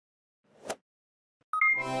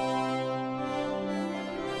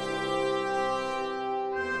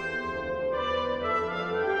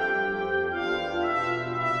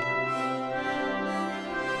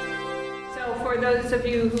those of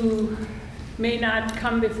you who may not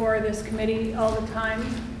come before this committee all the time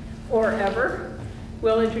or ever,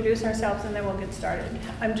 we'll introduce ourselves and then we'll get started.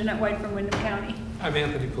 I'm Jeanette White from Windham County. I'm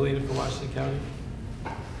Anthony Polina from Washington County.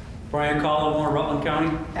 Brian Collymore, Rutland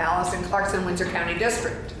County. Allison Clarkson, Windsor County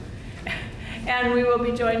District. And we will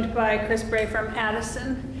be joined by Chris Bray from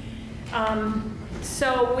Addison.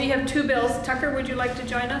 So we have two bills. Tucker, would you like to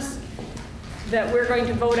join us? That we're going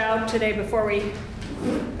to vote out today before we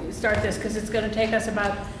start this, because it's going to take us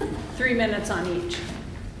about 3 minutes on each.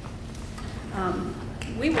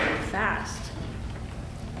 We work fast.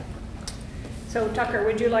 So Tucker,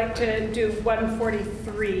 would you like to do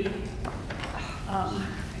 143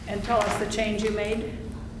 and tell us the change you made?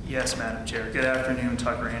 Yes, Madam Chair. Good afternoon.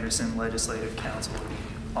 Tucker Anderson, Legislative Counsel,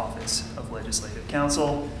 Office of Legislative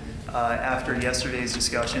Counsel. After yesterday's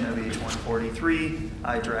discussion of H.143,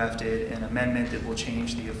 I drafted an amendment that will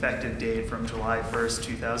change the effective date from July 1st,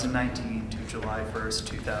 2019 to July 1st,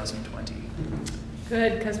 2020.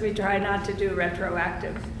 Good, because we try not to do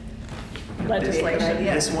retroactive legislation.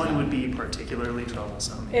 This one would be particularly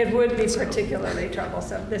troublesome. It would be particularly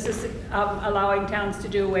troublesome. This is allowing towns to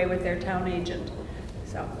do away with their town agent.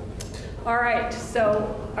 So, all right,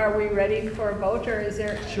 so are we ready for a vote, or is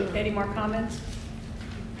there any more comments?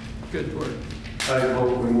 Good work. I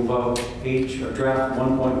vote we move out draft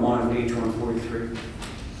 1.1 of H.143.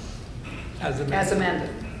 As amended. As amended.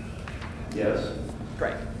 Yes.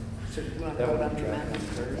 Great. So do you want to vote on the amendment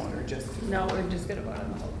first, or just? No, we're just going to vote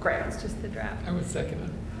on the whole. Great, it's just the draft. I would second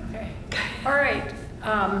it. Okay. All right.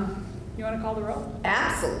 You want to call the roll?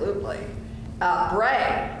 Absolutely.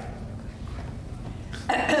 Bray.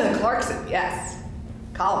 Clarkson, yes.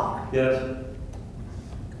 Collymore. Yes.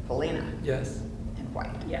 Polina. Yes. And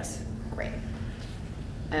White. Yes. Great.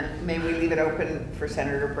 And may we leave it open for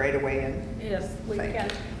Senator Bray to weigh in? Yes, we Thank can.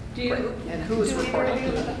 you. Do you? Great. And who is do either reporting?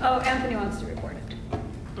 of you- Oh, Anthony wants to report it.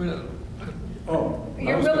 Oh.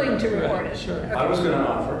 You're willing to report it? Sure. Okay. I was going to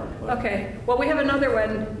offer. But Okay. Well, we have another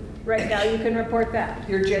one right now. You can report that.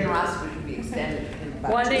 Your generosity can be extended in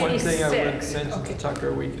about One 2 One thing I would 86. mention Okay. to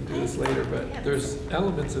Tucker, we can do this later, but there's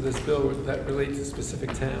elements of this bill that relate to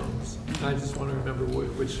specific towns. And I just want to remember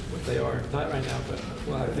what they are. Not right now, but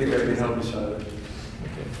we'll I have think I can help you side it.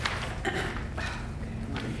 Okay.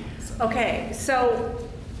 Okay, so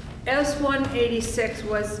S.186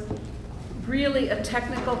 was really a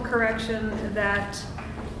technical correction that,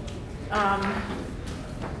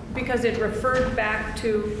 because it referred back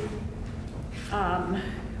to,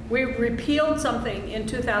 we repealed something in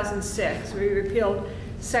 2006. We repealed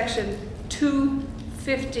section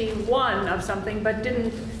 251 of something, but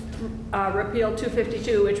didn't repeal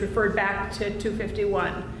 252, which referred back to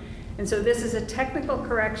 251. And so this is a technical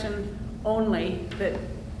correction only that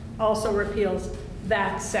also repeals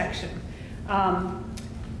that section.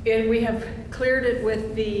 And we have cleared it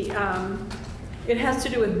with the, it has to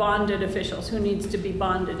do with bonded officials, who needs to be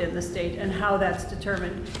bonded in the state and how that's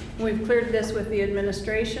determined. And we've cleared this with the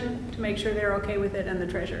administration to make sure they're okay with it, and the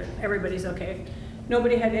treasurer. Everybody's okay.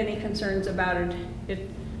 Nobody had any concerns about it. It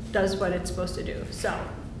does what it's supposed to do. So,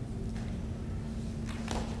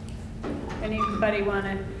 anybody want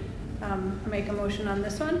to make a motion on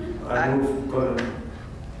this one? I move, go ahead.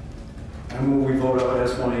 I move we vote out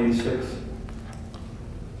S.186.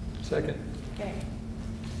 Second. Okay.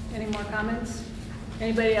 Any more comments?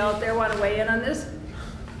 Anybody out there want to weigh in on this?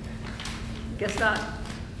 Guess not.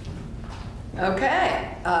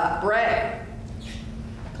 Okay. Bray.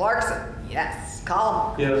 Clarkson, yes.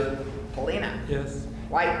 Collymore. Yes. Polina. Yes.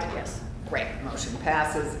 White. Yes. Great. Motion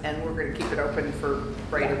passes, and we're going to keep it open for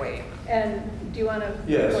Bray to weigh in. And do you want to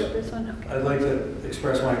Yes. report this one? Okay. I'd like to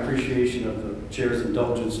express my appreciation of the chair's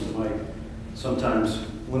indulgence in my sometimes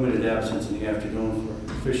limited absence in the afternoon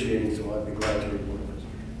for officiating, so I'd be glad to report this.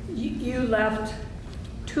 You left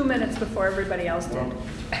 2 minutes before everybody else did.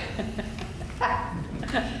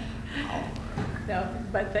 No,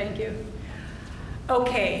 but thank you.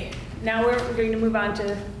 Okay, now we're going to move on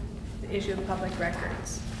to the issue of public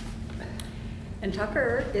records. And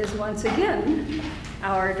Tucker is once again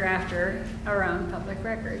our drafter around public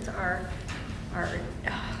records, our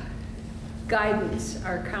guidance,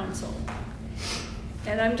 our counsel.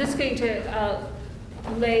 And I'm just going to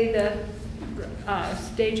lay the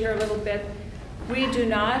stage here a little bit. We do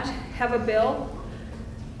not have a bill.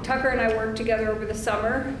 Tucker and I worked together over the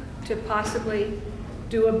summer to possibly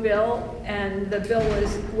do a bill, and the bill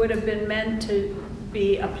would have been meant to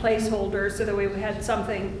be a placeholder so that we had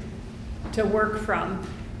something to work from.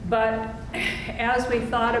 But as we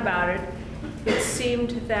thought about it, it seemed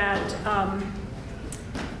that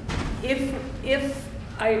if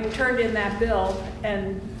I turned in that bill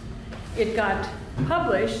and it got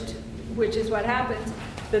published, which is what happens,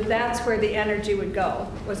 that's where the energy would go,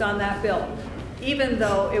 was on that bill, even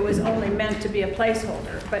though it was only meant to be a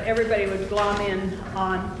placeholder. But everybody would glom in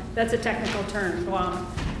on, that's a technical term, glom,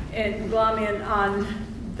 and glom in on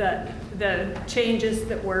the changes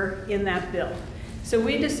that were in that bill. So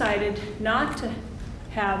we decided not to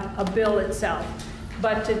have a bill itself,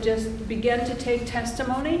 but to just begin to take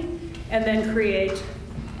testimony and then create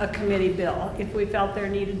a committee bill if we felt there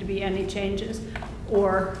needed to be any changes,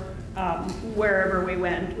 or wherever we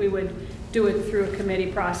went, we would do it through a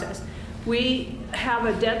committee process. We have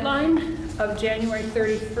a deadline of January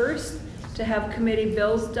 31st to have committee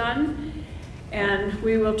bills done, and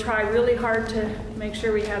we will try really hard to make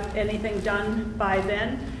sure we have anything done by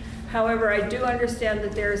then. However, I do understand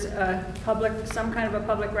that there's some kind of a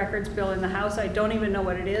public records bill in the House. I don't even know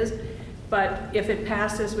what it is, but if it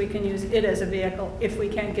passes, we can use it as a vehicle if we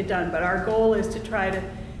can't get done. But our goal is to try to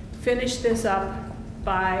finish this up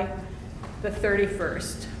by the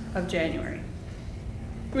 31st of January,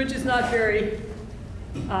 which is not a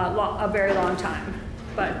very long time.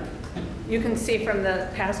 But you can see from the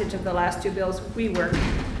passage of the last two bills, we work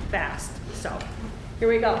fast. So here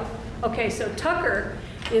we go. Okay, so Tucker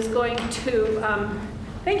is going to,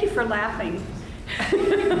 thank you for laughing.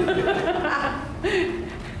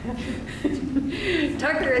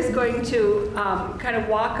 Tucker is going to kind of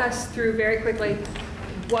walk us through very quickly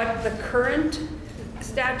what the current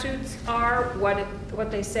statutes are, what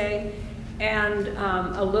they say, and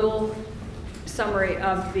a little summary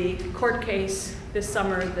of the court case this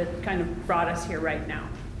summer that kind of brought us here right now.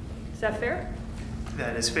 Is that fair?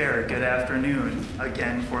 That is fair. Good afternoon.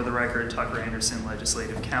 Again, for the record, Tucker Anderson,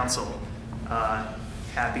 Legislative Counsel.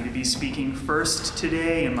 Happy to be speaking first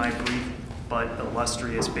today in my brief but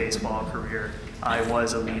illustrious baseball career. I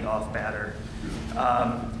was a leadoff batter.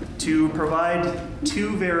 To provide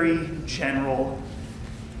two very general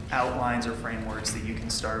outlines or frameworks that you can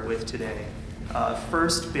start with today.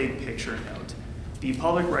 First, big picture note. The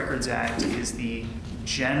Public Records Act is the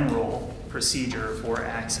general procedure for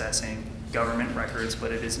accessing government records,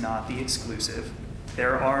 but it is not the exclusive.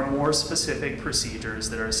 There are more specific procedures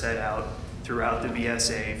that are set out throughout the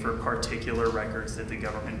VSA for particular records that the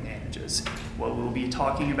government manages. What we'll be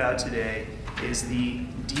talking about today is the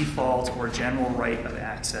default or general right of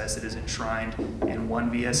access that is enshrined in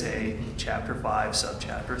 1 VSA, Chapter 5,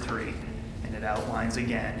 Subchapter 3, and it outlines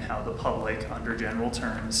again how the public, under general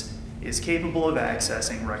terms, is capable of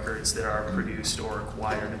accessing records that are produced or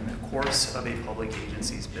acquired in the course of a public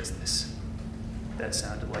agency's business. That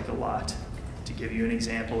sounded like a lot. To give you an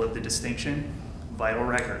example of the distinction, vital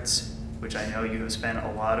records, which I know you have spent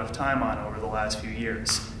a lot of time on over the last few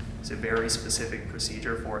years, is a very specific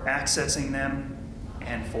procedure for accessing them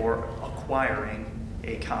and for acquiring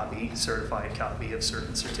a copy, certified copy of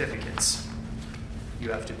certain certificates.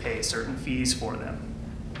 You have to pay certain fees for them.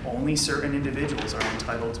 Only certain individuals are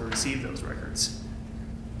entitled to receive those records.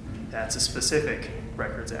 That's a specific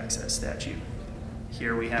records access statute.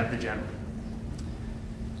 Here we have the general.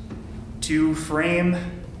 To frame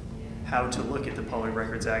how to look at the Public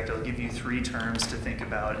Records Act, I'll give you three terms to think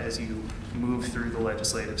about as you move through the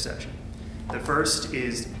legislative session. The first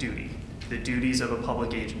is duty, the duties of a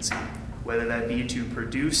public agency, whether that be to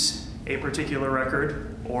produce a particular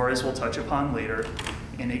record, or as we'll touch upon later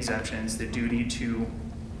in exemptions, the duty to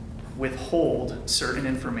withhold certain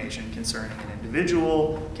information concerning an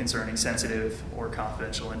individual, concerning sensitive or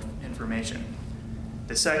confidential information.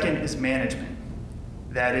 The second is management.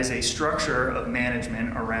 That is a structure of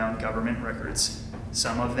management around government records.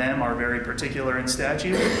 Some of them are very particular in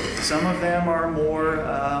statute. Some of them are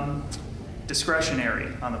more discretionary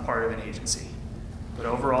on the part of an agency. But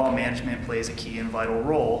overall, management plays a key and vital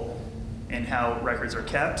role in how records are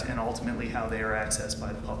kept and ultimately how they are accessed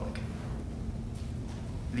by the public.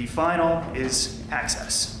 The final is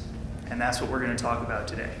access, and that's what we're going to talk about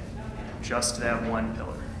today, just that one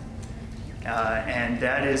pillar. And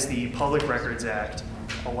that is the Public Records Act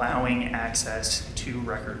allowing access to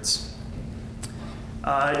records.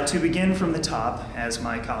 To begin from the top, as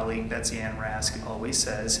my colleague Betsy Ann Rask always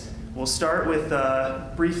says, we'll start with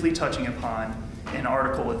briefly touching upon an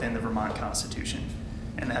article within the Vermont Constitution,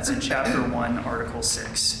 and that's in Chapter 1, Article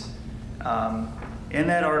 6. In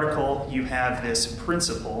that article, you have this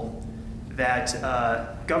principle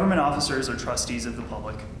that government officers are trustees of the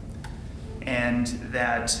public, and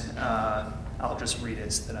that, I'll just read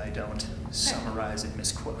it so that I don't summarize and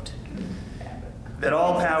misquote, that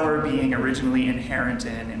all power being originally inherent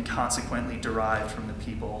in and consequently derived from the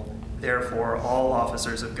people, therefore all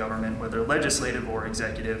officers of government, whether legislative or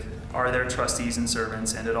executive, are their trustees and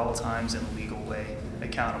servants, and at all times in a legal way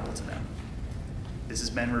accountable to them. This has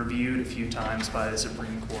been reviewed a few times by the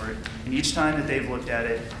Supreme Court, and each time that they've looked at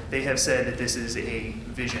it, they have said that this is a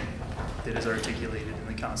vision that is articulated in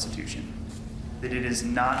the Constitution, that it is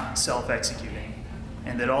not self-executing,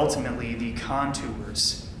 and that ultimately the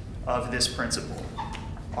contours of this principle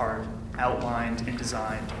are outlined and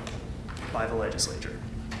designed by the legislature.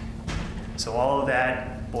 So all of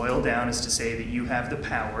that boiled down is to say that you have the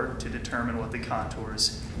power to determine what the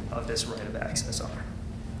contours of this right of access are.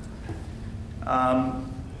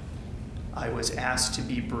 I was asked to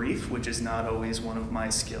be brief, which is not always one of my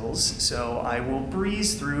skills, so I will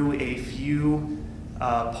breeze through a few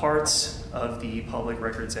parts of the Public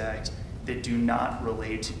Records Act that do not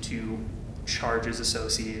relate to charges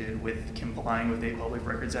associated with complying with a Public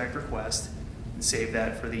Records Act request, and save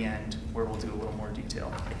that for the end, where we'll do a little more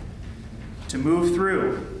detail. To move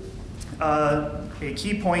through, a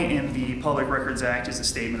key point in the Public Records Act is a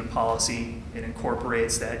statement of policy. It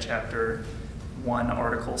incorporates that Chapter 1,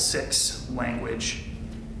 Article 6 language,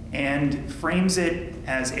 and frames it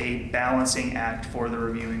as a balancing act for the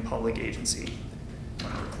reviewing public agency.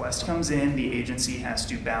 When a request comes in, the agency has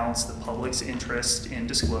to balance the public's interest in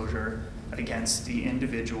disclosure against the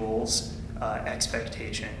individual's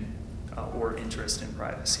expectation or interest in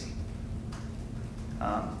privacy.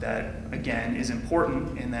 That, again, is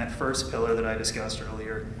important in that first pillar that I discussed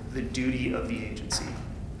earlier, the duty of the agency.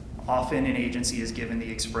 Often an agency is given the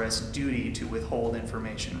express duty to withhold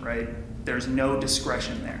information, right? There's no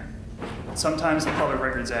discretion there. Sometimes the Public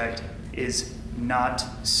Records Act is not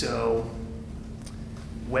so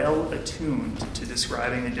well attuned to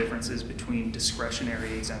describing the differences between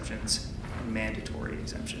discretionary exemptions and mandatory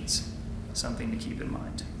exemptions. Something to keep in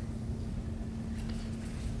mind.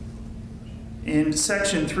 In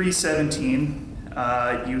Section 317,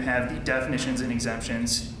 you have the definitions and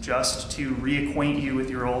exemptions. Just to reacquaint you with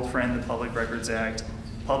your old friend, the Public Records Act,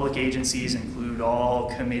 public agencies include all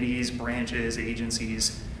committees, branches,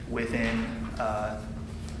 agencies within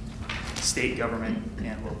state government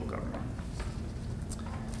and local government.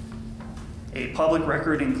 A public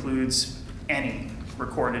record includes any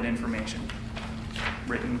recorded information,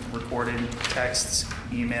 written, recorded, texts,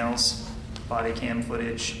 emails, body cam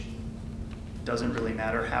footage. Doesn't really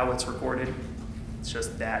matter how it's recorded, it's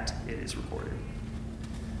just that it is recorded.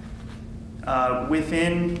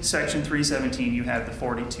 Within Section 317, you have the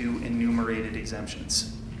 42 enumerated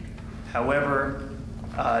exemptions. However,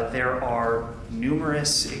 there are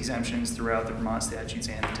numerous exemptions throughout the Vermont statutes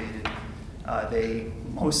annotated. They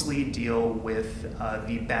mostly deal with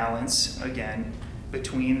the balance, again,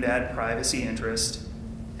 between that privacy interest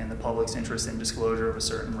and the public's interest in disclosure of a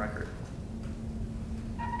certain record.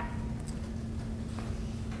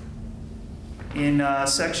 In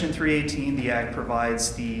Section 318, the Act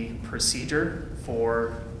provides the procedure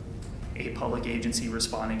for a public agency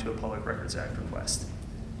responding to a Public Records Act request.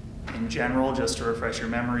 In general, just to refresh your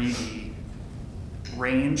memory,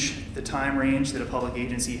 the time range that a public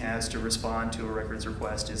agency has to respond to a records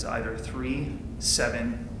request is either 3,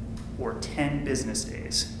 7, or 10 business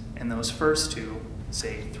days. And those first two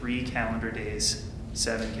say 3 calendar days,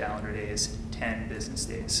 7 calendar days, 10 business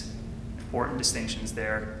days. Important distinctions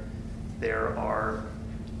there. There are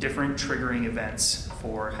different triggering events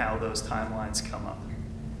for how those timelines come up.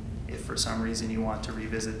 If for some reason you want to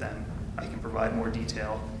revisit them, I can provide more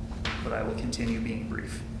detail, but I will continue being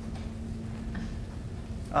brief.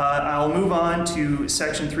 I'll move on to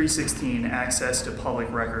Section 316, Access to Public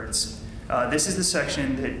Records. This is the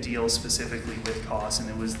section that deals specifically with costs,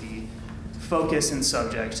 and it was the focus and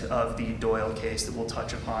subject of the Doyle case that we'll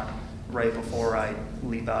touch upon right before I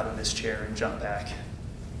leap out of this chair and jump back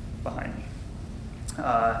behind me.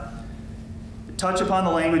 Touch upon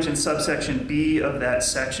the language in subsection B of that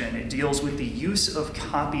section. It deals with the use of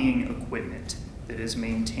copying equipment that is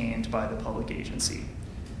maintained by the public agency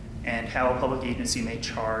and how a public agency may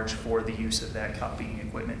charge for the use of that copying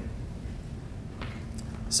equipment.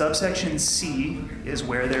 Subsection C is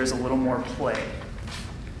where there's a little more play.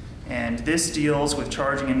 And this deals with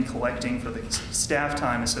charging and collecting for the staff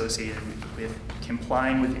time associated with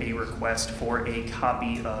complying with a request for a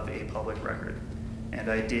copy of a public record. And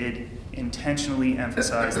I did intentionally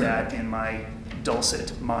emphasize that in my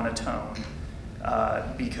dulcet monotone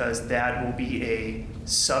because that will be a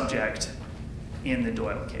subject in the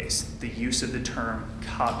Doyle case, the use of the term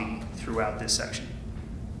copy throughout this section.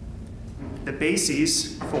 The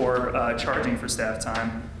bases for charging for staff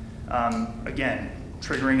time, again,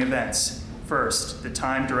 triggering events. First, the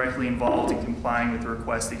time directly involved in complying with the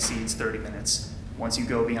request exceeds 30 minutes. Once you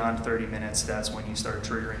go beyond 30 minutes, that's when you start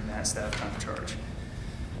triggering that staff time charge.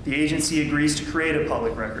 The agency agrees to create a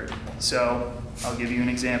public record. So I'll give you an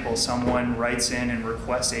example. Someone writes in and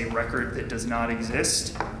requests a record that does not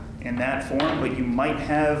exist in that form, but you might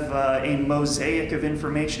have a mosaic of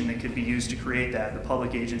information that could be used to create that. The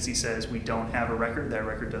public agency says, we don't have a record, that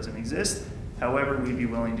record doesn't exist. However, we'd be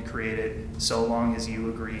willing to create it so long as you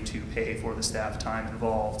agree to pay for the staff time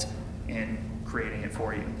involved in creating it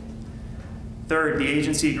for you. Third, the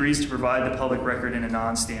agency agrees to provide the public record in a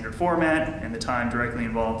non-standard format, and the time directly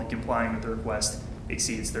involved in complying with the request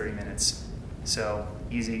exceeds 30 minutes. So,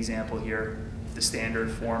 easy example here. The standard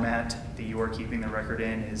format that you are keeping the record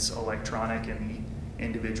in is electronic, and the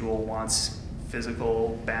individual wants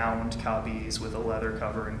physical bound copies with a leather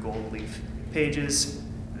cover and gold leaf pages,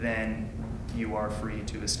 then you are free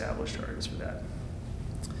to establish charges for that.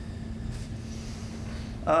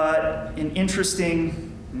 An interesting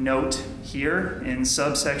note here in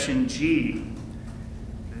subsection G.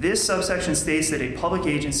 This subsection states that a public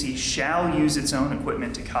agency shall use its own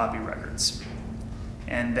equipment to copy records,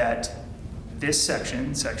 and that this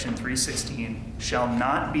section, section 316, shall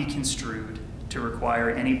not be construed to require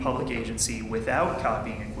any public agency without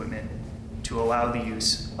copying equipment to allow the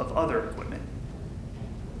use of other equipment.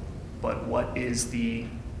 But what is the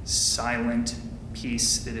silent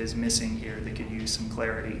piece that is missing here that could use some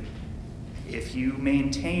clarity? If you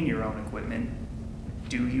maintain your own equipment,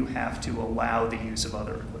 do you have to allow the use of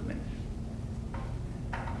other equipment?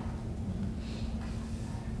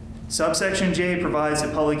 Subsection J provides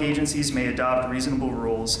that public agencies may adopt reasonable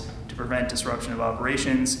rules to prevent disruption of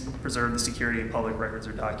operations, preserve the security of public records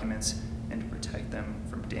or documents, and to protect them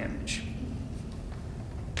from damage.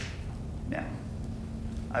 Now,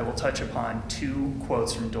 I will touch upon two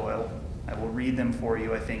quotes from Doyle. I will read them for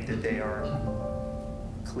you. I think that they are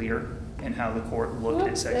clear in how the court looked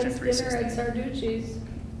at section 316. That's dinner at Sarducci's.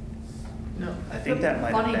 No. I think that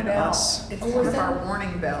might have been us. It's Oh, one was of our that?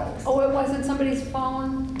 warning bells. Oh, it wasn't somebody's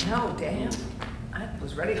phone? No, damn. I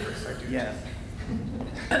was ready for Sarducci. Yeah.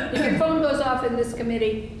 If your phone goes off in this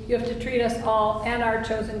committee, you have to treat us all and our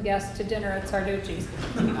chosen guests to dinner at Sarducci's.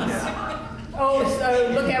 Yeah. Oh,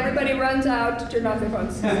 so look, everybody runs out to turn off their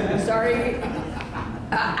phones. Sorry.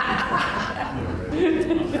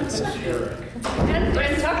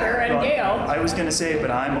 And Tucker and Well, Gail. I was going to say,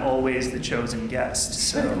 but I'm always the chosen guest,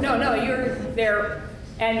 so. No, you're there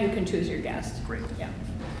and you can choose your guest. Great. Yeah.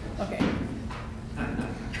 Okay.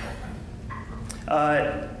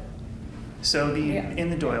 So Yeah. in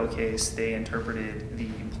the Doyle case, they interpreted the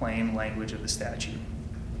plain language of the statute.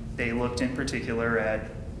 They looked in particular at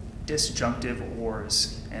disjunctive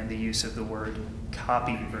ors and the use of the word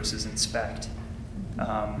copy versus inspect.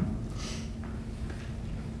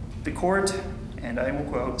 The court, and I will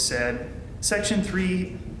quote, said, Section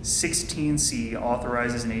 316C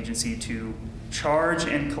authorizes an agency to charge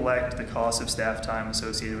and collect the cost of staff time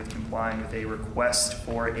associated with complying with a request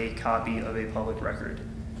for a copy of a public record.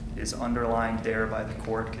 It is underlined there by the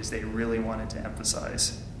court because they really wanted to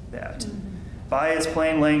emphasize that. By its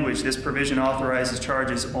plain language, this provision authorizes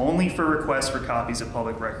charges only for requests for copies of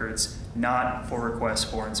public records, not for requests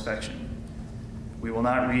for inspection. We will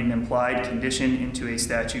not read an implied condition into a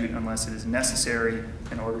statute unless it is necessary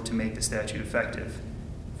in order to make the statute effective.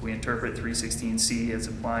 If we interpret 316C as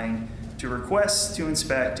applying to requests to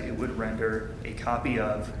inspect, it would render a copy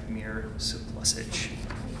of mere surplusage.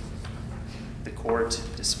 The court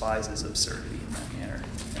despises absurdity in that manner.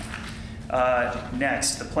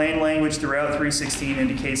 Next, the plain language throughout 316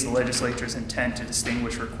 indicates the legislature's intent to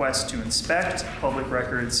distinguish requests to inspect public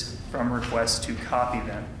records from requests to copy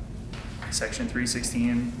them. Section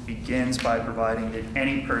 316 begins by providing that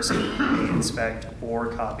any person may inspect or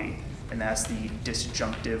copy, and that's the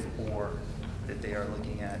disjunctive or that they are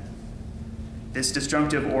looking at. This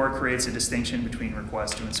disjunctive or creates a distinction between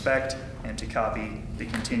request to inspect and to copy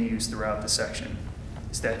that continues throughout the section.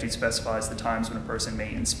 The statute specifies the times when a person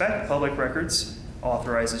may inspect public records,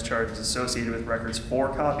 authorizes charges associated with records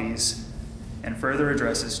for copies, and further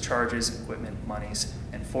addresses charges, equipment, monies,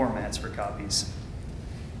 and formats for copies.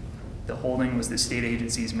 The holding was that state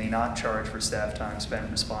agencies may not charge for staff time spent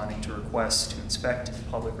responding to requests to inspect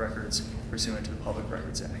public records pursuant to the Public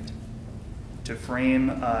Records Act. To frame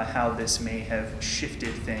how this may have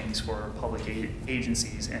shifted things for public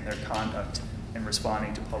agencies and their conduct in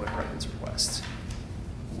responding to public records requests.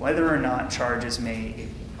 Whether or not charges may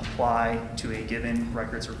apply to a given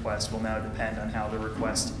records request will now depend on how the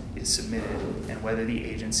request is submitted and whether the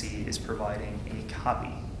agency is providing a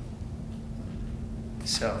copy.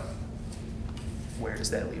 So, where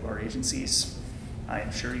does that leave our agencies? I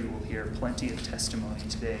am sure you will hear plenty of testimony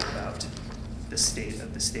today about the state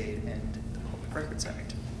of the state and the Public Records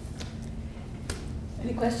Act.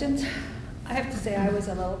 Any questions? I have to say, I was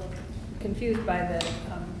a little confused by the,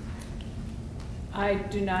 I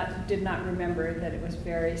did not remember that it was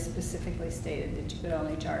very specifically stated that you could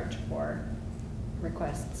only charge for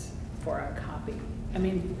requests for a copy. I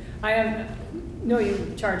mean, I know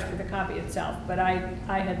you charge for the copy itself, but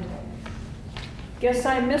I guess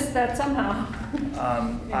I missed that somehow.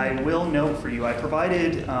 I will note for you, I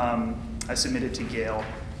provided, I submitted to Gail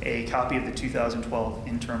a copy of the 2012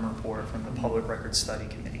 interim report from the Public Records Study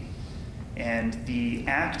Committee. And the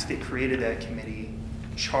act that created that committee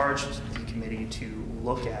charged the committee to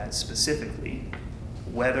look at specifically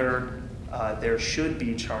whether there should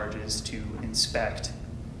be charges to inspect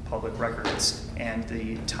public records and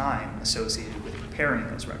the time associated with preparing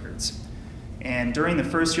those records. And during the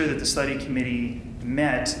first year that the study committee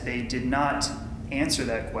met, they did not answer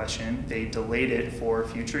that question. They delayed it for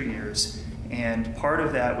future years. And part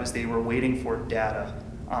of that was they were waiting for data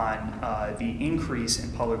on the increase in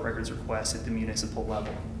public records requests at the municipal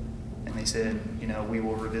level. And they said, you know, we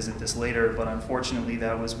will revisit this later, but unfortunately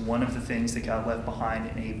that was one of the things that got left behind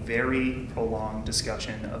in a very prolonged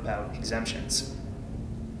discussion about exemptions.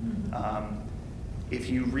 If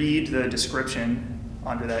you read the description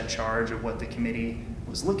under that charge of what the committee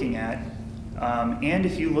was looking at, and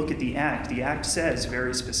if you look at the act says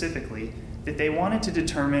very specifically that they wanted to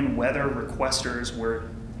determine whether requesters were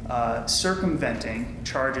circumventing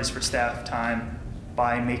charges for staff time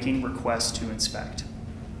by making requests to inspect.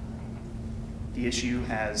 The issue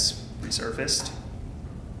has resurfaced,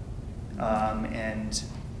 and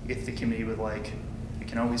if the committee would like, it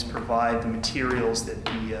can always provide the materials that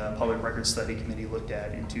the Public Records Study Committee looked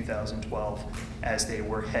at in 2012 as they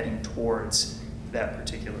were heading towards that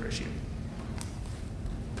particular issue.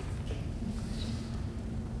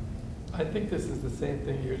 I think this is the same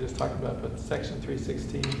thing you were just talking about, but Section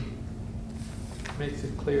 316 makes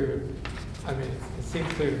it clear. I mean, it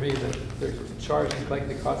seems clear to me that there's a charge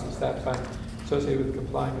neglecting the cost of staff time associated with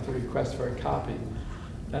complying with the request for a copy.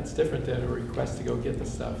 That's different than a request to go get the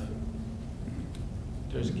stuff.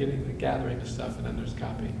 There's gathering the stuff, and then there's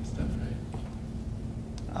copying the stuff,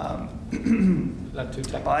 right? Not too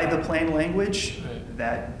technical. By the plain language, Right.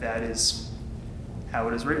 that is how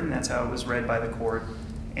it is written. That's how it was read by the court.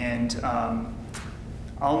 And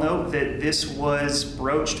I'll note that this was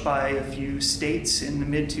broached by a few states in the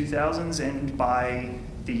mid-2000s and by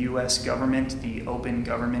the U.S. government. The Open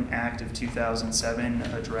Government Act of 2007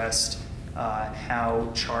 addressed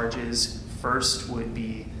how charges first would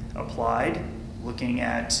be applied, looking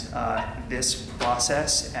at this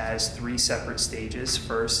process as 3 separate stages.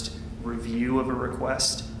 First, review of a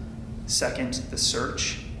request. Second, the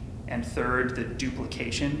search. And third, the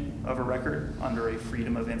duplication of a record under a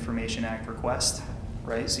Freedom of Information Act request,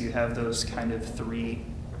 right? So you have those kind of 3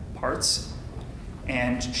 parts.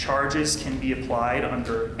 And charges can be applied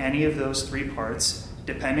under any of those 3 parts,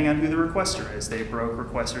 depending on who the requester is. They broke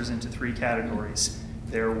requesters into 3 categories.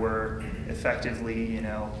 There were effectively,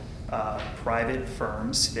 private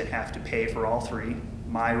firms that have to pay for all 3,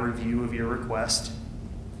 my review of your request,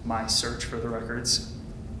 my search for the records,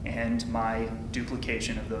 and my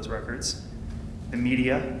duplication of those records. The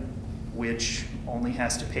media, which only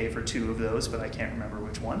has to pay for 2 of those, but I can't remember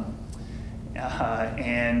which one.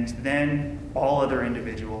 And then all other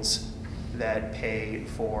individuals that pay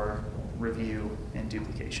for review and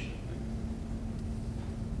duplication.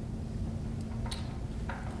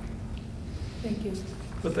 Thank you.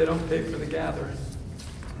 But they don't pay for the gathering.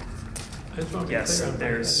 I just want to be Yes, clear on that. I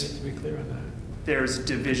need there's- to be clear on that. There's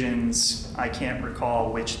divisions, I can't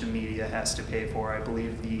recall which the media has to pay for. I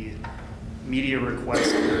believe the media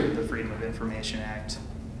requests under the Freedom of Information Act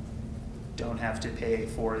don't have to pay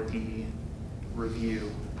for the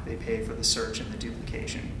review. They pay for the search and the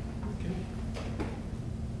duplication. Okay.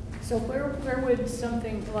 So where would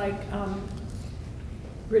something like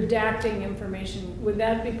redacting information, would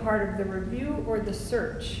that be part of the review or the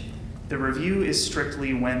search? The review is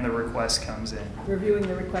strictly when the request comes in. Reviewing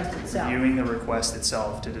the request itself? Reviewing the request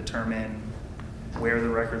itself to determine where the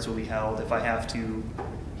records will be held. If I have to,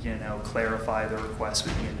 clarify the request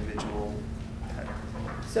with the individual.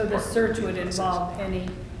 So the search would involve any,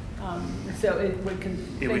 so it would,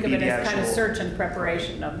 It would think of be it the as kind of actual- search and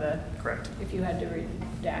preparation of the, Correct. if you had to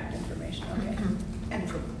redact information, okay. And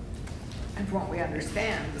from what we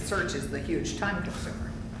understand, the search is the huge time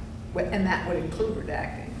consumer. And that would include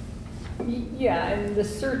redacting. Yeah, and the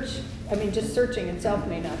search, just searching itself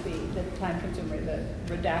may not be the time consumer, the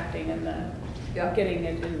redacting and the Yeah. getting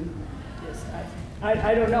it in,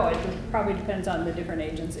 I don't know, it probably depends on the different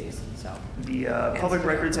agencies, so. The Public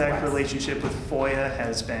Records Act Request. relationship with FOIA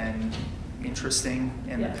has been interesting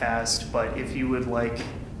in the Yeah. past, but if you would like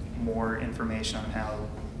more information on how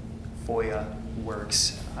FOIA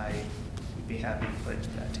works, I would be happy to put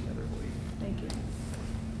that together for you. Thank you.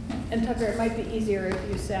 And Tucker, it might be easier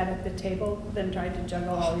if you sat at the table than tried to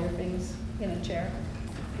juggle all your things in a chair.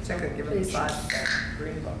 I could give him that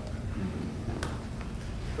green book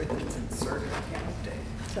with its inserted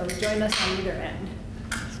update. So join us on either end.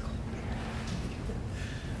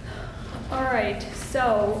 All right,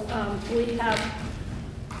 so we have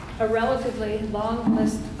a relatively long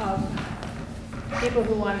list of people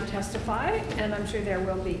who want to testify, and I'm sure there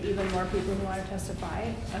will be even more people who want to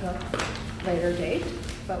testify at a later date,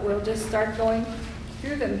 but we'll just start going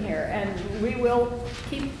through them here, and we will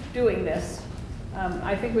keep doing this.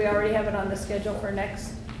 I think we already have it on the schedule for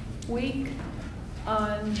next week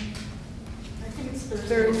on, I think it's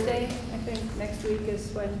Thursday. I think next week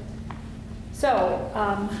is when. So,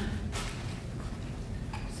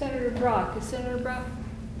 Senator Brock, is Senator Brock?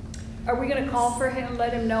 Are we going to call for him,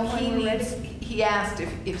 let him know when we're ready? He asked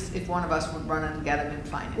if one of us would run and get him and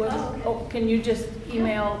find him. Well, oh, can you just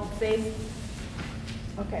email Faith?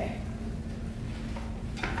 Okay.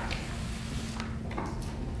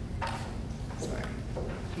 Sorry,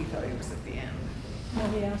 he thought he was at the end.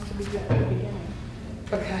 Well, he asked to be at the beginning.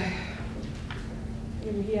 Okay.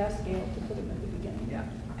 Maybe he asked Gail to put him at the beginning. Yeah,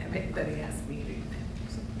 and then he asked me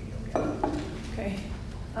to something. Okay.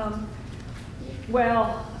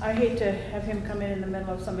 Well, I hate to have him come in the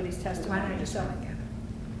middle of somebody's Why don't I testimony, just so. run and get him?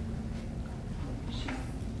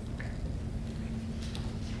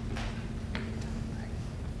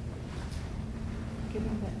 Give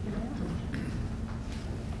him that email.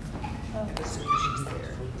 Oh, As soon as she's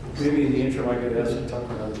there. Maybe in the interim, I could ask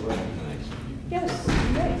Tucker another question. yes,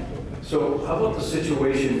 you may. So how about the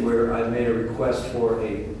situation where I made a request for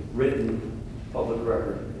a written public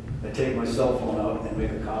record? I take my cell phone out and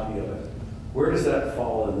make a copy of it. Where does that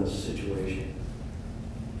fall in this situation?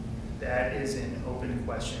 That is an open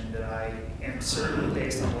question that I am certain,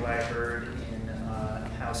 based on what I heard in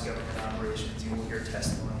House Government Operations, you will hear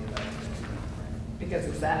testimony about it. Because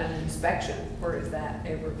is that an inspection or is that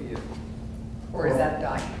a review? Or is that a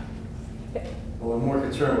document? Well, I'm more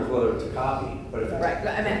concerned with whether it's a copy, but if Right,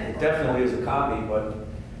 I meant. it definitely is a copy, but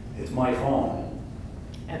it's my phone.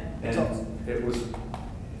 And And it was,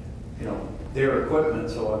 you know, their equipment,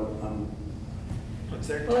 so I'm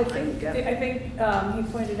Well, I think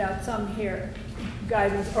he pointed out some here,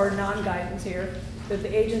 guidance or non-guidance here, that the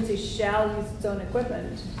agency shall use its own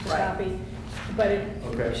equipment to Right. copy, but it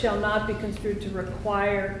Okay. shall not be construed to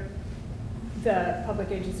require the public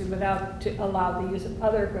agency to allow the use of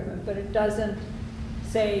other equipment, but it doesn't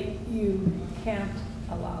say you can't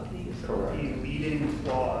allow the use of. Correct. The leading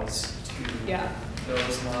clause to Yeah.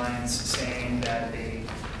 those lines saying that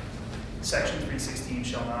Section 316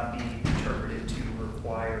 shall not be interpreted to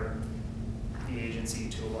require the agency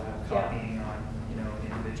to allow copying on,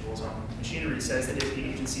 individuals' own machinery, says that if the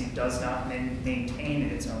agency does not maintain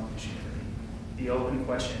its own machinery, the open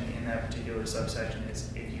question in that particular subsection is,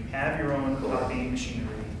 if you have your own copying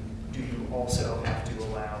machinery, do you also have to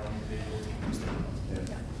allow the individual to use their own?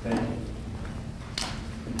 Yeah. Thank you.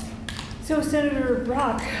 So Senator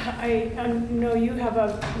Brock, I know you have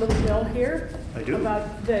a little bill here. I do.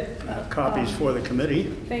 About that. Copies for the committee.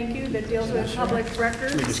 Thank you, that deals with public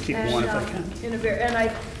records. Let me just keep one if I can.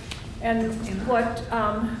 And what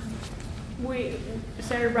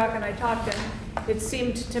Senator Brock and I talked, and it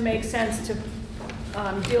seemed to make sense to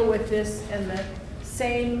deal with this in the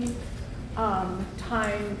same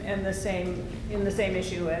time and in the same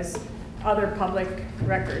issue as other public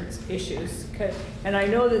records issues. And I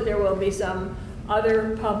know that there will be some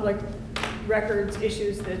other public records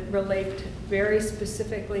issues that relate very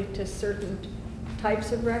specifically to certain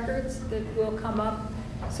types of records that will come up.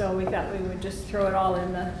 So we thought we would just throw it all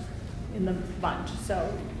in the bunch.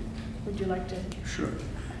 So would you like to? Sure.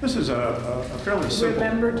 This is a fairly simple.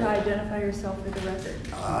 Remember to identify yourself for the record.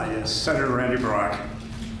 Yes, Senator Randy Brock.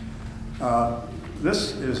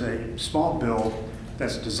 This is a small bill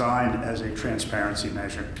that's designed as a transparency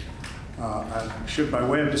measure. By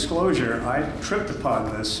way of disclosure, I tripped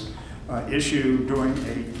upon this issue during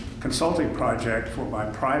a consulting project for my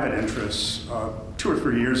private interests 2 or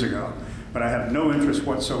 3 years ago, but I have no interest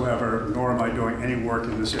whatsoever, nor am I doing any work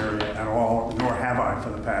in this area at all, nor have I for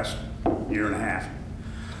the past 1.5 years.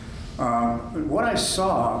 What I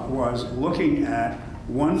saw was looking at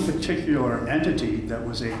one particular entity that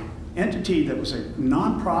was a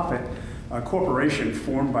nonprofit corporation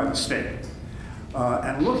formed by the state,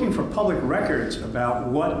 and looking for public records about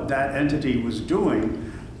what that entity was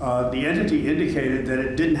doing. The entity indicated that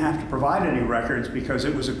it didn't have to provide any records because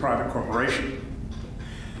it was a private corporation.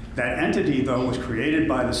 That entity, though, was created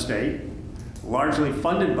by the state, largely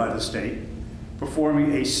funded by the state,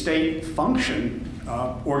 performing a state function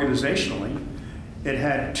organizationally. It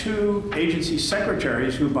had 2 agency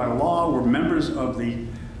secretaries who by law were members of the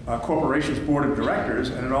corporation's board of directors,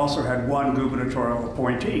 and it also had 1 gubernatorial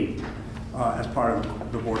appointee as part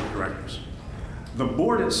of the board of directors. The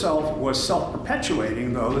board itself was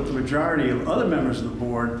self-perpetuating, though, that the majority of other members of the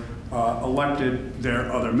board elected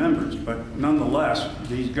their other members. But nonetheless,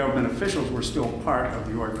 these government officials were still part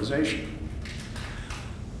of the organization.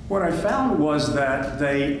 What I found was that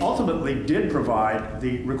they ultimately did provide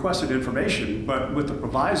the requested information, but with the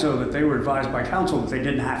proviso that they were advised by counsel that they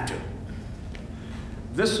didn't have to.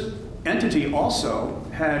 This entity also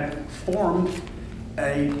had formed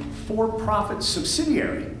a for-profit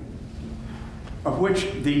subsidiary of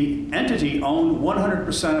which the entity owned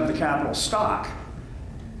 100% of the capital stock.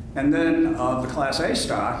 And then of the Class A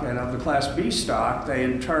stock and of the Class B stock, they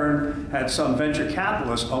in turn had some venture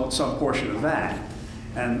capitalists own some portion of that.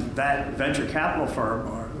 And that venture capital firm,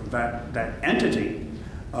 or that entity,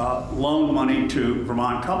 loaned money to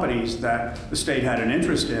Vermont companies that the state had an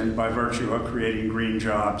interest in by virtue of creating green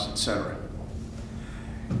jobs, et cetera.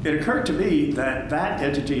 It occurred to me that that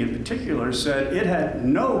entity in particular said it had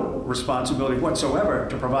no responsibility whatsoever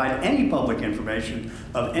to provide any public information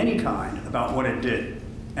of any kind about what it did,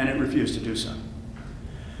 and it refused to do so.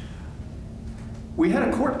 We had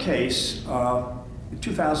a court case in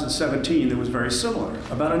 2017 that was very similar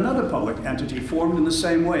about another public entity formed in the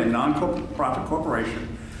same way, a non-profit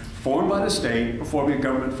corporation formed by the state performing a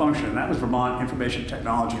government function, and that was Vermont Information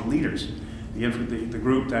Technology Leaders, the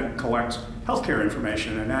group that collects healthcare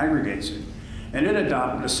information and aggregates it. And it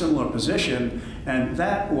adopted a similar position, and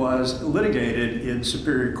that was litigated in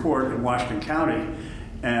Superior Court in Washington County.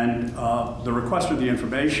 And the request for the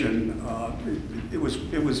information, it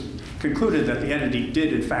was concluded that the entity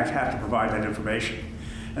did in fact have to provide that information.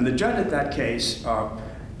 And the judge at that case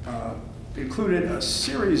included a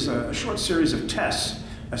short series of tests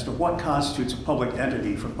as to what constitutes a public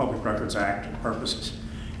entity for Public Records Act purposes.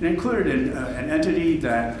 It included an entity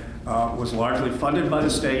that was largely funded by the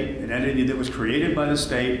state, an entity that was created by the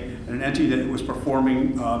state, and an entity that was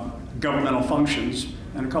performing governmental functions,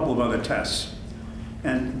 and a couple of other tests.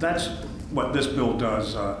 And that's what this bill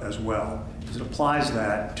does as well, is it applies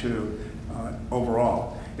that to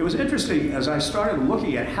overall. It was interesting, as I started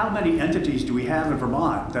looking at how many entities do we have in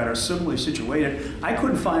Vermont that are similarly situated, I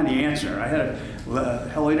couldn't find the answer. I had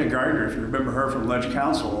Helena Gardner, if you remember her from Ledge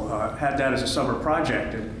Council, had that as a summer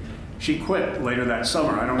project, and she quit later that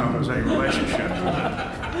summer. I don't know if there was any relationship.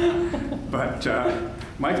 But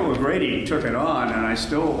Michael O'Grady took it on, and I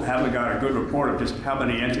still haven't got a good report of just how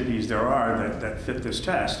many entities there are that fit this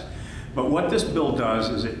test. But what this bill does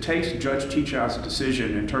is it takes Judge Teachout's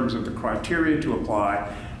decision in terms of the criteria to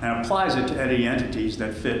apply and applies it to any entities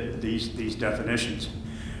that fit these definitions.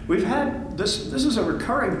 We've had, this is a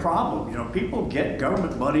recurring problem. You know, people get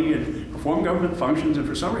government money and perform government functions and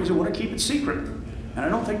for some reason want to keep it secret. And I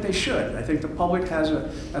don't think they should. I think the public has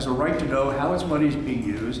a right to know how its money is being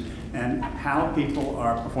used and how people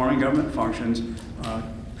are performing government functions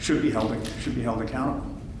should be held accountable.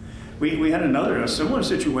 We had a similar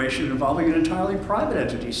situation involving an entirely private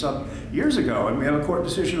entity some years ago, and we have a court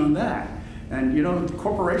decision on that. And you know, the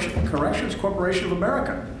Corrections Corporation of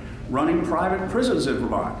America, running private prisons in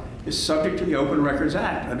Vermont, is subject to the Open Records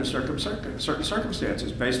Act under certain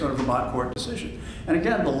circumstances based on a Vermont court decision. And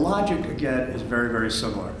again, the logic again is very, very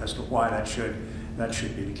similar as to why that should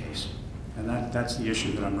be the case. And that's the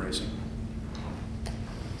issue that I'm raising.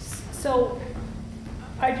 So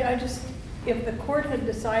if the court had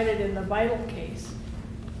decided in the Vital case,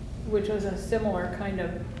 which was a similar kind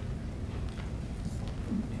of,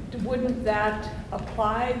 wouldn't that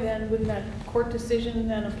apply then? Wouldn't that court decision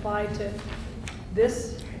then apply to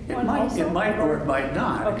this one also? It might or it might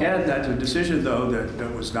not. Okay. Again, that's a decision, though,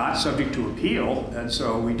 that was not subject to appeal, and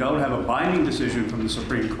so we don't have a binding decision from the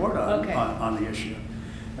Supreme Court on the issue.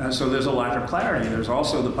 So there's a lack of clarity. There's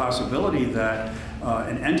also the possibility that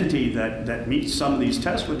an entity that meets some of these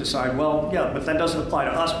tests would decide, well, yeah, but that doesn't apply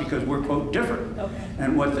to us because we're, quote, different. Okay.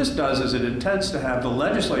 And what this does is it intends to have the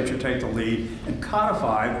legislature take the lead and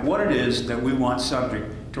codify what it is that we want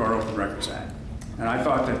subject to our Open Records Act. And I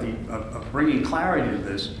thought that bringing clarity to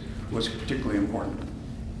this was particularly important.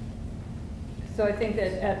 So I think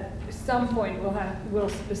that at some point we'll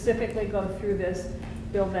specifically go through this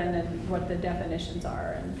bill then and what the definitions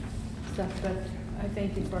are and stuff. But I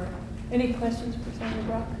thank you for any questions for Senator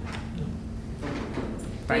Brock?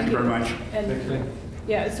 Thank you very much. And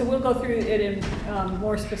yeah, so we'll go through it in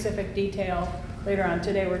more specific detail later on.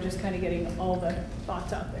 Today we're just kind of getting all the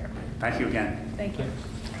thoughts out there. Thank you again. Thank you.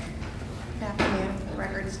 Good afternoon. For the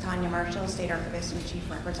record, it's Tanya Marshall, State Archivist and Chief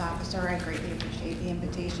Records Officer. I greatly appreciate the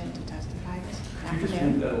invitation to testify this Could you just move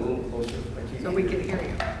afternoon. that a little closer? So we can hear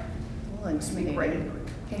you. A little Speak right intimidated. into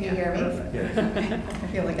it. Can you hear me? Yeah. I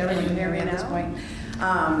feel like everyone can hear me at this point.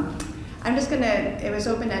 I'm just gonna, it was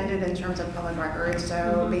open-ended in terms of public records,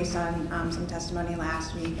 so based on some testimony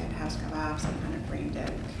last week at House GovOps, I kind of framed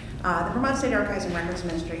it. The Vermont State Archives and Records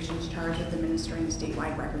Administration is charged with administering the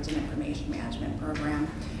statewide records and information management program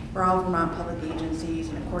for all Vermont public agencies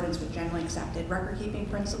in accordance with generally accepted record-keeping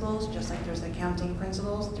principles. Just like there's accounting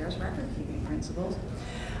principles, there's record-keeping principles.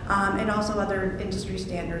 And also other industry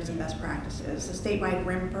standards and best practices. The statewide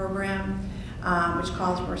RIM program, which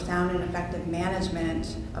calls for sound and effective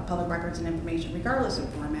management of public records and information regardless of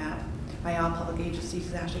format by all public agencies,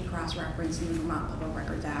 is actually cross-referenced in the Vermont Public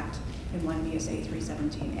Records Act in 1 VSA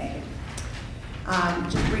 317A.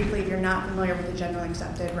 Just briefly, if you're not familiar with the generally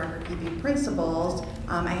accepted record-keeping principles,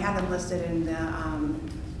 I have them listed in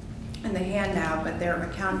the handout, but there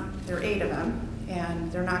are 8 of them,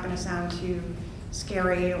 and they're not going to sound too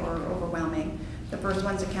scary or overwhelming. The first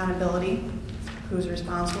one's accountability. Who's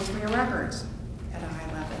responsible for your records at a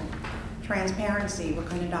high level? Transparency. What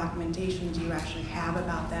kind of documentation do you actually have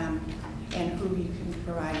about them and who you can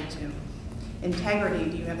provide it to? Integrity.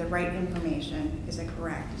 Do you have the right information? Is it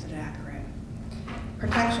correct? Is it accurate?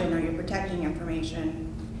 Protection. Are you protecting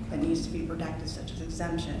information that needs to be protected, such as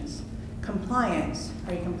exemptions? Compliance.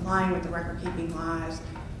 Are you complying with the record-keeping laws,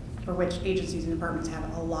 for which agencies and departments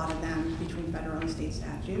have a lot of them between federal and state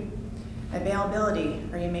statute? Availability,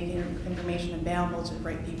 are you making information available to the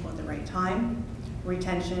right people at the right time?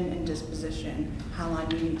 Retention and disposition, how long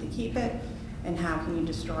do you need to keep it and how can you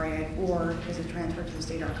destroy it, or is it transferred to the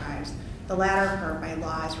state archives? The latter part by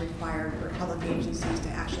law is required for public agencies to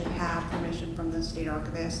actually have permission from the state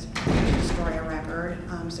archivist to destroy a record,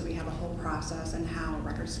 so we have a whole process and how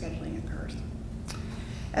record scheduling occurs.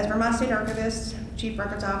 As Vermont State Archivist, Chief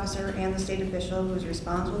Records Officer, and the state official who is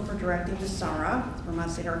responsible for directing the SARA, Vermont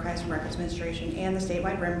State Archives and Records Administration, and the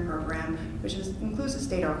statewide RIM program, which includes the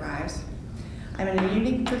state archives, I'm in a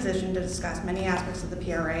unique position to discuss many aspects of the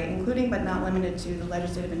PRA, including but not limited to the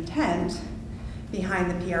legislative intent behind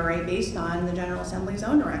the PRA based on the General Assembly's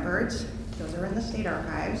own records. Those are in the state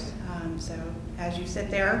archives. So as you sit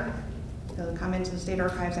there, they'll come into the state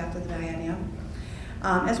archives after the biennium.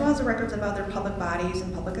 As well as the records of other public bodies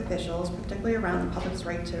and public officials, particularly around the public's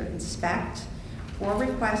right to inspect or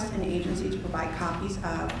request an agency to provide copies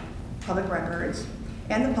of public records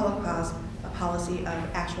and the public policy of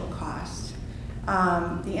actual costs.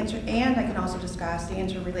 And I can also discuss the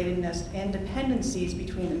interrelatedness and dependencies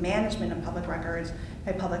between the management of public records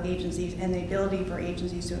by public agencies and the ability for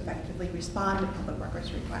agencies to effectively respond to public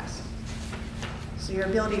records requests. So your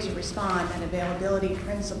ability to respond, that availability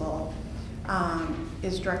principle,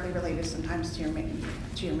 is directly related sometimes to your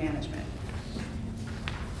management.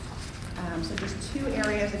 So just 2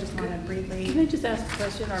 areas I just want to briefly. Can I just ask a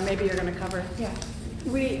question, or maybe you're going to cover? Yeah.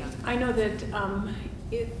 I know that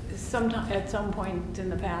at some point in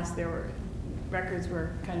the past, records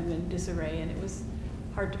were kind of in disarray, and it was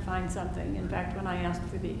hard to find something. In fact, when I asked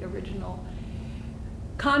for the original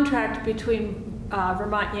contract between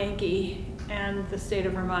Vermont Yankee and the state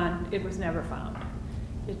of Vermont, it was never found.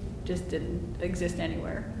 It just didn't exist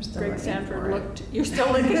anywhere. Greg Sanford looked, you're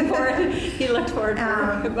still looking for it. He looked for it.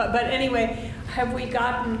 But anyway, have we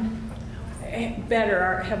gotten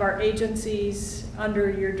better? Have our agencies under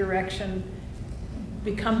your direction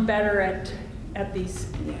become better at these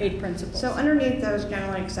 8 principles? So underneath those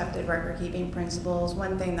generally accepted record-keeping principles,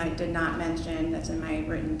 one thing that I did not mention that's in my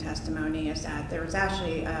written testimony is that there's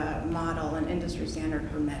actually a model, an industry standard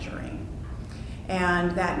for measuring.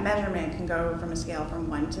 And that measurement can go from a scale from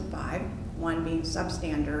 1 to 5, 1 being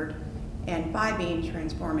substandard and 5 being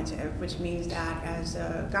transformative, which means that as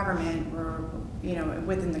a government or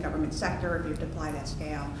within the government sector, if you have to apply that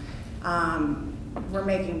scale, we're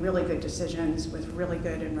making really good decisions with really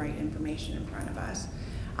good and right information in front of us.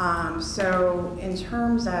 So in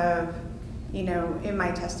terms of, in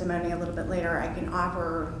my testimony a little bit later, I can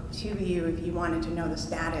offer to you if you wanted to know the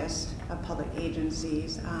status of public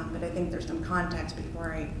agencies, but I think there's some context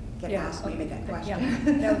before I get asked maybe that question.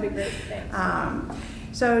 Yeah, that would be great, thanks.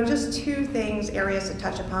 So just 2 areas to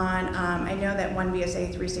touch upon. I know that 1 VSA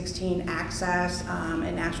 316 access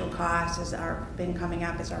and actual costs has been coming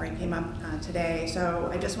up, it's already came up today. So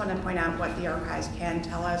I just want to point out what the archives can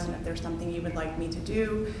tell us, and if there's something you would like me to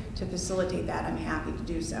do to facilitate that, I'm happy to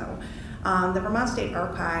do so. The Vermont State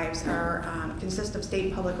Archives consist of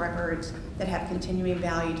state public records that have continuing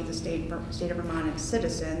value to the state of Vermont and its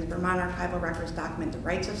citizens. Vermont archival records document the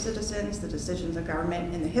rights of citizens, the decisions of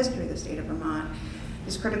government, and the history of the state of Vermont.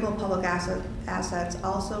 These critical public assets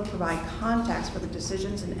also provide context for the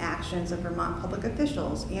decisions and actions of Vermont public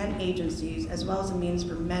officials and agencies, as well as a means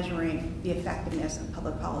for measuring the effectiveness of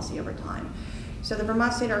public policy over time. So the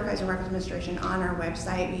Vermont State Archives and Records Administration, on our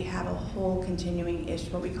website, we have a whole continuing issue,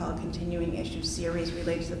 what we call a continuing issue series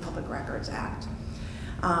related to the Public Records Act.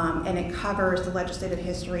 And it covers the legislative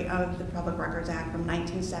history of the Public Records Act from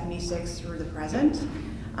 1976 through the present.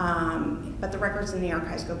 But the records in the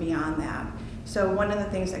archives go beyond that. So one of the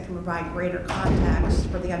things that can provide greater context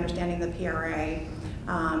for the understanding of the PRA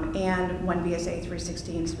and 1 VSA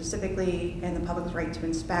 316 specifically, and the public's right to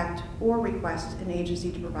inspect or request an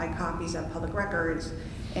agency to provide copies of public records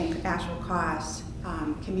and actual costs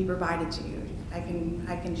can be provided to you. I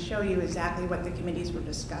can show you exactly what the committees were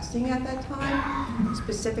discussing at that time,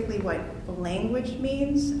 specifically what the language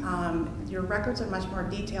means. Your records are much more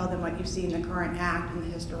detailed than what you see in the current act and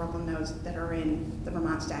the historical notes that are in the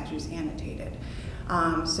Vermont statutes annotated.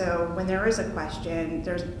 So when there is a question,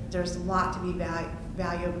 there's a lot to be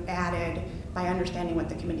value added by understanding what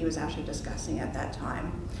the committee was actually discussing at that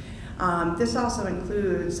time. This also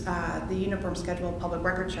includes the Uniform Schedule of Public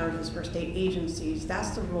Record Charges for state agencies.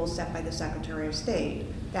 That's the rule set by the Secretary of State.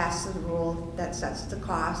 That's the rule that sets the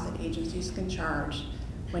cost that agencies can charge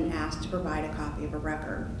when asked to provide a copy of a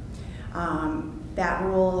record. That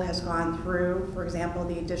rule has gone through, for example,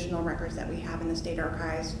 the additional records that we have in the state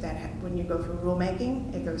archives that when you go through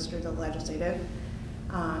rulemaking, it goes through the legislative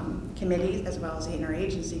committee as well as the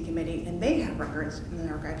interagency committee, and they have records in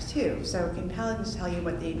the archives too. So it can tell you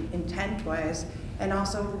what the intent was and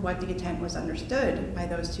also what the intent was understood by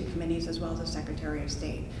those two committees as well as the Secretary of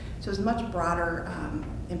State. So it's much broader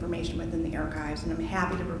information within the archives, and I'm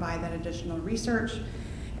happy to provide that additional research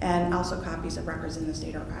and also copies of records in the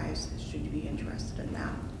state archives should you be interested in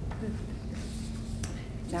that.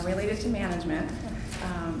 Now related to management,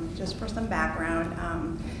 just for some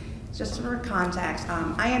background, just for context,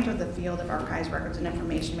 I entered the field of archives, records, and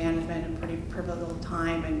information management in a pretty pivotal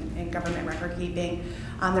time in government record keeping.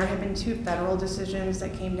 There have been 2 federal decisions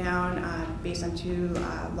that came down based on 2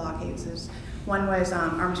 law cases. One was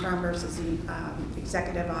Armstrong versus the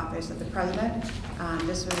Executive Office of the President.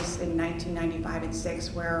 This was in 1995 and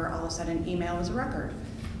 6, where all of a sudden email was a record.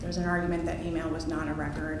 There was an argument that email was not a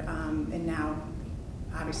record, and now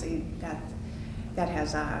obviously that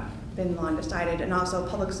has been long decided. And also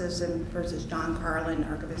Public Citizen versus John Carlin,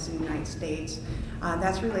 Archivist of the United States.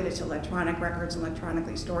 That's related to electronic records and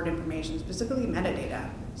electronically stored information, specifically metadata,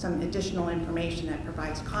 some additional information that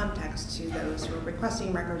provides context to those who are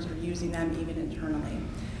requesting records or using them even internally.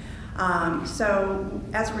 So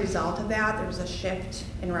as a result of that, there was a shift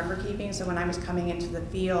in record keeping. So when I was coming into the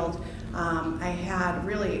field, I had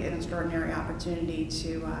really an extraordinary opportunity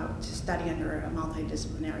to study under a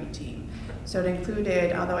multidisciplinary team. So it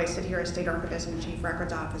included, although I sit here as State Archivist and Chief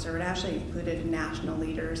Records Officer, it actually included national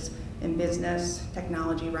leaders in business,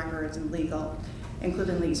 technology, records, and legal,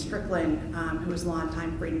 including Lee Strickland, who was a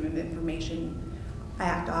longtime Freedom of Information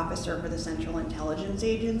Act officer for the Central Intelligence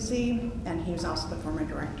Agency, and he was also the former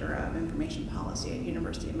Director of Information Policy at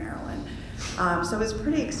University of Maryland. So it was a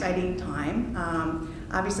pretty exciting time.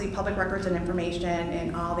 Obviously, public records and information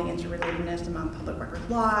and all the interrelatedness among public record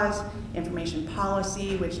laws, information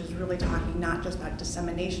policy, which is really talking not just about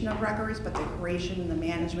dissemination of records, but the creation and the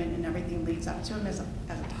management and everything leads up to them as a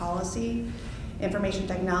policy, information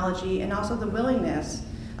technology, and also the willingness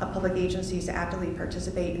of public agencies to actively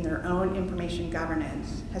participate in their own information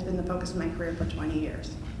governance has been the focus of my career for 20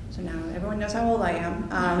 years. So now everyone knows how old I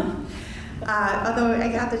am. Although I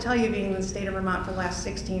have to tell you, being in the state of Vermont for the last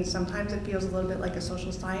 16, sometimes it feels a little bit like a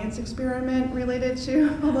social science experiment related to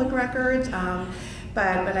public records.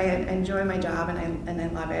 But I enjoy my job and I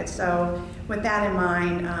love it. So with that in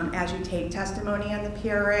mind, as you take testimony on the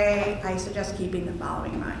PRA, I suggest keeping the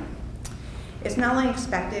following in mind. It's not only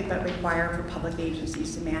expected but required for public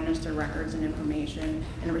agencies to manage their records and information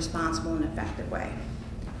in a responsible and effective way.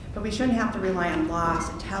 But we shouldn't have to rely on laws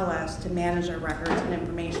to tell us to manage our records and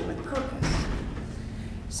information with purpose.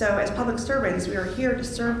 So as public servants, we are here to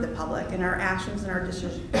serve the public, and our actions and our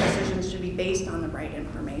decisions should be based on the right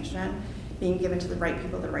information, being given to the right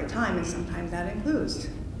people at the right time, and sometimes that includes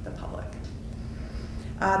the public.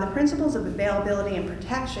 The principles of availability and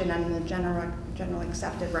protection and the general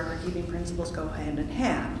accepted record-keeping principles go hand in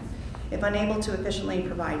hand. If unable to efficiently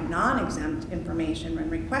provide non-exempt information when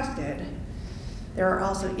requested, there are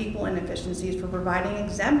also equal inefficiencies for providing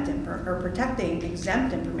exempt or protecting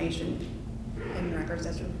exempt information in records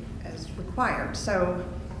as required. So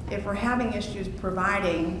if we're having issues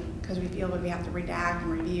providing, because we feel that we have to redact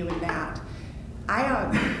and review and that, I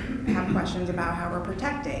have questions about how we're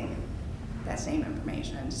protecting that same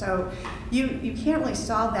information. So you can't really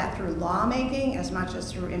solve that through lawmaking as much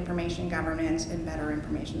as through information governance and better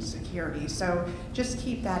information security. So just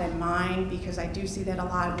keep that in mind, because I do see that a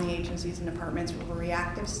lot in the agencies and departments were a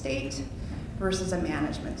reactive state versus a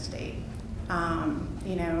management state.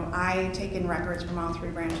 You know, I take in records from all 3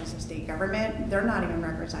 branches of state government. They're not even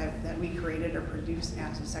records that we created or produced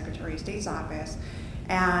as the Secretary of State's office.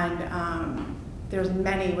 And there's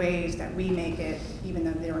many ways that we make it, even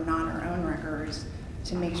though they're not our own records,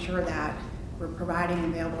 to make sure that we're providing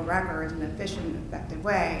available records in an efficient and effective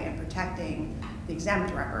way and protecting the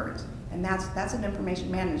exempt records. And that's an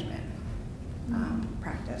information management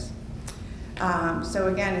practice. So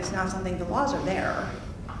again, it's not something, the laws are there.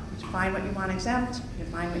 You find what you want exempt, you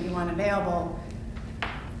find what you want available.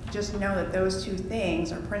 Just know that those 2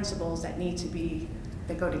 things are principles that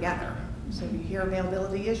that go together. So if you hear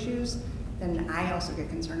availability issues, then I also get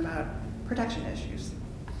concerned about protection issues.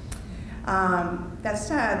 That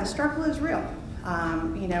said, the struggle is real,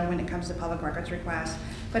 you know, when it comes to public records requests,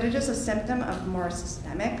 but it is a symptom of a more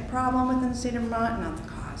systemic problem within the state of Vermont, not the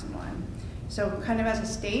cause of one. So kind of as a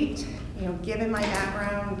state, you know, given my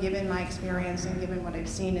background, given my experience, and given what I've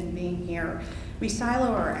seen in being here, we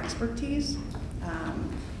silo our expertise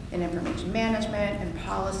in information management and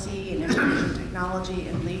policy and information technology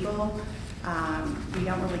and legal. We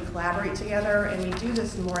don't really collaborate together, and we do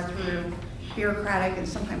this more through bureaucratic and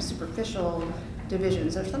sometimes superficial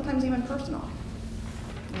divisions, or sometimes even personal.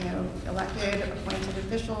 You know, elected, appointed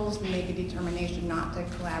officials make a determination not to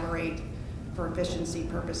collaborate for efficiency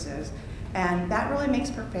purposes. And that really makes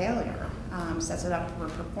for failure, sets it up for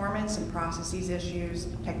performance and processes issues,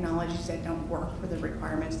 technologies that don't work for the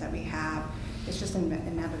requirements that we have. It's just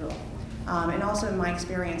inevitable. And also in my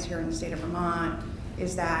experience here in the state of Vermont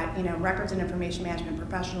is that, you know, records and information management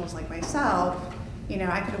professionals like myself, you know,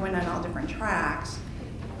 I could have went on all different tracks,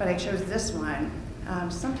 but I chose this one.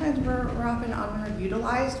 Sometimes we're often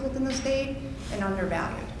underutilized within the state and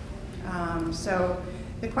undervalued. So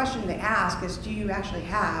the question to ask is, do you actually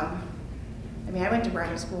have, I mean, I went to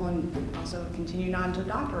graduate school and also continued on to a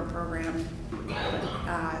doctoral program, but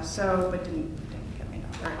didn't get my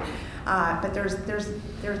doctorate. But there's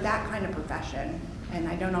that kind of profession, and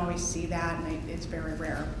I don't always see that, and it's very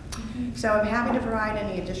rare. So I'm happy to provide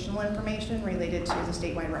any additional information related to the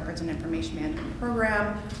statewide records and information management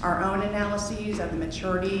program, our own analyses of the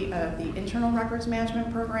maturity of the internal records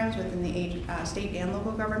management programs within the state and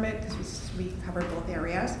local government, because we covered both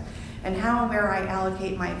areas, and how and where I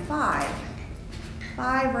allocate my five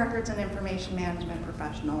records and information management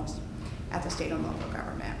professionals at the state and local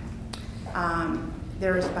government.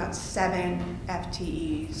 There's about 7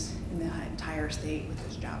 FTEs in the entire state with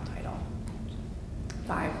this job title.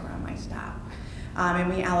 5 are on my staff. And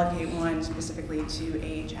we allocate 1 specifically to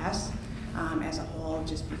AHS as a whole,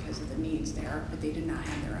 just because of the needs there, but they did not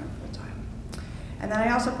have their own full-time. And then I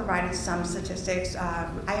also provided some statistics.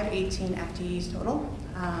 I have 18 FTEs total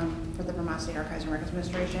for the Vermont State Archives and Records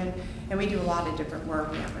Administration, and we do a lot of different work.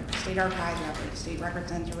 We have like the State Archives, we have like the State Record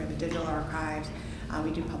Center, we have the Digital Archives,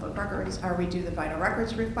 we do public records, or we do the vital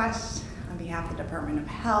records requests on behalf of the Department of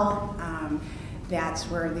Health. That's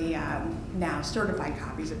where the now certified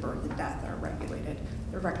copies of birth and death are regulated.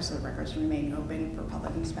 The records remain open for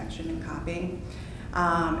public inspection and copying.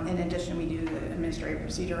 In addition, we do the Administrative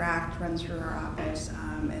Procedure Act, runs through our office,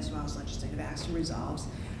 as well as legislative acts and resolves.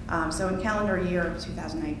 So in calendar year of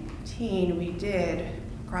 2019, we did,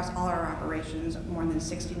 across all our operations, more than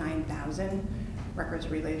 69,000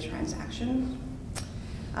 records-related transactions.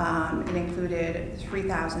 It included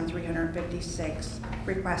 3,356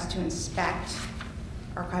 requests to inspect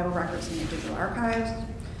archival records in the digital archives,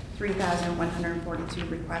 3,142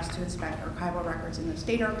 requests to inspect archival records in the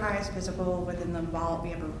state archives, physical within the vault. We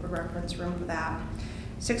have a reference room for that.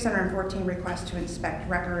 614 requests to inspect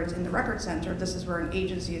records in the record center. This is where an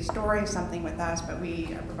agency is storing something with us, but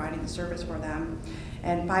we are providing the service for them.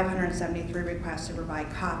 And 573 requests to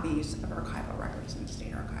provide copies of archival records in the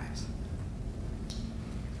state archives.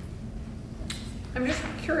 I'm just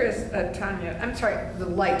curious, Tanya, I'm sorry, the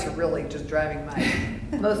lights are really just driving my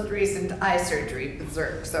most recent eye surgery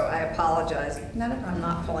berserk, so I apologize. Not a problem. I'm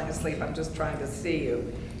not falling asleep, I'm just trying to see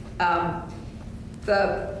you. How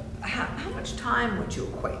much time would you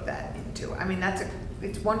equate that into? I mean,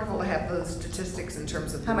 it's wonderful to have those statistics in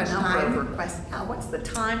terms of the number of requests. Now, what's the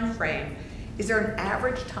time frame? Is there an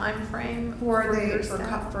average time frame for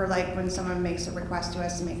like when someone makes a request to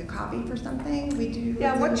us to make a copy for something? We do.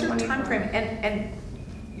 Yeah, what's your time frame? And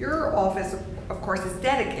your office, of course, is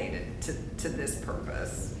dedicated to this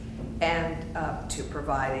purpose and to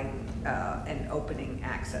providing and opening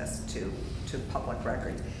access to public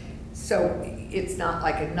records. So it's not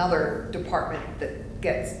like another department that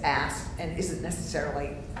gets asked and isn't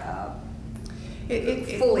necessarily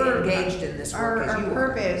fully engaged in this work as you Our are.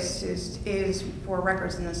 purpose is for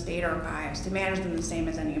records in the state archives to manage them the same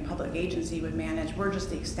as any public agency would manage. We're just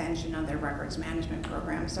the extension of their records management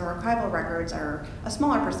program. So archival records are a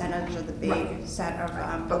smaller percentage of the big set of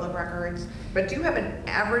public records. But do you have an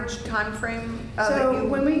average time frame So that you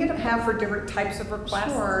when we get have for different types of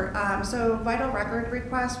requests? Sure. So vital record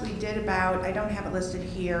requests, we did about, I don't have it listed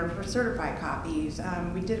here, for certified copies,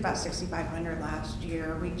 we did about 6,500 last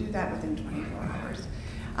year. We do that within 24 hours.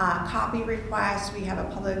 Copy requests, we have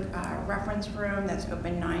a public reference room that's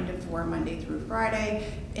open 9 to 4 Monday through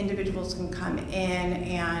Friday. Individuals can come in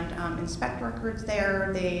and inspect records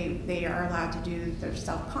there. They are allowed to do their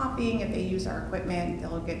self-copying. If they use our equipment,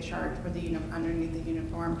 they'll get charged for the underneath the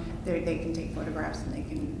uniform. They can take photographs and they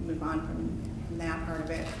can move on from that part of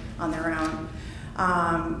it on their own.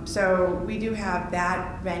 So we do have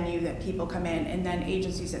that venue that people come in, and then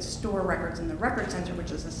agencies that store records in the Record Center,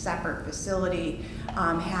 which is a separate facility,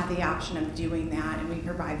 have the option of doing that, and we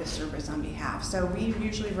provide the service on behalf. So we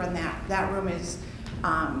usually run that. That room is,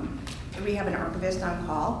 we have an archivist on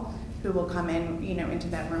call who will come in, into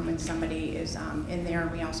that room when somebody is in there.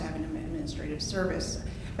 We also have an administrative service.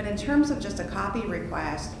 But in terms of just a copy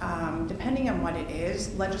request, depending on what it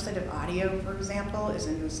is, legislative audio, for example, is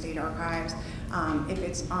in the state archives. If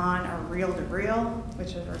it's on a reel-to-reel,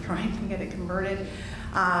 which is we're trying to get it converted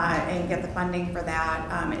and get the funding for that,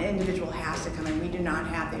 an individual has to come in. We do not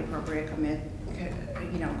have the appropriate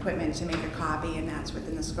equipment to make a copy, and that's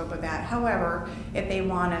within the scope of that. However, if they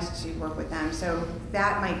want us to work with them, so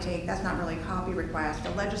that might take, that's not really a copy request.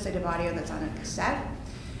 The legislative audio that's on a cassette,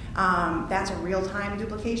 that's a real-time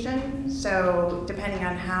duplication. So depending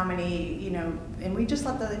on how many, and we just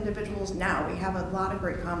let the individuals know. We have a lot of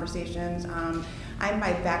great conversations. I'm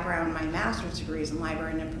by background, my master's degree is in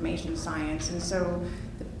library and information science. And so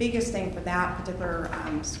the biggest thing for that particular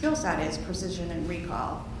skill set is precision and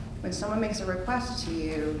recall. When someone makes a request to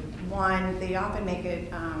you, one, they often make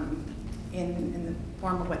it in the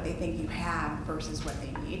form of what they think you have versus what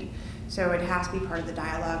they need. So it has to be part of the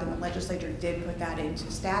dialogue, and the legislature did put that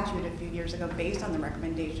into statute a few years ago based on the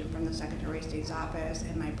recommendation from the Secretary of State's office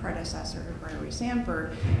and my predecessor, Gregory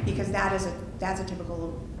Sanford, because that's a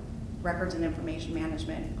typical records and information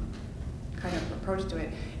management kind of approach to it.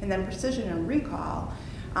 And then precision and recall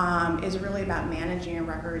is really about managing your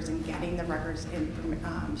records and getting the records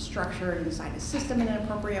structured inside a system in an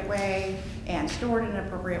appropriate way and stored in an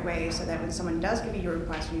appropriate way, so that when someone does give you your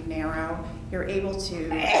request and you narrow, you're able to,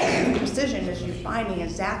 precision is you finding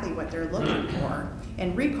exactly what they're looking for,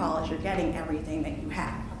 and recall is you're getting everything that you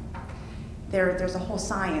have. There's a whole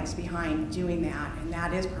science behind doing that, and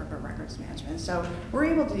that is part of records management. So we're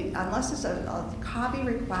able to, unless it's a copy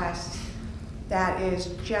request that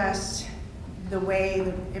is just the way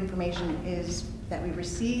the information is that we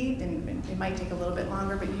received, and it might take a little bit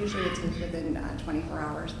longer, but usually it's within 24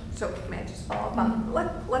 hours. So may I just follow up on,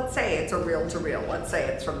 let's say it's a reel-to-reel, let's say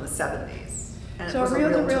it's from the 70s. So a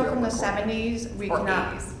reel-to-reel from the 70s, we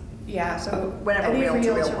cannot, 80s. Yeah, so whatever any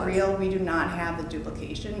reel-to-reel reel, we do not have the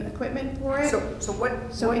duplication equipment for it. So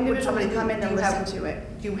what So would individuals somebody come in do? and listen to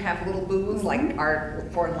it. Do you have little booths, like our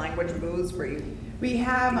foreign language booths, where you? We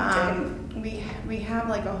have we have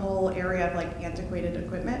like a whole area of like antiquated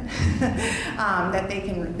equipment that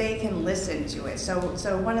they can listen to it. So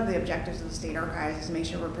one of the objectives of the state archives is to make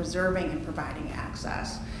sure we're preserving and providing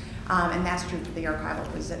access, and that's true for the archival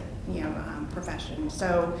profession.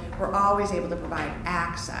 So we're always able to provide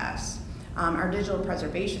access. Our digital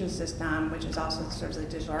preservation system, which is also serves as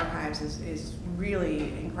digital archives, is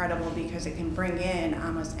really incredible because it can bring in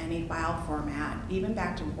almost any file format, even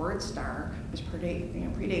back to WordStar, which predates me,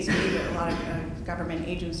 but a lot of government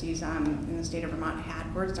agencies in the state of Vermont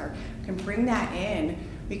had WordStar. Can bring that in,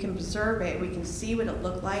 we can preserve it, we can see what it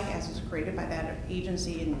looked like as it was created by that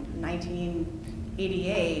agency in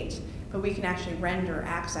 1988, but we can actually render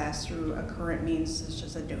access through a current means such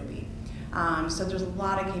as Adobe. So there's a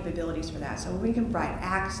lot of capabilities for that. So when we can provide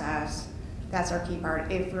access, that's our key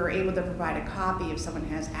part. If we're able to provide a copy, if someone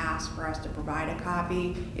has asked for us to provide a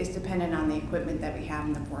copy, it's dependent on the equipment that we have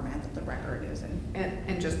and the format that the record is in.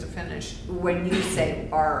 And just to finish, when you say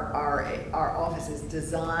our office is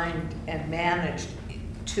designed and managed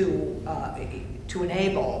to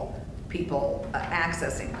enable people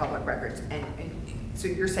accessing public records, and so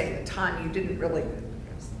you're saying the time, you didn't really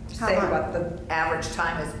say what the average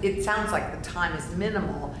time is. It sounds like the time is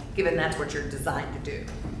minimal, given that's what you're designed to do.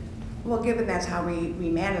 Well, given that's how we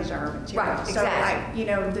manage our materials. Right, exactly.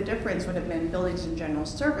 So the difference would have been Buildings and General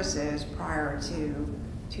Services prior to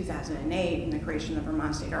 2008 and the creation of the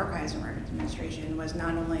Vermont State Archives and Records Administration was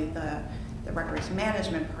not only the records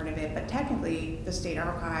management part of it, but technically the state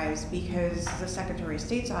archives, because the Secretary of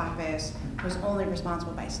State's office was only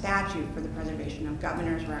responsible by statute for the preservation of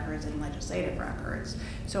governor's records and legislative records.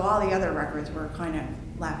 So all the other records were kind of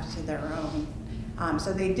left to their own.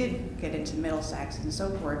 So they did get into Middlesex and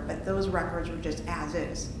so forth, but those records were just as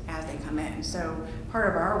is, as they come in. So part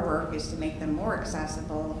of our work is to make them more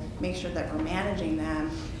accessible, make sure that we're managing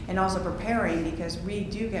them, and also preparing, because we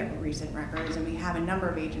do get recent records and we have a number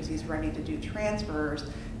of agencies ready to do transfers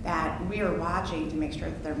that we are watching to make sure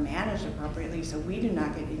that they're managed appropriately so we do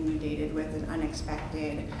not get inundated with an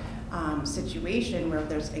unexpected situation where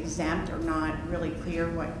there's exempt or not really clear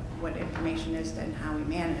what information is and how we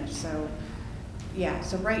manage. So yeah,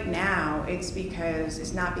 so right now it's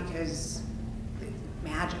not because it's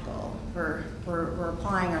magical. We're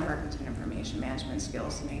applying our records and information management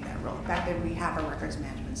skills to make that real effective. We have a records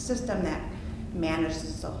management system that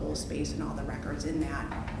manages the whole space and all the records in that.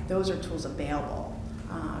 Those are tools available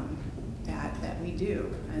that we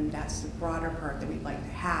do, and that's the broader part that we'd like to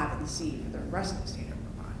have and see for the rest of the state of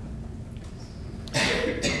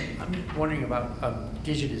Vermont. I'm wondering about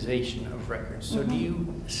digitization of records. So do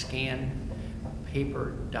you scan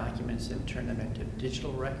paper documents and turn them into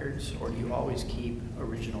digital records, or do you always keep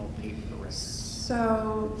original paper records?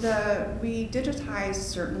 So we digitize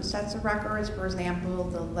certain sets of records. For example,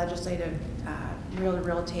 the legislative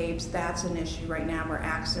reel-to-reel tapes, that's an issue right now where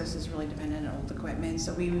access is really dependent on old equipment.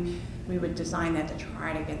 So we would design that to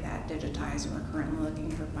try to get that digitized, and we're currently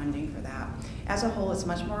looking for funding for that. As a whole, it's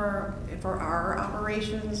much more for our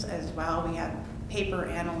operations as well. We have paper,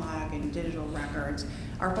 analog, and digital records.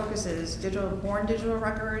 Our focus is born digital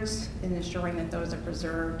records and ensuring that those are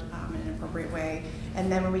preserved in an appropriate way.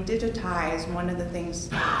 And then when we digitize, one of the things,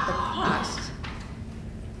 the cost,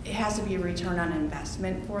 it has to be a return on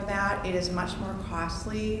investment for that. It is much more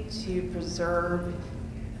costly to preserve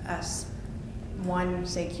one,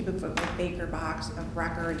 say, cubic foot by Baker box of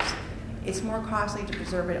records. It's more costly to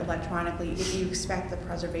preserve it electronically if you expect the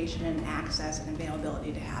preservation and access and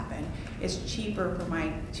availability to happen. It's cheaper for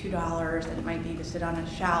my $2 than it might be to sit on a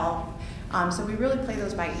shelf. So we really play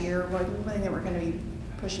those by ear. One thing that we're going to be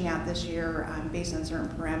pushing out this year based on certain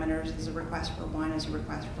parameters is a request for one is a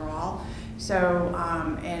request for all. So,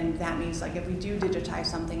 and that means like if we do digitize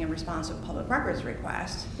something in response to a public records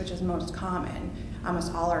request, which is most common,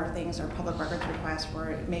 almost all our things are public records requests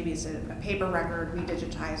where maybe it's a paper record, we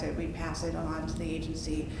digitize it, we pass it on to the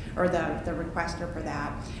agency or the requester for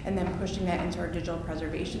that, and then pushing that into our digital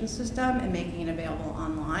preservation system and making it available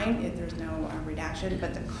online if there's no redaction,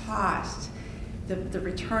 but the cost, the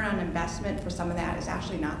return on investment for some of that is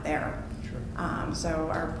actually not there. Sure. So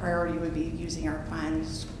our priority would be using our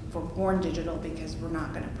funds for born digital because we're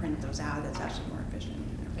not going to print those out. It's actually more efficient.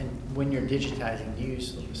 And when you're digitizing, do you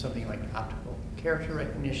use something like optical character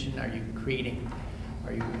recognition? Are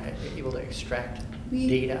you able to extract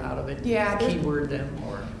data out of it? Yeah. Keyword them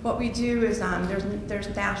or? What we do is there's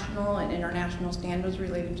national and international standards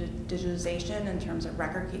related to digitization in terms of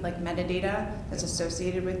record like metadata that's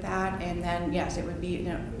associated with that. And then yes, it would be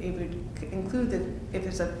it would include if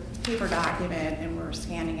it's a paper document and we're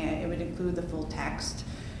scanning it, it would include the full text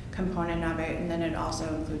component of it, and then it also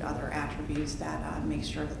include other attributes that make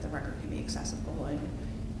sure that the record can be accessible. And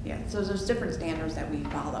yeah, so there's different standards that we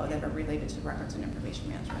follow that are related to records and information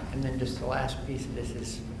management. And then just the last piece of this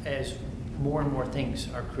is, as more and more things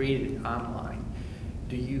are created online,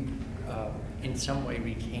 do you in some way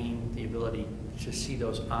retain the ability to see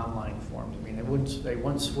those online forms? I mean, they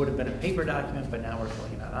once would have been a paper document, but now we're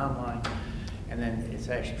filling it out online, and then it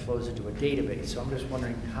actually flows into a database. So I'm just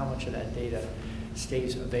wondering how much of that data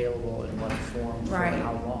stays available in what form for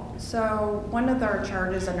how long? So one of our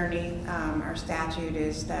charges underneath our statute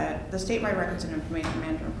is that the statewide records and information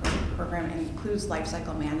management program includes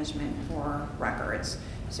lifecycle management for records.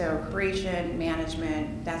 So creation,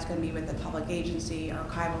 management, that's going to be with the public agency,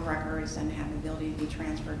 archival records, and have the ability to be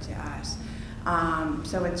transferred to us.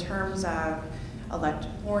 So in terms of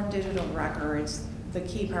born digital records, the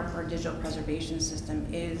key part for our digital preservation system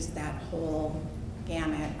is that whole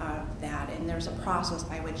gamut of that, and there's a process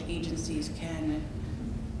by which agencies can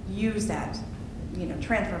use that,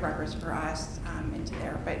 transfer records for us into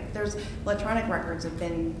there. But there's electronic records have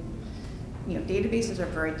been, databases are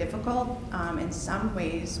very difficult in some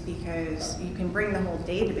ways because you can bring the whole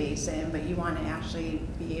database in, but you want to actually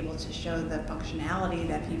be able to show the functionality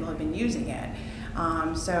that people have been using it.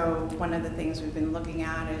 So one of the things we've been looking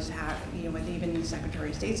at is how, you know, with even the Secretary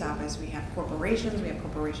of State's office, we have corporations, we have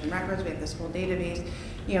corporation records, we have the school database.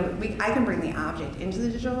 You know, I can bring the object into the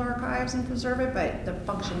digital archives and preserve it, but the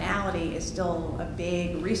functionality is still a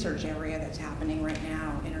big research area that's happening right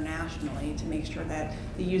now internationally to make sure that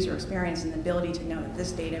the user experience and the ability to know that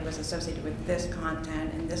this data was associated with this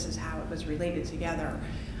content and this is how it was related together.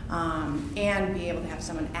 And be able to have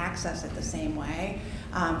someone access it the same way.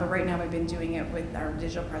 But right now we've been doing it with our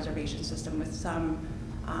digital preservation system with some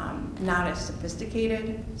not as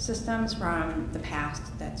sophisticated systems from the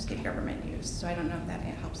past that state government used. So I don't know if that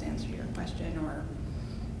helps answer your question or.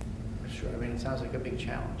 Sure, I mean, it sounds like a big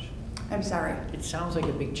challenge. I'm sorry. It sounds like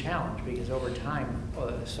a big challenge because over time,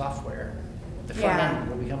 the software, the front end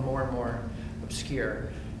will become more and more obscure.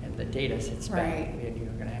 And the data sits back, and you're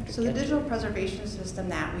going to have to. So the digital preservation system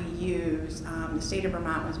that we use, the state of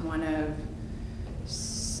Vermont was one of,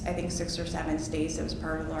 I think, 6 or 7 states that was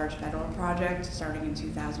part of a large federal project starting in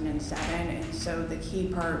 2007. And so the key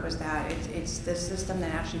part was that it's the system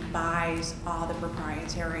that actually buys all the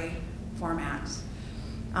proprietary formats.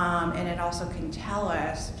 And it also can tell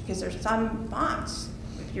us, because there's some fonts,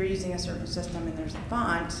 if you're using a certain system and there's a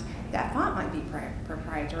font, that font might be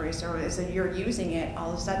proprietary. So as you're using it,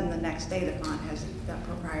 all of a sudden the next day the font has the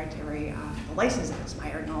proprietary the license has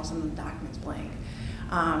expired, and all of a sudden the document's blank.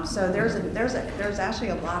 So there's actually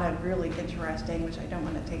a lot of really interesting, which I don't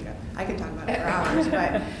want to take I could talk about it for hours,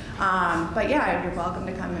 but yeah, you're welcome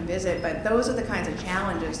to come and visit. But those are the kinds of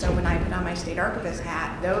challenges. So when I put on my state archivist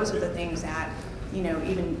hat, those are the things that, you know,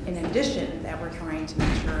 even in addition that we're trying to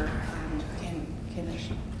make sure can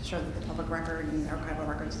ensure that the public record and archival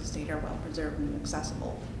records of the state are well preserved and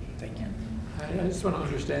accessible. Thank you. I just want to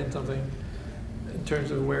understand something in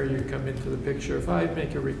terms of where you come into the picture. If I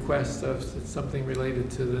make a request of something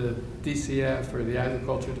related to the DCF or the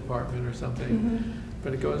Agriculture Department or something,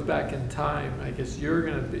 but it goes back in time, I guess you're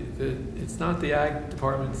going to be, it's not the Ag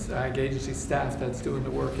Department's Ag Agency staff that's doing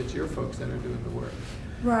the work, it's your folks that are doing the work.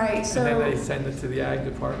 Right, so. And then they send it to the Ag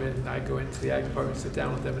Department, and I go into the Ag Department, sit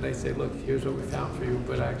down with them, and they say, look, here's what we found for you,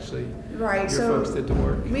 but actually, your folks did the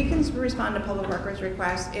work. We can respond to public records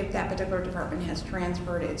requests if that particular department has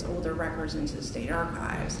transferred its older records into the state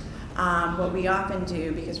archives. What we often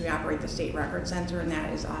do, because we operate the State Record Center, and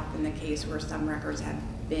that is often the case where some records have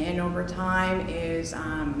been over time, is,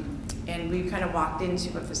 and we kind of walked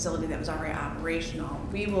into a facility that was already operational.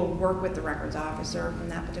 We will work with the records officer from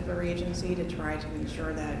that particular agency to try to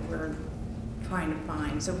ensure that we're trying to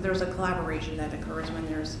find. So there's a collaboration that occurs when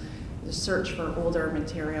there's the search for older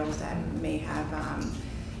materials that may have,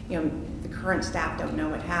 you know, the current staff don't know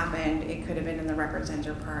what happened. It could have been in the record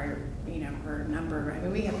center prior, you know, for a number, I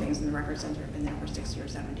mean, we have things in the record center that have been there for 60 or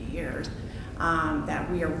 70 years.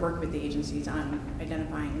 That we are working with the agencies on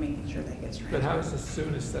identifying and making sure that gets transferred. But how is the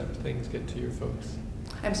soonest that things get to your folks?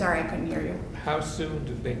 I'm sorry, I couldn't hear you. How soon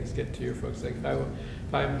do things get to your folks? Like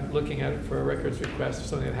if I'm looking at it for a records request for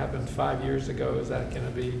something that happened 5 years ago, is that going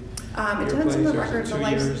to be it depends on the record,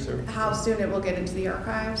 how soon it will get into the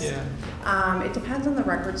archives. Yeah. It depends on the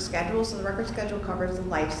record schedule. So the record schedule covers the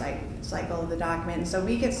life cycle of the document. And so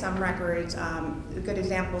we get some records. A good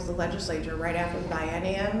example is the legislature right after the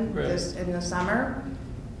biennium in the summer.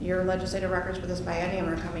 Your legislative records for this biennium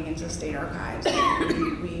are coming into the state archives.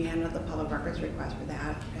 We handle the public records request for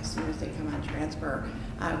that as soon as they come on transfer.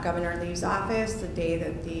 Governor leaves office the day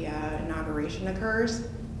that the inauguration occurs.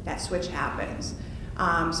 That switch happens.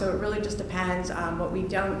 So it really just depends. What we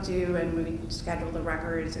don't do, and when we schedule the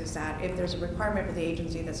records, is that if there's a requirement for the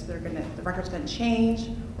agency that the record's going to change,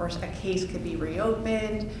 or a case could be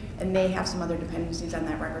reopened, and they have some other dependencies on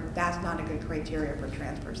that record, that's not a good criteria for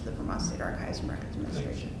transfer to the Vermont State Archives and Records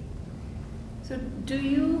Administration. So do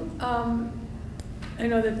you, I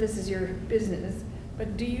know that this is your business,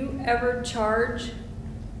 but do you ever charge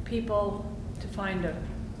people to find a?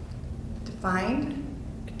 To find?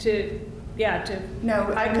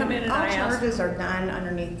 No, I come in and I ask. All charges are done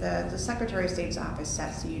underneath the Secretary of State's office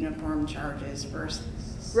sets the uniform charges for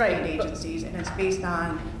state agencies, and it's based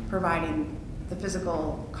on providing the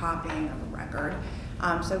physical copying of a record.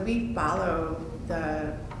 So we follow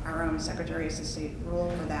our own Secretary of State rule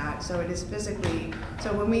for that. So it is physically,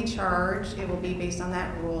 so when we charge, it will be based on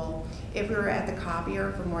that rule. If we were at the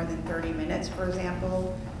copier for more than 30 minutes, for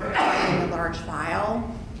example, copying a large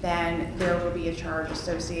file, then there will be a charge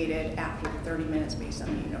associated after the 30 minutes based on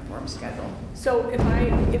the uniform schedule. So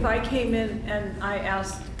if I came in and I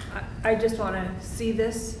asked, I just want to see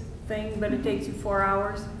this thing, but it takes you 4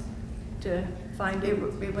 hours to find it?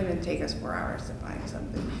 It wouldn't take us 4 hours to find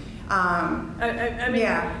something. I mean,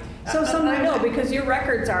 yeah. So sometimes I know, because your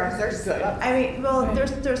records are good. I mean, well,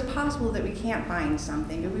 Right. there's possible that we can't find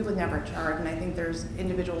something, and we would never charge, and I think there's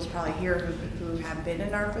individuals probably here who have been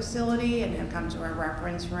in our facility and have come to our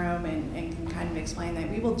reference room and can kind of explain that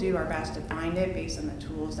we will do our best to find it based on the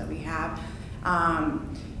tools that we have.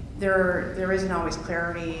 There isn't always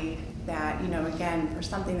clarity that, you know, again, for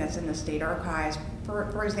something that's in the state archives,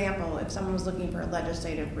 for example, if someone was looking for a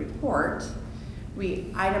legislative report,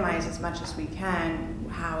 we itemize as much as we can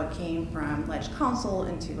how it came from Ledge Council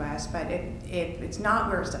into us, but if it's not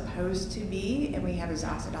where it's supposed to be, and we have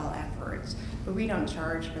exhausted all efforts, but we don't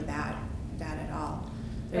charge for that at all.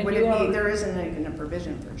 There isn't even a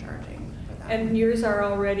provision for charging for that. And yours are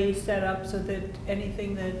already set up so that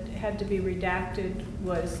anything that had to be redacted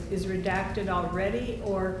is redacted already?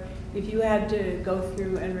 Or if you had to go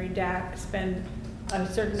through and spend a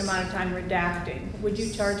certain amount of time redacting, would you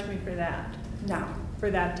charge me for that? No.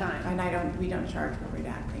 For that time? And we don't charge for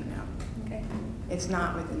redacting, no. Okay. It's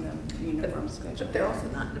not within the uniform schedule. But they're also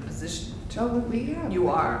not in a position to. Oh, we have. You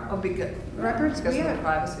are? Oh, because Records because we of the have.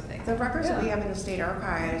 privacy thing. The records that we Yeah. have in the state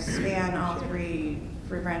archives span all three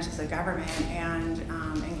branches of government and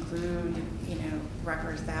include, you know,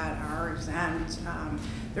 records that are exempt.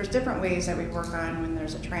 There's different ways that we work on when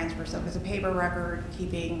there's a transfer. So if it's a paper record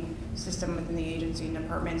keeping system within the agency and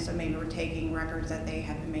department, so maybe we're taking records that they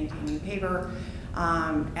have been maintaining paper.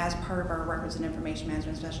 As part of our records and information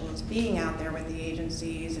management specialists being out there with the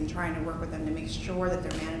agencies and trying to work with them to make sure that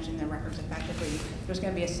they're managing their records effectively, there's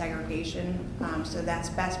going to be a segregation. So that's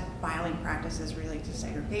best filing practices relate to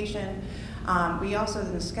segregation. We also,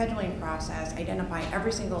 in the scheduling process, identify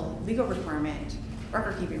every single legal requirement,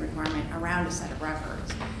 record keeping requirement around a set of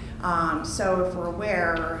records. So if we're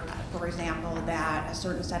aware, for example, that a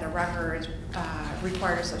certain set of records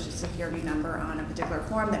required a social security number on a particular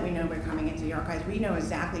form that we know we're coming into the archives, we know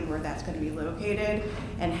exactly where that's going to be located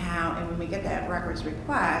and how, and when we get that records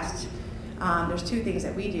request, there's two things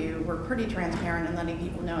that we do. We're pretty transparent in letting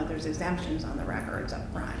people know that there's exemptions on the records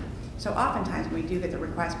up front. So oftentimes when we do get the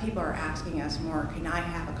request, people are asking us more, can I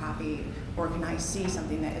have a copy or can I see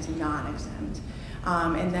something that is non-exempt?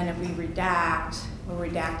 And then if we redact, we're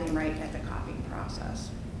redacting right at the copying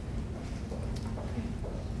process.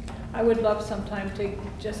 I would love sometime to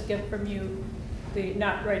just get from you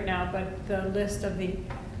not right now, but the list of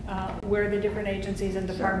where the different agencies and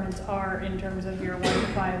departments are in terms of your 1 to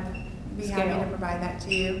 5 Be scale. happy to provide that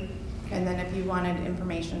to you. And then if you wanted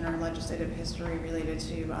information or legislative history related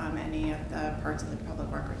to any of the parts of the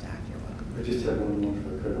Public Records Act, you're welcome. I just have one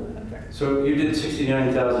more for the Okay. So you did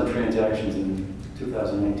 69,000 transactions in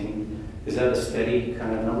 2019. Is that a steady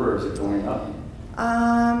kind of number, or is it going up?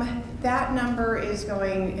 That number has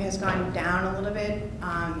gone down a little bit,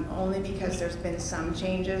 only because there's been some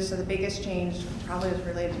changes. So the biggest change probably is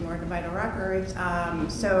related to more to vital records.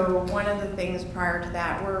 So one of the things prior to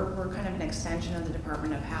that, we're kind of an extension of the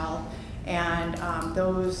Department of Health. And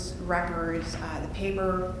those records, the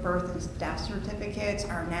paper birth and death certificates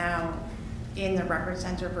are now in the record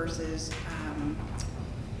center versus,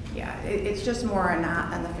 it's just more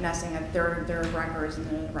on the finessing of their records in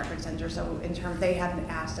the record center. So in terms, they haven't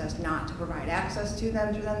asked us not to provide access to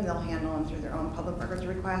them through them. They'll handle them through their own public records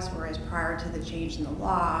requests, whereas prior to the change in the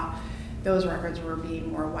law, those records were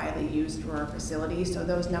being more widely used through our facilities. So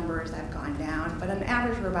those numbers have gone down, but on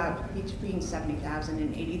average we're about between 70,000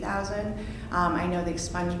 and 80,000. I know the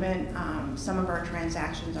expungement, some of our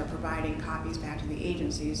transactions are providing copies back to the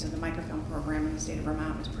agencies. So the microfilm program in the state of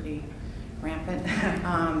Vermont was pretty rampant.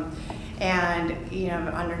 And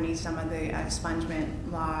underneath some of the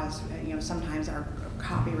expungement laws, sometimes our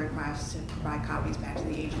copy requests to provide copies back to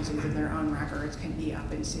the agencies of their own records can be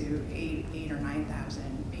up into 8,000 or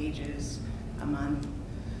 9,000 pages a month.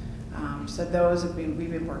 So those we've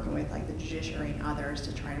been working with like the judiciary and others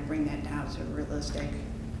to try to bring that down to a realistic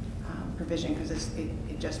provision, because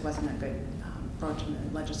it just wasn't a good approach, and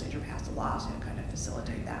the legislature passed a law to kind of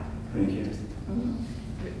facilitate that. Thank you. Mm-hmm.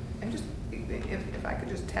 And just, if I could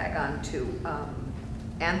just tag on to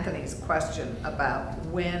Anthony's question about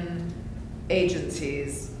when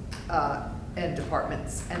agencies and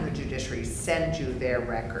departments and the judiciary send you their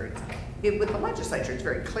records. With the legislature, it's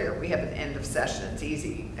very clear. We have an end of session, it's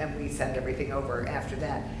easy, and we send everything over after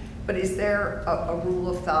that. But is there a rule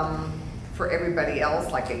of thumb for everybody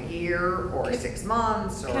else, like a year or 6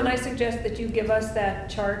 months? Or? Can I suggest that you give us that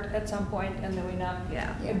chart at some point, and then we not?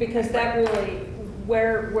 Yeah. Because that really,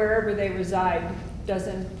 wherever they reside,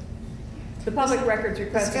 doesn't, the public records The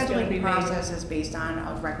request is going to be scheduling made. process is based on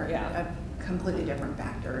a record Yeah. of completely different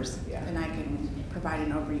factors, Yeah. and I can provide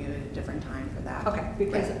an overview at a different time for that. Okay.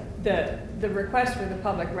 Because the request for the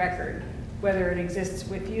public record whether it exists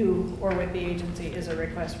with you or with the agency, is a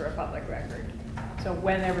request for a public record. So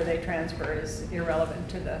whenever they transfer is irrelevant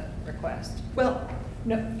to the request. Well,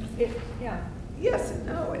 No, yeah. yes and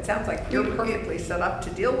no. It sounds like you're perfectly set up to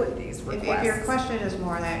deal with these requests. If your question is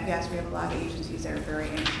more that, yes, we have a lot of agencies that are very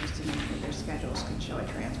anxious to make sure their schedules can show a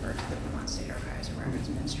transfer to the Vermont State Archives or Records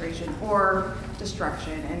Administration or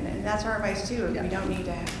destruction, and that's our advice too. If we don't need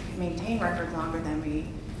to maintain records longer than we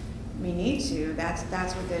need to,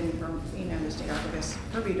 that's within, the state archivist's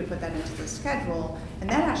purview to put that into the schedule, and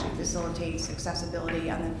that actually facilitates accessibility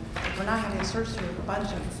on the, if we're not having to search through a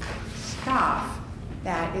bunch of stuff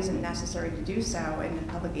that isn't necessary to do so, and the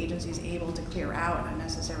public agency is able to clear out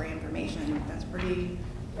unnecessary information, that's pretty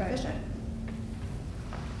efficient.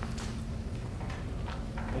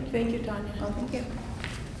 Thank you, Tanya. Well, thank you.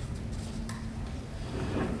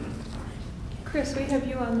 Chris, we have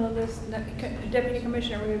you on the list. Deputy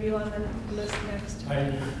Commissioner, we have you on the list next.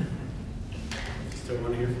 I still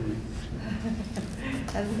want to hear from you.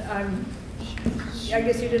 And I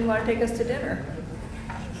guess you didn't want to take us to dinner.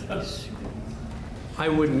 I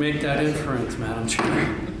wouldn't make that inference, Madam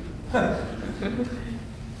Chair.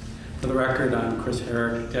 For the record, I'm Chris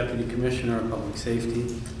Herrick, Deputy Commissioner of Public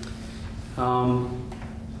Safety. I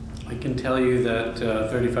can tell you that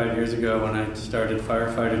 35 years ago when I started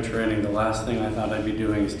firefighter training, the last thing I thought I'd be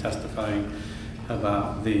doing is testifying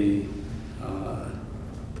about the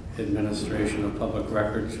administration of public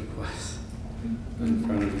records requests in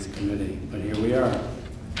front of this committee, but here we are.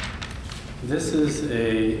 This is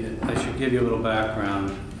I should give you a little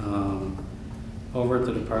background. Over at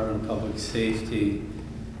the Department of Public Safety,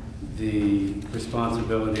 the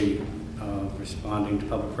responsibility of responding to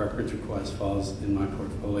public records requests falls in my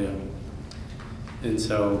portfolio. And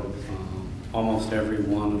so almost every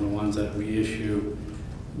one of the ones that we issue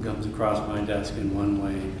comes across my desk in one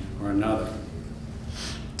way or another.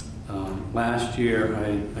 Last year,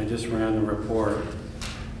 I just ran the report.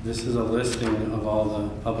 This is a listing of all the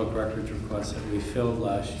public records requests that we filled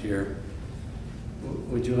last year.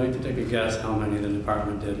 Would you like to take a guess how many the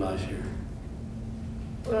department did last year?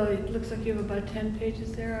 Well, it looks like you have about 10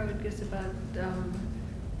 pages there. I would guess about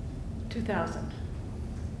 2,000.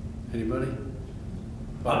 Anybody?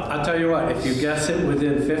 Well, I'll tell you what, if you guess it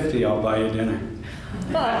within 50, I'll buy you dinner.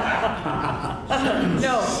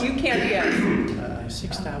 No, you can't guess.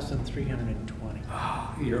 6,320.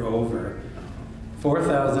 Oh, you're over.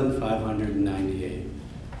 4,598.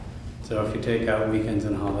 So if you take out weekends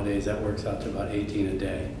and holidays, that works out to about 18 a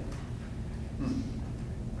day.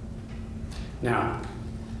 Now,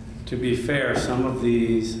 to be fair, some of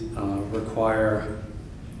these require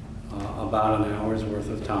about an hour's worth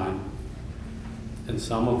of time, and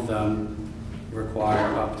some of them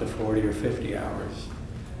require up to 40 or 50 hours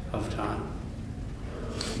of time,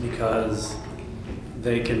 because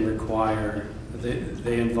they can require,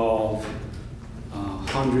 they involve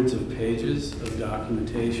hundreds of pages of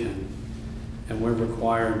documentation, and we're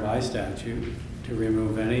required by statute to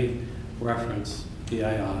remove any reference,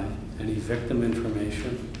 PII, any victim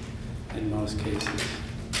information in most cases.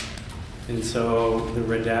 And so the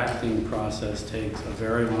redacting process takes a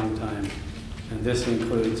very long time, and this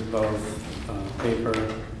includes both paper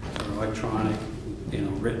or electronic,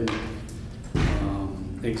 written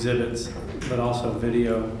exhibits, but also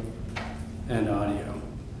video and audio.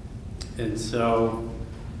 And so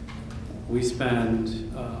we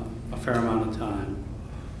spend a fair amount of time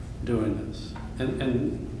doing this.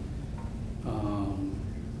 And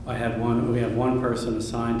we have one person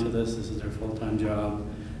assigned to this. This is their full-time job.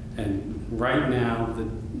 And right now, the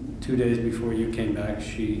 2 days before you came back,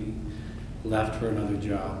 she left for another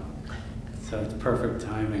job. So it's perfect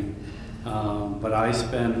timing. But I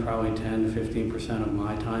spend probably 10 to 15% of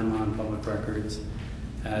my time on public records,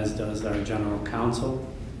 as does our general counsel.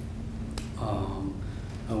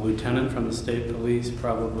 A lieutenant from the state police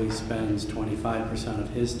probably spends 25%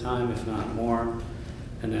 of his time, if not more.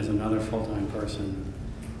 And there's another full-time person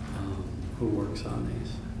who works on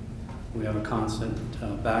these. We have a constant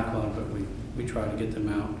backlog, but we try to get them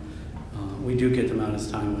out. We do get them out as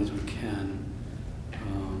timely as we can.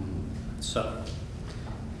 So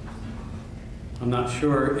I'm not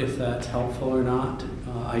sure if that's helpful or not.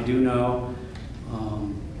 I do know,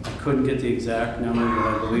 I couldn't get the exact number,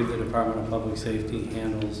 but I believe the Department of Public Safety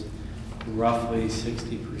handles roughly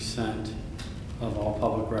 60% of all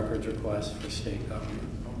public records requests for state government.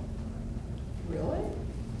 Really?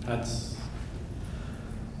 That's,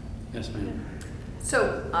 yes, ma'am.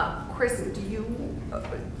 So, Chris, do you,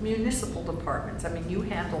 municipal departments, I mean, you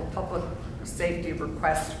handle public safety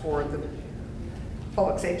requests for the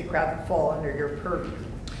public safety crowd that fall under your purview,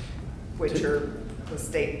 which are the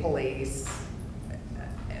state police,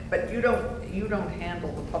 But you don't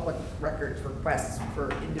handle the public records requests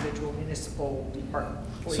for individual municipal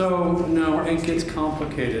departments. So, no, it gets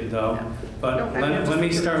complicated though, but No, I mean, let me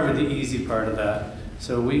just- start with the easy part of that.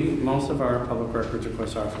 So most of our public records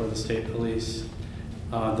requests are for the state police,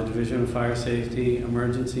 the Division of Fire Safety,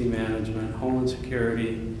 Emergency Management, Homeland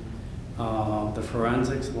Security, the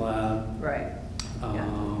Forensics Lab, Right. the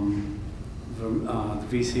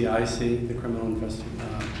VCIC, the Criminal Investigation,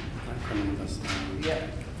 Yeah.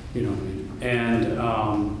 you know what I mean, and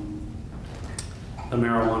the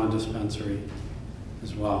marijuana dispensary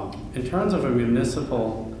as well. In terms of a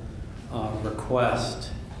municipal request,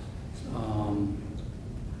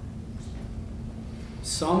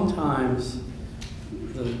 sometimes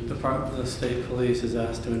the state police is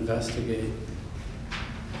asked to investigate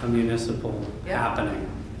a municipal Yeah. happening.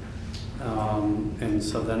 And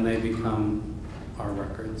so then they become our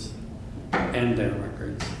records and their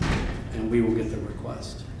records, and we will get the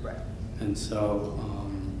request. Right. And so,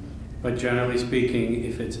 but generally speaking,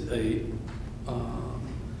 if it's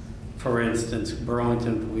for instance,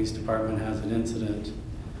 Burlington Police Department has an incident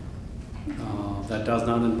that does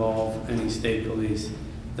not involve any state police,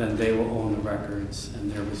 then they will own the records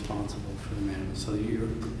and they're responsible for the management. So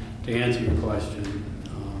to answer your question,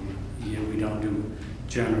 yeah, we don't do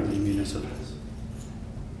generally municipals.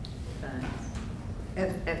 Thanks.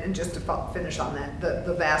 And just to finish on that,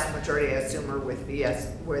 the vast majority, I assume, are with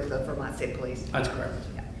the Vermont State Police. That's correct.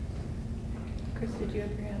 Yeah. Chris, did you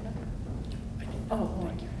have your hand up? Oh,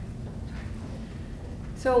 thank you.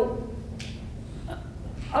 So,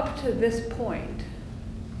 up to this point,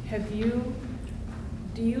 do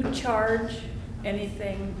you charge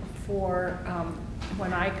anything for,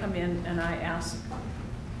 when I come in and I ask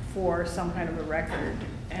for some kind of a record?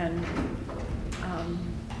 And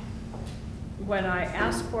when I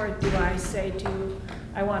ask for it, do I say to you,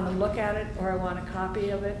 I want to look at it or I want a copy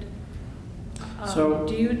of it? So-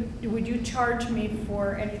 Would you charge me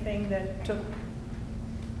for anything that took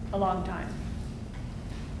a long time?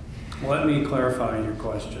 Let me clarify your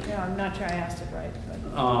question. Yeah, I'm not sure I asked it right,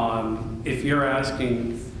 but. If you're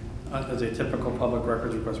asking, as a typical public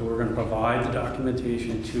records request, we're going to provide the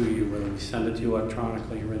documentation to you, whether we send it to you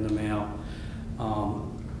electronically or in the mail.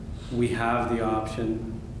 We have the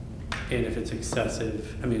option, and if it's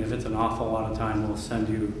excessive, I mean, if it's an awful lot of time, we'll send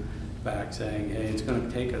you back saying, hey, it's going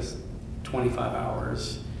to take us 25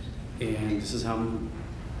 hours, and this is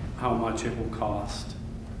how much it will cost,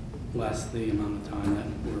 less the amount of time that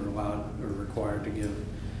we're allowed or required to give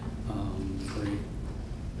free.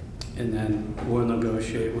 And then we'll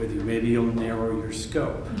negotiate with you. Maybe you'll narrow your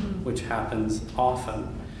scope, which happens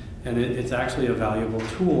often. And it's actually a valuable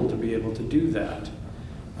tool to be able to do that.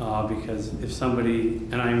 Because if somebody,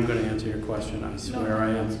 and I'm going to answer your question, I swear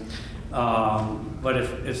I am. But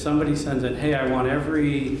if somebody sends in, hey, I want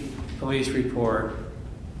every police report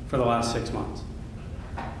for the last 6 months.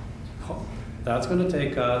 That's going to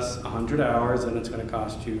take us 100 hours and it's going to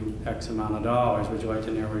cost you X amount of dollars. Would you like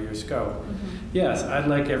to narrow your scope? Yes, I'd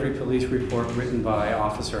like every police report written by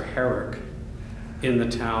Officer Herrick in the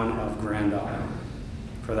town of Grand Isle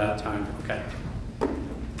for that time. Okay.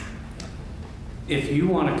 If you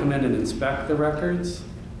want to come in and inspect the records,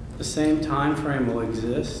 the same time frame will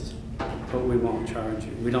exist, but we won't charge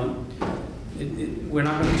you. We're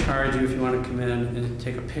not going to charge you if you want to come in and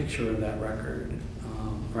take a picture of that record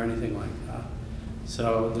or anything like that.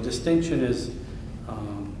 So the distinction is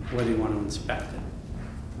whether you want to inspect it.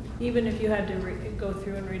 Even if you had to go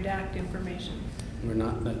through and redact information? We're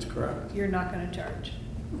not, that's correct. You're not going to charge?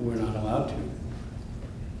 We're not allowed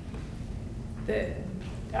to.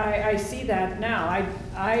 I see that now.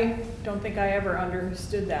 I don't think I ever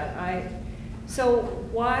understood that. So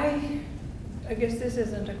why, I guess this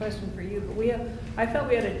isn't a question for you, but I thought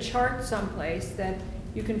we had a chart someplace that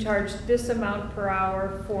you can charge this amount per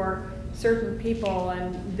hour for certain people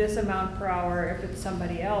and this amount per hour if it's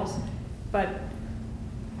somebody else. But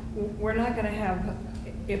we're not going to have,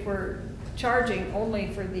 if we're charging only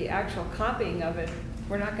for the actual copying of it,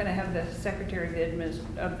 we're not going to have the secretary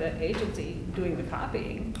of the agency doing the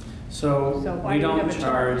copying. So why we do you don't have a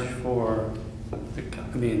charge for,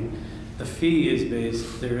 the fee is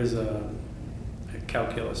based, there is a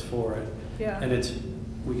calculus for it. Yeah. And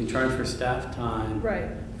we can charge for staff time. Right.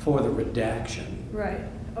 For the redaction. Right,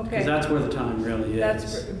 okay. Because that's where the time really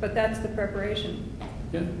is. But that's the preparation.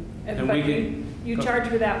 Yeah. And we but can, you charge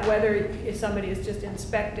for that whether if somebody is just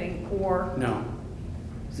inspecting or. No.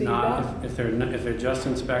 So you Not don't? if they're just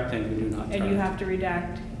inspecting, we do not charge. And you have to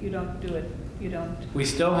redact, you don't do it, you don't. We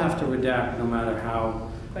still have to redact no matter how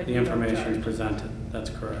But the you don't information is charge. presented. That's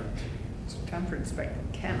correct. So time for inspecting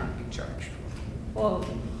cannot be charged. Well,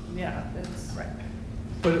 yeah, that's. Right.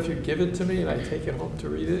 But if you give it to me and I take it home to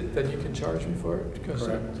read it, then you can charge me for it? Because-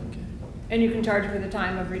 Correct. Okay. And you can charge for the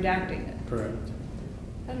time of redacting it. Correct.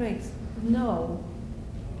 That makes no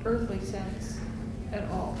earthly sense at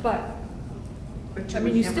all, but, I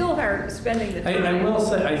mean, you still are spending the time. I will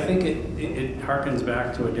say, I think it harkens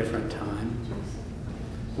back to a different time.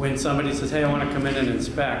 When somebody says, hey, I want to come in and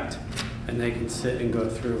inspect, and they can sit and go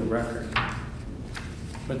through a record.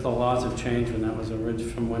 But the laws have changed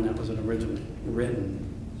from when that was originally written.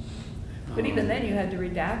 But even then, you had to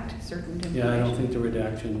redact certain information. Yeah, I don't think the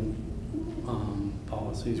redaction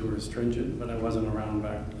policies were stringent, but I wasn't around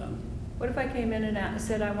back then. What if I came in and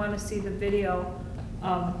said, I want to see the video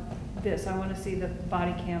of this, I want to see the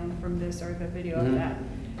body cam from this, or the video of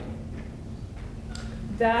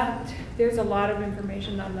that? There's a lot of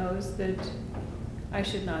information on those that I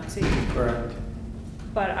should not see. Correct.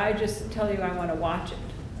 But I just tell you I want to watch it.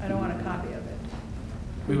 I don't want a copy of it.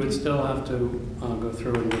 We would still have to go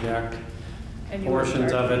through and redact And you would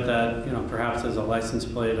portions charge. of it that, perhaps there's a license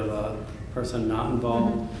plate of a person not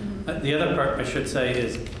involved. The other part I should say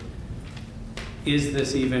is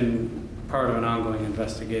this even part of an ongoing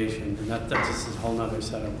investigation? And that's just a whole other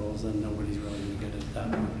set of rules, and nobody's really going to get at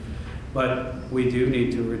that point. But we do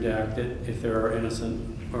need to redact it if there are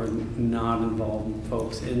innocent or non-involved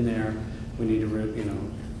folks in there. We need to,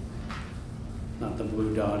 not the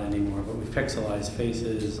blue dot anymore, but we pixelize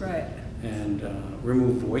faces. Right. And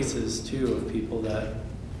remove voices, too, of people that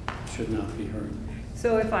should not be heard.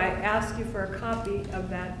 So if I ask you for a copy of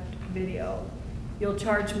that video, you'll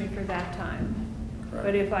charge me for that time. Correct.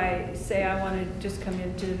 But if I say I want to just come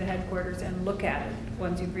into the headquarters and look at it,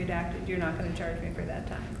 once you've redacted, you're not going to charge me for that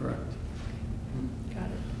time. Correct. Got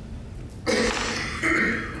it.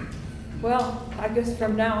 Well, I guess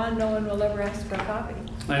from now on, no one will ever ask for a copy.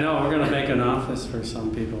 I know, we're going to make an office for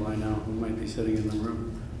some people I know who might be sitting in the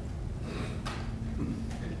room.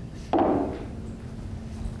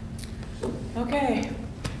 Okay.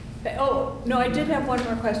 Oh, no, I did have one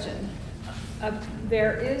more question.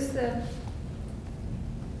 There is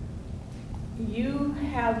you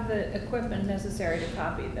have the equipment necessary to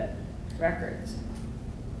copy the records.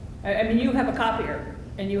 I mean, you have a copier,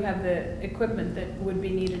 and you have the equipment that would be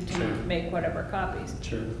needed to Sure. make whatever copies.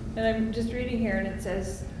 Sure. And I'm just reading here, and it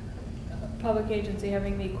says, public agency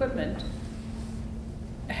having the equipment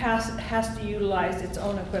has to utilize its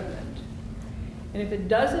own equipment. And if it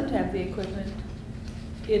doesn't have the equipment,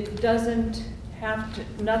 it doesn't have to,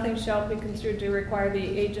 nothing shall be construed to require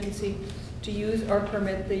the agency to use or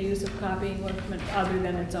permit the use of copying equipment other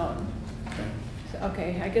than its own. Okay. So,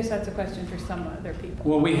 okay, I guess that's a question for some other people.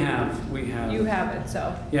 Well, we have. You have it,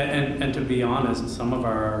 so. Yeah, and to be honest, some of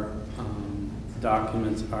our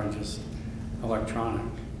documents are just electronic.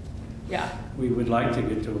 Yeah. We would like to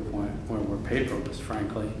get to a point where we're paperless,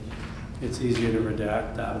 frankly. It's easier to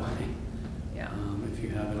redact that way. Yeah. If you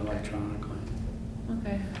have it electronically.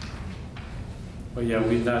 Okay. But yeah,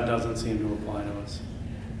 that doesn't seem to apply to us.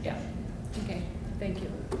 Yeah. Okay. Thank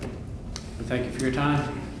you. But thank you for your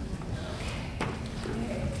time.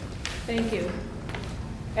 Thank you.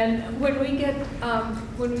 And when we get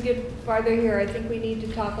farther here, I think we need to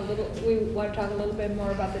talk a little. We want to talk a little bit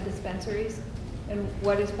more about the dispensaries and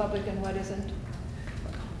what is public and what isn't.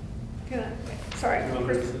 Sorry,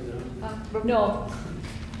 Chris. No.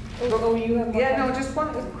 Oh, you have. Yeah, no, just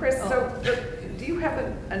one with Chris. So, do you have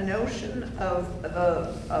a notion of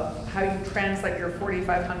how you translate your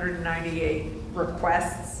 4,598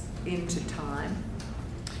 requests into time?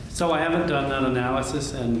 So I haven't done that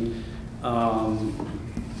analysis, and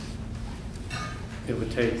it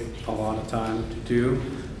would take a lot of time to do.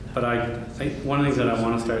 But I think one of the things that I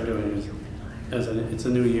want to start doing is, it's a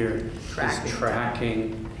new year, is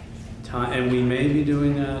tracking time. And we may be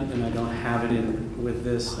doing that, and I don't have it in with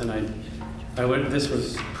this. And this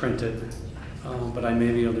was printed, but I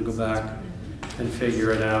may be able to go back and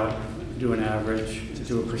figure it out, do an average,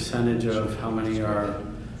 do a percentage of how many are,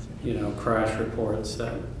 crash reports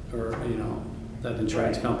that, or that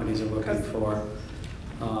insurance companies are looking for,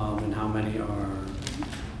 and how many are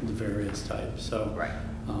the various types. So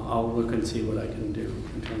I'll look and see what I can do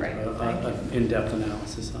in terms of an in-depth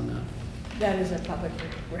analysis on that. That is a public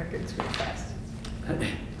records request.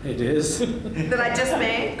 It is. That I just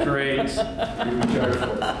made? Great.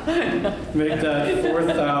 Make that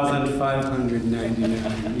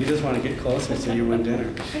 4,599. You just want to get closer so you win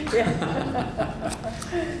dinner. Yeah.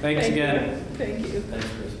 Thanks again. Thank you. Thanks,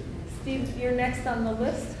 Chris. Steve, you're next on the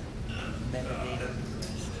list.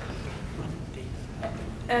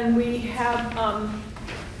 And we have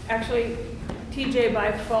actually TJ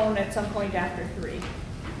by phone at some point after 3.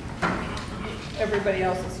 Everybody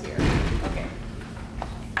else is here. Okay.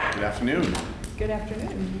 Good afternoon. Good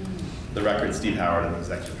afternoon. The record, Steve Howard, I'm the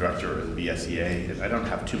Executive Director of the VSEA. I don't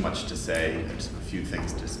have too much to say, just a few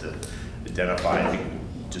things just to identify, I think,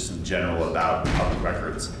 just in general about public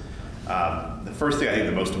records. The first thing, I think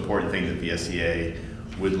the most important thing that VSEA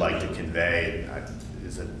would like to convey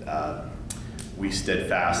is that we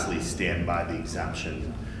steadfastly stand by the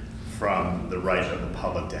exemption from the right of the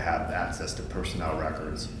public to have access to personnel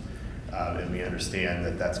records. And we understand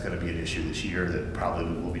that that's going to be an issue this year that probably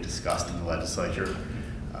will be discussed in the legislature.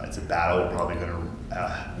 It's a battle we're probably going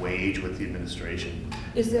to wage with the administration.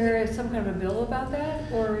 Is there some kind of a bill about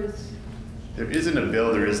that, or is? There isn't a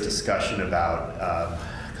bill. There is discussion about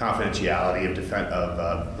confidentiality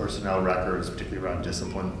of personnel records, particularly around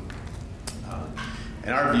discipline.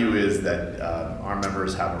 And our view is that our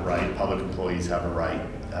members have a right, public employees have a right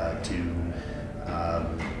to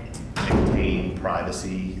maintain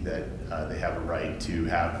privacy, that they have a right to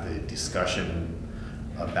have the discussion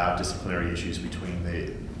about disciplinary issues between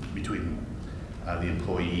the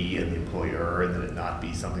employee and the employer, and that it not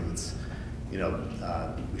be something that's, you know,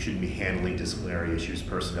 we shouldn't be handling disciplinary issues,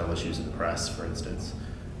 personnel issues in the press, for instance.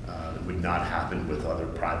 It would not happen with other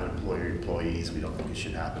private employees. We don't think it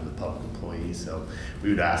should happen with public employees. So we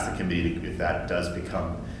would ask the committee, if that does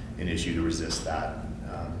become an issue, to resist that.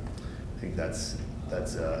 I think that's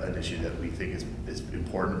an issue that we think is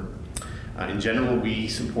important. In general, we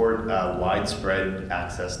support widespread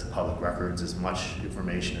access to public records, as much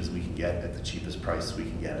information as we can get at the cheapest price we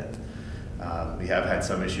can get it. We have had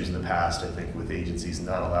some issues in the past, I think, with agencies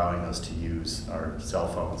not allowing us to use our cell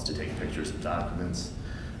phones to take pictures of documents,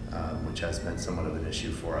 which has been somewhat of an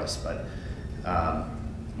issue for us. But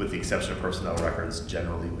with the exception of personnel records,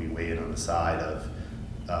 generally we weigh in on the side of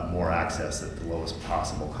more access at the lowest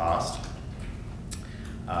possible cost.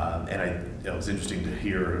 It was interesting to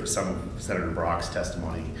hear some of Senator Brock's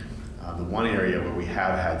testimony. The one area where we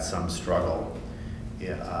have had some struggle,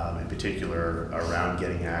 in particular around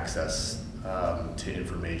getting access to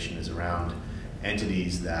information, is around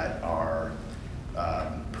entities that are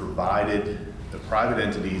provided, the private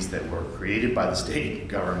entities that were created by the state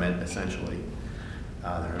government, essentially,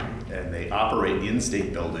 and they operate in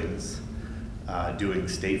state buildings, doing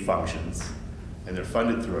state functions, and they're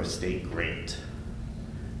funded through a state grant.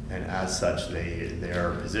 And as such,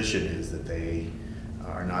 their position is that they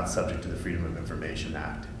are not subject to the Freedom of Information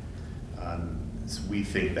Act. So we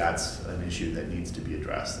think that's an issue that needs to be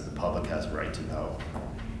addressed, that the public has a right to know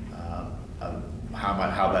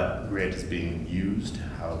how that grant is being used,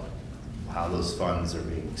 how those funds are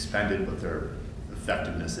being expended, what their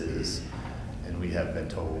effectiveness is, and we have been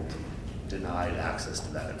told denied access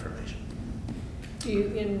to that information. Do you,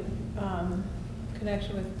 in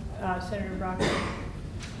connection with Senator Brock's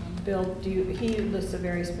bill, he lists a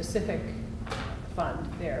very specific fund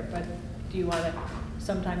there, but do you want to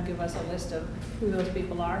sometime give us a list of who those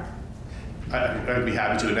people are? I'd be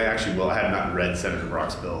happy to, and I actually will. I have not read Senator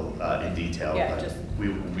Brock's bill in detail, yeah, but we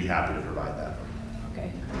would be happy to provide that.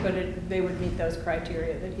 Okay, but they would meet those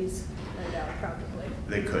criteria that he's laid out, probably.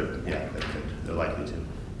 They could, yeah, they could. They're likely to.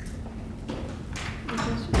 Any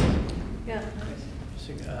questions? Yeah.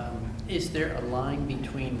 So, is there a line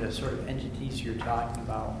between the sort of entities you're talking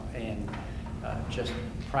about and just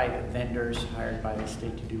private vendors hired by the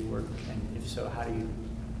state to do work? And if so, how do you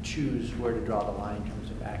choose where to draw the line in terms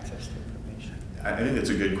of access to information? I think that's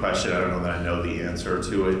a good question. I don't know that I know the answer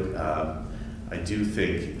to it. I do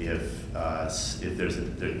think if there's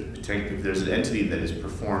an entity that is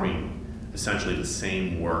performing essentially the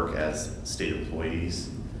same work as state employees,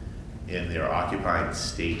 and they are occupying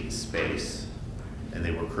state space, and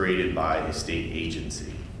they were created by a state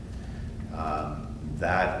agency,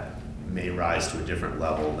 that may rise to a different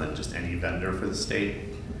level than just any vendor for the state.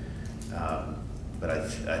 But I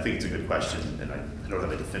think it's a good question, and I don't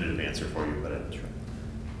have a definitive answer for you, but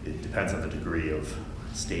it depends on the degree of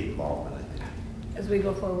state involvement, I think. As we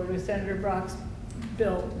go forward with Senator Brock's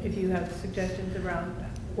bill, if you have suggestions around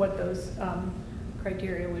what those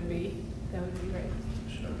criteria would be, that would be great.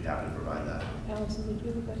 I'd be happy to provide that. Allison, did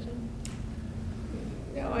you have a question?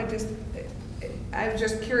 No, I'm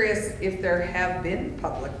just curious if there have been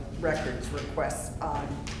public records requests on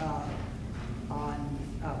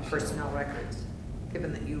personnel records,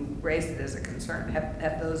 given that you raised it as a concern.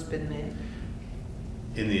 Have those been made?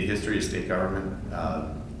 In the history of state government,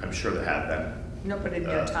 I'm sure there have been. No, but in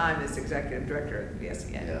your time as executive director of the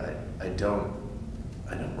VSEA. Yeah, I don't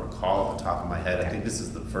recall off the top of my head. I think this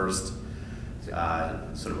is the first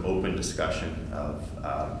sort of open discussion of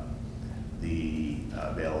the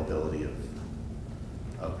availability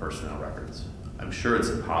of personnel records. I'm sure it's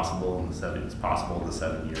possible in the 7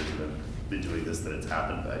 years that I've been doing this that it's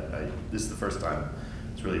happened. This is the first time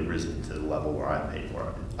it's it's really risen to the level where I've paid for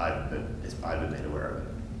it. I've been made aware of it.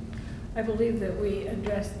 I believe that we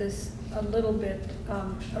addressed this a little bit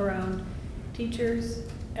around teachers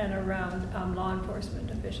and around law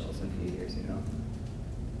enforcement officials a few years ago.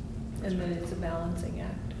 And then it's a balancing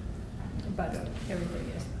act. But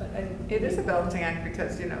everything is. But It is a balancing act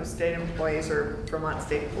because, you know, state employees are Vermont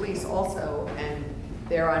State Police also, and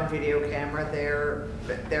they're on video camera.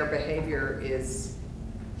 Their behavior is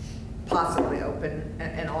possibly open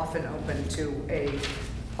and often open to a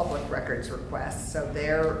public records request. So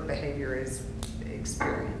their behavior is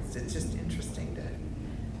experienced. It's just interesting to.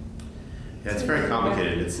 Yeah, it's very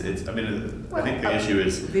complicated. I mean, I think the issue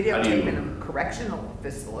is Videotape in a correctional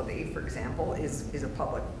facility, for example, is a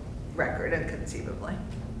public record, inconceivably,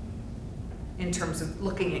 in terms of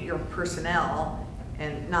looking at your personnel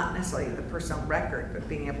and not necessarily the personnel record, but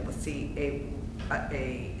being able to see a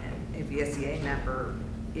VSEA member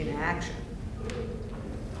in action.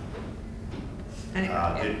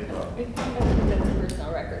 Anyway, it's a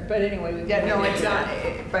personal record, but anyway. yeah, no, it's not.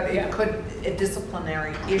 But it could, a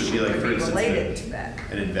disciplinary issue like, could for be instance, related to that.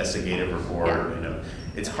 an investigative report. Yeah. You know,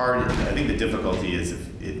 it's hard. I think the difficulty is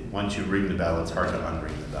once you ring the bell, it's hard to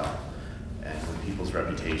unring the bell, and when people's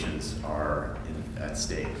reputations are at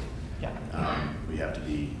stake, we have to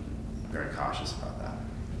be very cautious about that.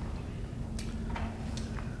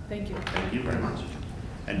 Thank you. Thank you very much.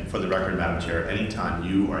 And for the record, Madam Chair, anytime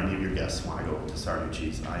you or any of your guests want to go to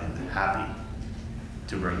Sarducci's, I am happy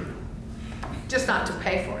to bring you. Just not to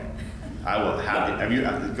pay for it. I will have you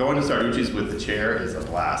going to Sarducci's with the chair is a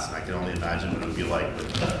blast, and I can only imagine what it would be like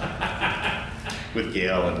with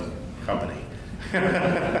Gail and company.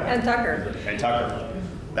 And Tucker. And Tucker.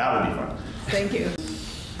 That would be fun. Thank you.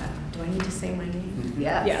 Do I need to say my name?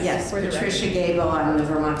 Yes. Yes, for the Patricia Gable. I'm the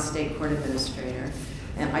Vermont State Court Administrator.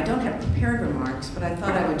 And I don't have prepared remarks, but I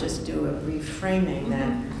thought I would just do a brief framing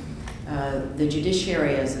that the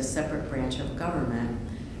judiciary as a separate branch of government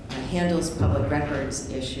handles public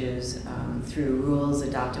records issues through rules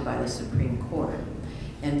adopted by the Supreme Court.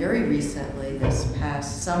 And very recently, this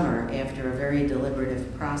past summer, after a very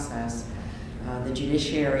deliberative process, the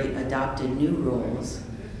judiciary adopted new rules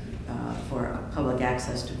for public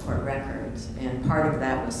access to court records. And part of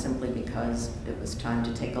that was simply because it was time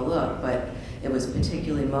to take a look, but it was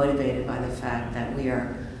particularly motivated by the fact that we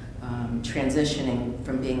are transitioning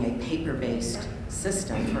from being a paper-based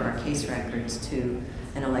system for our case records to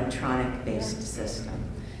an electronic-based system.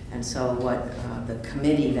 And so what the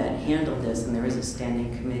committee that handled this, and there is a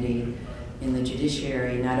standing committee in the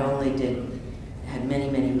judiciary, not only had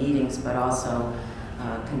many meetings, but also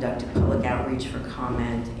conducted public outreach for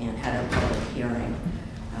comment and had a public hearing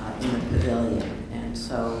in the pavilion. And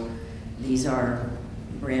so these are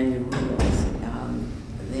brand new rules.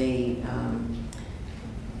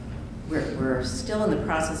 We're still in the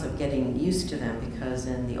process of getting used to them because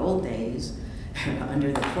in the old days,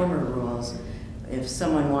 under the former rules, if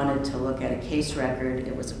someone wanted to look at a case record,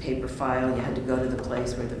 it was a paper file, you had to go to the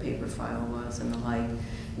place where the paper file was and the like.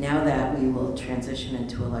 Now that we will transition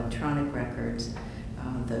into electronic records,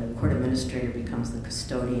 the court administrator becomes the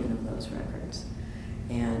custodian of those records.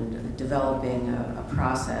 And developing a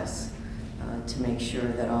process to make sure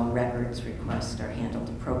that all records requests are handled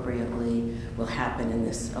appropriately will happen in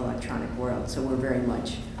this electronic world. So we're very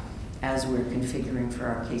much, as we're configuring for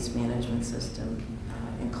our case management system,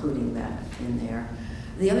 including that in there.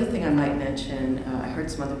 The other thing I might mention, I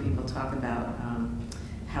heard some other people talk about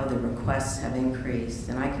how the requests have increased,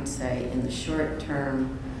 and I can say in the short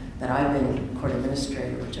term that I've been court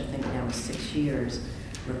administrator, which I think now is 6 years,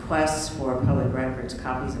 requests for public records,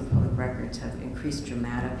 copies of public records have increased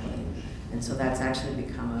dramatically. And so that's actually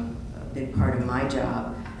become a big part of my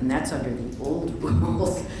job, and that's under the old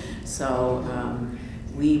rules. So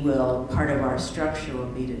part of our structure will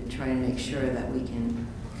be to try and make sure that we can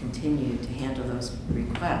continue to handle those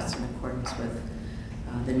requests in accordance with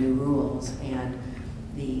the new rules. And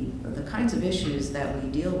the kinds of issues that we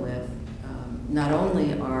deal with not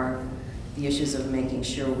only are the issues of making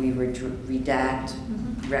sure we redact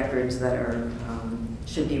records that are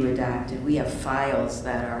should be redacted. We have files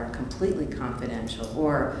that are completely confidential,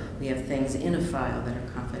 or we have things in a file that are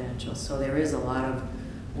confidential. So there is a lot of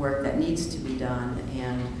work that needs to be done,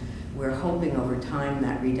 and we're hoping over time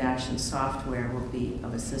that redaction software will be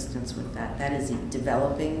of assistance with that. That is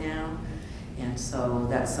developing now, and so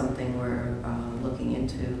that's something we're looking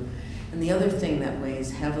into. And the other thing that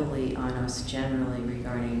weighs heavily on us generally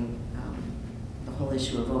regarding the whole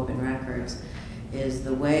issue of open records is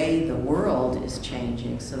the way the world is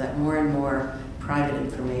changing, so that more and more private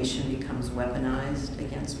information becomes weaponized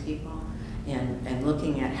against people, and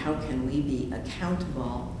looking at how can we be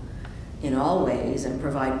accountable in all ways and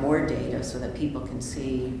provide more data so that people can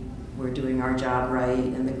see we're doing our job right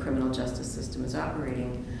and the criminal justice system is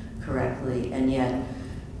operating correctly, and yet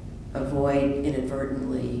avoid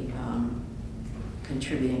inadvertently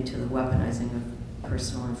contributing to the weaponizing of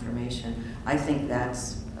personal information. I think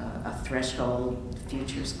that's a threshold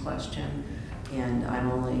futures question, and I'm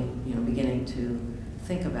only beginning to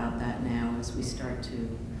think about that now as we start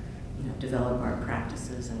to develop our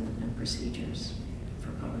practices and procedures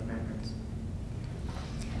for public records.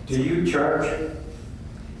 Do you charge?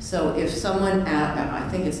 So if someone, I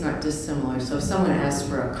think it's not dissimilar, so if someone asks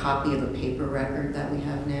for a copy of a paper record that we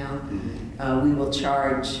have now, we will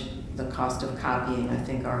charge the cost of copying. I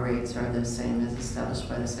think our rates are the same as established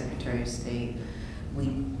by the Secretary of State. We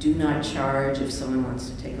do not charge if someone wants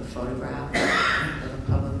to take a photograph of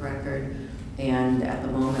a public record, and at the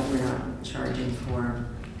moment we're not charging for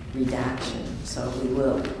redaction. So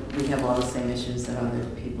we have all the same issues that other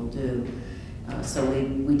people do. So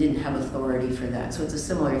we didn't have authority for that. So it's a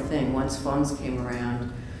similar thing. Once phones came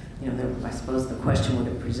around, I suppose the question would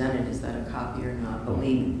have presented, is that a copy or not? But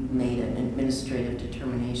we made an administrative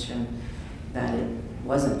determination that it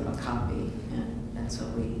wasn't a copy, and so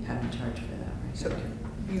we haven't charged for that. Right? So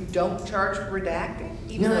you don't charge for redacting,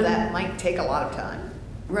 even though that might take a lot of time?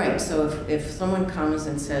 Right, so if someone comes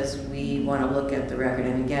and says, we want to look at the record,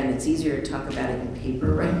 and again, it's easier to talk about it in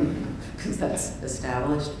paper right now, because that's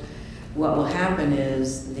established. What will happen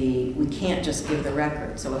is we can't just give the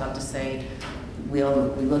record, so we'll have to say, we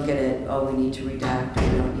look at it, oh, we need to redact,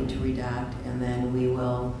 or we don't need to redact, and then we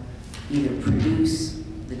will either produce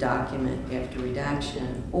the document after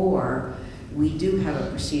redaction, or we do have a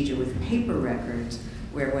procedure with paper records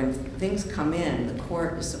where when things come in, the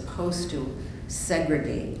court is supposed to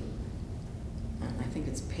segregate. I think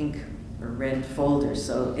it's pink or red folders.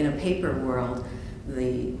 So in a paper world,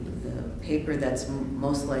 the paper that's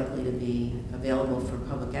most likely to be available for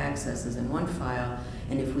public access is in one file,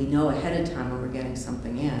 and if we know ahead of time when we're getting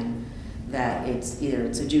something in that it's either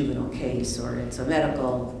it's a juvenile case or it's a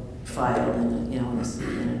medical file in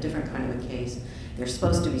a different kind of a case, they're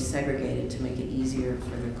supposed to be segregated to make it easier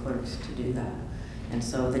for the clerks to do that. And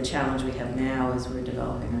so the challenge we have now as we're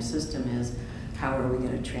developing our system is how are we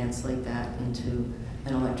going to translate that into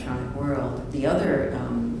an electronic world. The other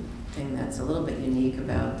thing that's a little bit unique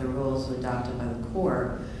about the rules adopted by the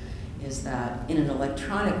court is that in an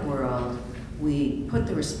electronic world, we put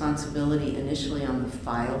the responsibility initially on the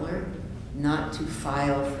filer not to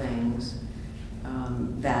file things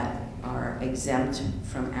that are exempt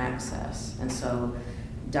from access. And so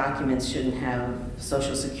documents shouldn't have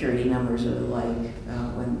social security numbers or the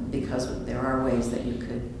like, because there are ways that you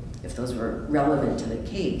could, if those were relevant to the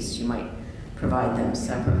case, you might provide them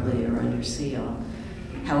separately or under seal.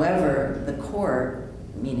 However, the court,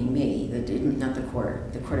 meaning me, not the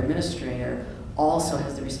court administrator, also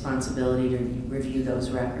has the responsibility to review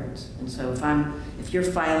those records. And so if you're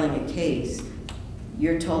filing a case,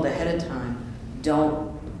 you're told ahead of time,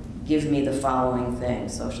 don't give me the following thing,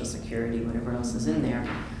 social security, whatever else is in there.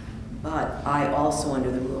 But I also, under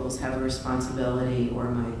the rules, have a responsibility, or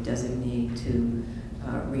my designee, to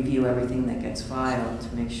review everything that gets filed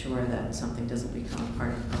to make sure that something doesn't become a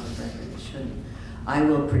part of the public record. It shouldn't. I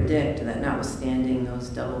will predict that notwithstanding those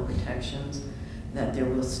double protections, that there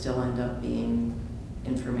will still end up being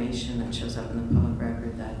information that shows up in the public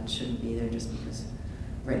record that shouldn't be there just because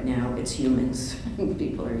right now it's humans.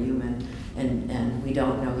 People are human, and we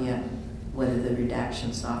don't know yet whether the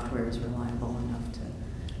redaction software is reliable enough to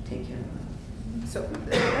take care of that. So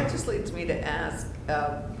that just leads me to ask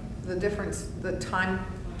the time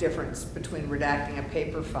difference between redacting a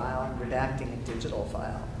paper file and redacting a digital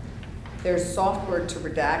file. There's software to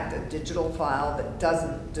redact a digital file that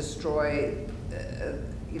doesn't destroy,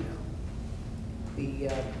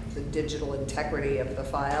 the digital integrity of the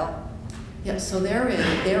file. Yeah, so there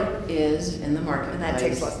is in the marketplace. And that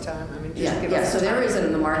takes less time. I mean, so there is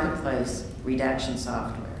in the marketplace redaction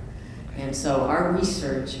software. And so our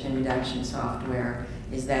research in redaction software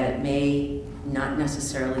is that it may not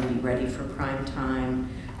necessarily be ready for prime time,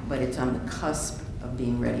 but it's on the cusp of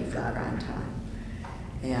being ready for prime time.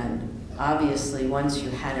 And obviously, once you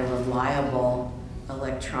had a reliable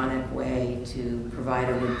electronic way to provide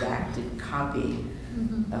a redacted copy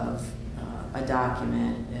of a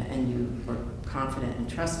document, and you were confident and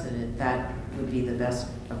trusted it, that would be the best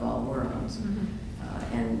of all worlds.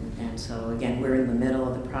 And so again, we're in the middle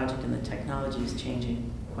of the project, and the technology is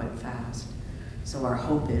changing quite fast. So our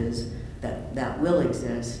hope is that that will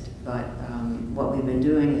exist, but what we've been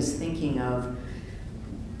doing is thinking of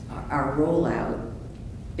our rollout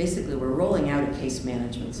basically we're rolling out a case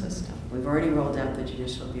management system. We've already rolled out the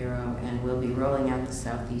Judicial Bureau, and we'll be rolling out the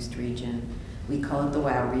Southeast region. We call it the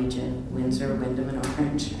WOW region, Windsor, Wyndham, and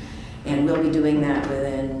Orange. And we'll be doing that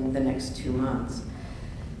within the next 2 months.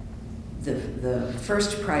 The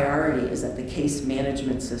first priority is that the case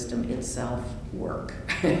management system itself work.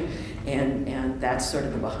 and that's sort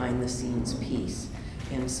of the behind the scenes piece.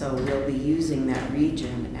 And so we'll be using that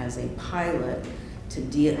region as a pilot to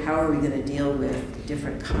deal, how are we going to deal with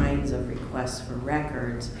different kinds of requests for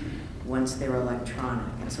records once they're electronic.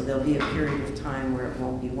 And so there'll be a period of time where it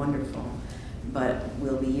won't be wonderful, but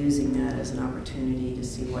we'll be using that as an opportunity to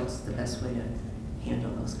see what's the best way to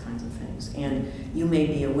handle those kinds of things. And you may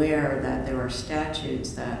be aware that there are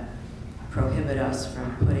statutes that prohibit us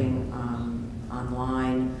from putting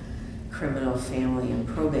online criminal, family, and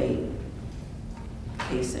probate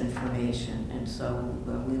case information. And so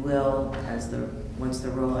we will, once the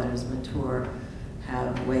rollout is mature,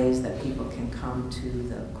 have ways that people can come to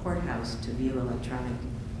the courthouse to view electronic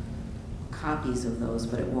copies of those,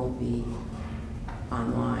 but it won't be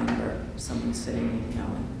online where someone's sitting, you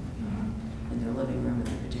know, in their living room in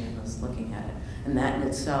their pajamas looking at it. And that in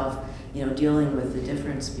itself, you know, dealing with the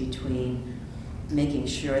difference between making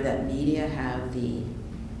sure that media have the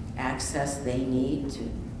access they need to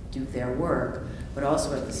do their work, but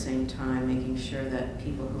also at the same time making sure that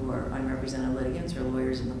people who are unrepresented litigants or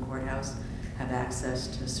lawyers in the courthouse have access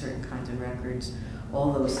to certain kinds of records.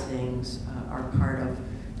 All those things are part of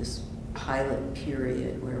this pilot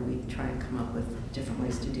period where we try and come up with different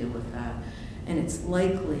ways to deal with that. And it's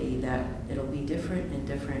likely that it'll be different in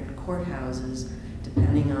different courthouses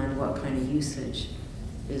depending on what kind of usage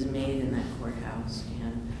is made in that courthouse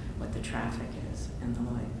and what the traffic is and the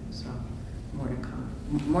like. So more to come.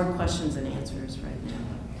 More questions than answers right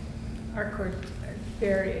now. Our courts are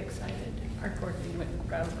very excited. Our court in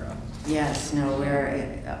Brattleboro. Yes, no,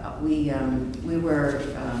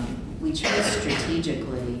 we chose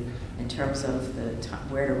strategically in terms of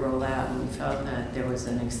where to roll out, and we felt that there was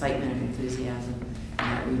an excitement and enthusiasm in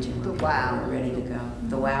that region. The WOW. We're ready to go.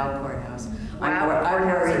 The WOW courthouse. WOW I'm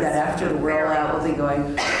worried that after the rollout we'll be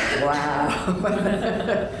going, wow.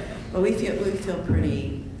 But we feel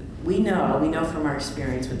pretty. We know from our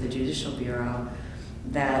experience with the Judicial Bureau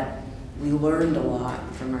that we learned a lot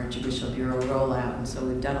from our Judicial Bureau rollout, and so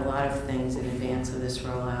we've done a lot of things in advance of this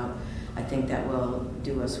rollout. I think that will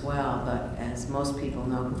do us well, but as most people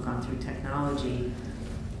know who've gone through technology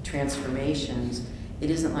transformations,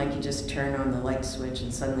 it isn't like you just turn on the light switch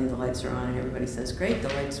and suddenly the lights are on and everybody says, great, the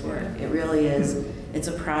lights work. It really is, it's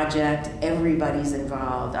a project, everybody's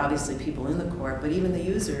involved, obviously people in the court, but even the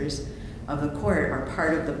users of the court are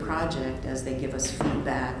part of the project as they give us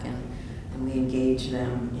feedback and we engage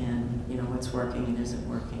them in what's working and isn't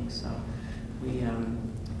working. So we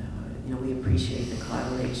we appreciate the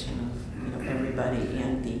collaboration of everybody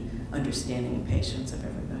and the understanding and patience of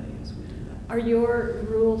everybody as we do that. Are your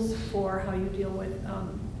rules for how you deal with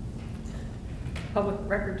public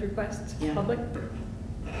records requests public?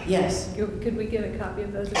 Yes. Could we get a copy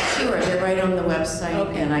of those? Sure, they're right on the website,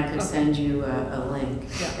 okay. And I could send you a link,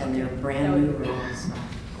 and they're brand new rules.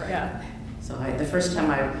 Yeah. So the first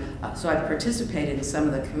time I participated in some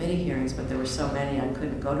of the committee hearings, but there were so many I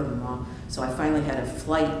couldn't go to them all. So I finally had a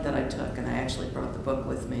flight that I took, and I actually brought the book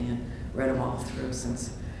with me and read them all through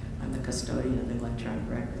since I'm the custodian of the electronic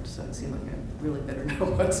records. So it seemed like I really better know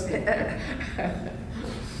what's in there.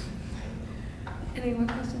 Any more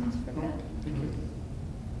questions for Pat?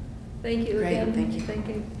 Thank you Great, again. thank you. Thank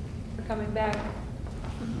you for coming back.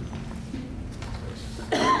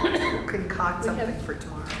 Concoct something for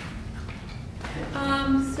tomorrow.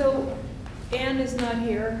 So Anne is not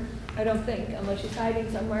here, I don't think, unless she's hiding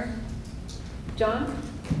somewhere. John?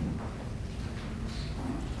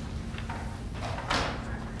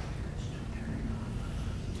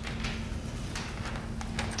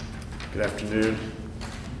 Good afternoon.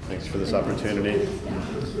 Thanks for this opportunity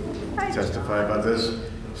to testify about this.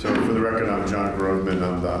 So for the record, I'm John Groveman.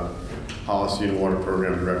 I'm the Policy and Water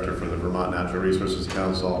Program Director for the Vermont Natural Resources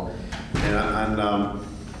Council.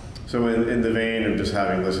 So in the vein of just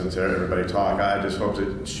having listened to everybody talk, I just hope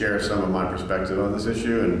to share some of my perspective on this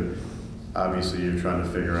issue. And obviously you're trying to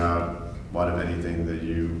figure out what, if anything, that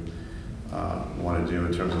you want to do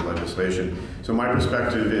in terms of legislation. So my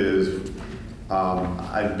perspective is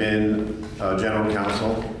I've been general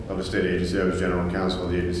counsel of a state agency. I was general counsel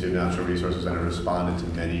of the Agency of Natural Resources, and I responded to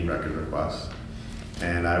many record requests.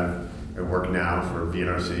 And I work now for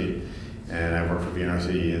VNRC, and I worked for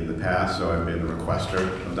VNRC in the past, so I've been a requester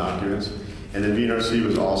of documents. And then VNRC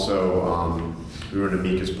was also, we were an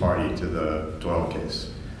amicus party to the Doyle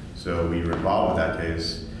case. So we were involved with that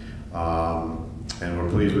case. and we're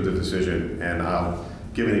pleased with the decision. And I'll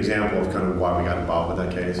give an example of kind of why we got involved with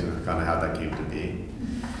that case and kind of how that came to be.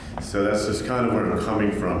 So that's just kind of where I'm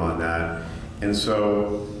coming from on that. And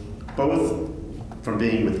so both from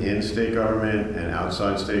being within state government and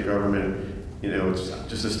outside state government, it's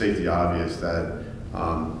just to state the obvious that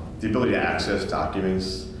the ability to access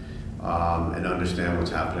documents and understand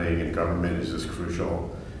what's happening in government is just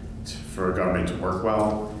crucial for government to work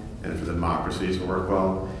well and for democracy to work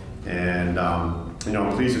well. And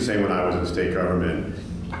I'm pleased to say when I was in state government,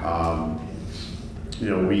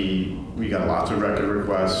 we got lots of record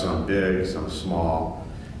requests, some big, some small,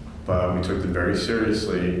 but we took them very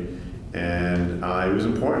seriously. And it was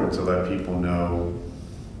important to let people know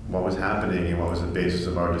what was happening and what was the basis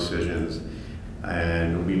of our decisions.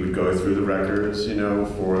 And we would go through the records,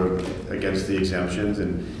 against the exemptions.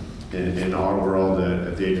 And in our world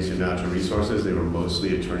at the Agency of Natural Resources, they were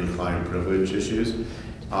mostly attorney-client privilege issues.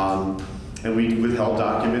 And we withheld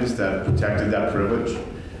documents that protected that privilege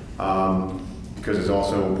because it's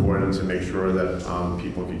also important to make sure that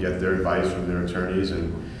people could get their advice from their attorneys.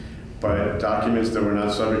 But documents that were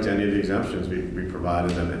not subject to any of the exemptions, we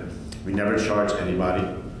provided them. We never charged anybody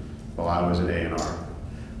while I was at A&R.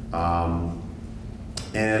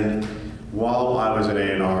 And while I was at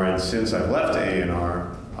A&R, and since I've left A&R,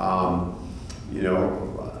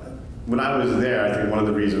 when I was there, I think one of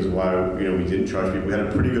the reasons why we didn't charge people, we had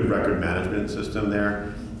a pretty good record management system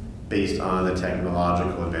there, based on the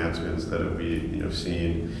technological advancements that we've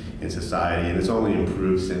seen in society, and it's only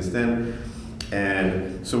improved since then.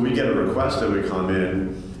 And so we get a request that would come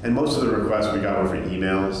in, and most of the requests we got were for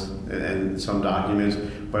emails and some documents,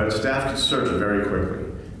 but staff could search very quickly.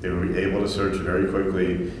 They were able to search very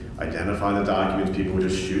quickly, identify the documents. People would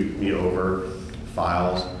just shoot me over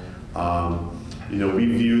files. We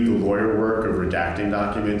viewed the lawyer work of redacting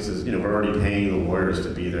documents as, we're already paying the lawyers to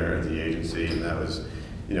be there at the agency, and that was,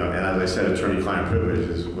 and as I said, attorney-client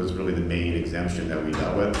privilege was really the main exemption that we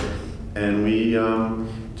dealt with. And we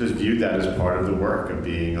just viewed that as part of the work of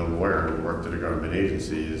being a lawyer who worked at a government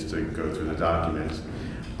agency, is to go through the documents.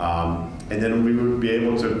 And then we would be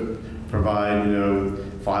able to provide,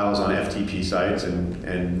 files on FTP sites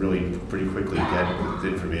and really pretty quickly get the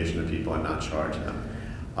information to people and not charge them.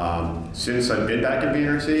 Since I've been back at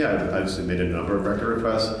VNRC, I've submitted a number of record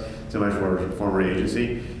requests to my former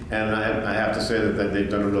agency, and I have to say that they've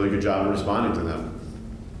done a really good job of responding to them.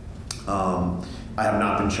 I have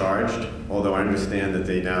not been charged, although I understand that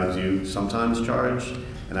they now do sometimes charge,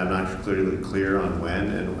 and I'm not clearly clear on when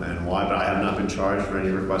and why, but I have not been charged for any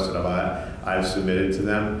requests that I've submitted to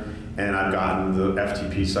them. And I've gotten the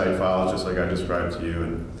FTP site files just like I described to you,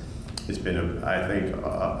 and it's been, I think,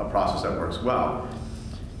 a process that works well.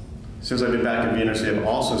 Since I've been back at VNRC, I've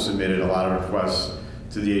also submitted a lot of requests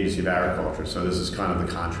to the Agency of Agriculture, so this is kind of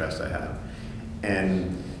the contrast I have.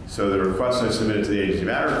 And so the requests I've submitted to the Agency of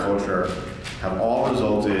Agriculture have all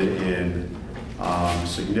resulted in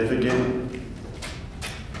significant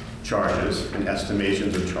charges and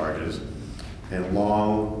estimations of charges and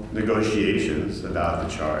long negotiations about the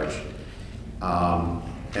charge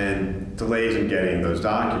and delays in getting those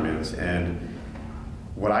documents. And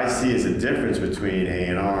what I see is a difference between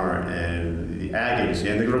A&R and the Ag Agency,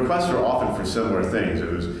 and the requests are often for similar things. It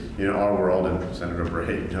was, our world, and Senator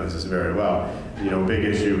Bray knows this very well, big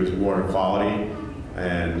issue was water quality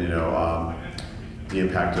and, the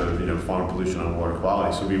impact of, farm pollution on water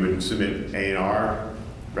quality. So we would submit A&R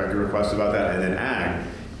record requests about that, and then Ag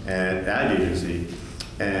Agency.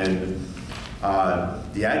 And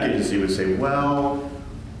the Ag Agency would say, well,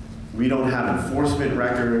 we don't have enforcement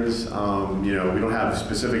records, we don't have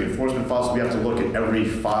specific enforcement files, so we have to look at every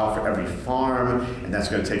file for every farm, and that's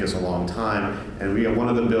going to take us a long time. And one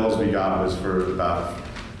of the bills we got was for about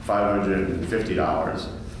 $550.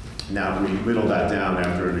 Now, we whittled that down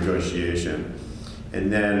after a negotiation. And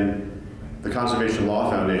then the Conservation Law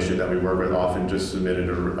Foundation that we work with often just submitted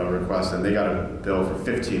a request, and they got a bill for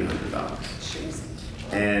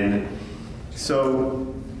 $1,500. And so,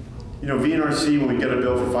 VNRC, when we get a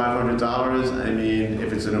bill for $500, I mean,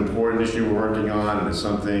 if it's an important issue we're working on and it's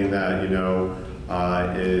something that,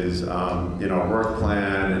 is in our work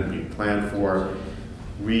plan and we plan for,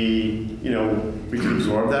 we can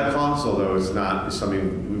absorb that cost, although it's not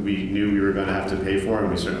something we knew we were going to have to pay for, and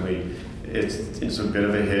we certainly, it's a bit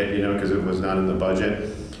of a hit, because it was not in the budget.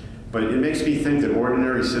 But it makes me think that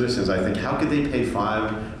ordinary citizens, I think, how could they pay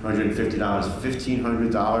 $550,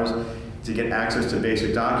 $1,500 to get access to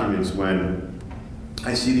basic documents when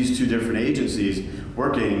I see these two different agencies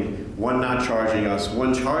working, one not charging us,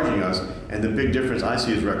 one charging us, and the big difference I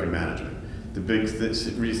see is record management. The big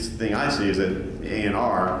thing I see is that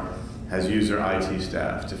A&R has used their IT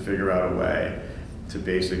staff to figure out a way to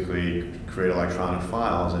basically create electronic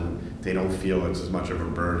files, and they don't feel it's as much of a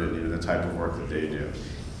burden, you know, the type of work that they do.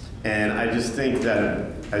 And I just think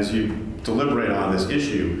that as you deliberate on this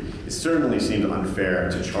issue, it certainly seems unfair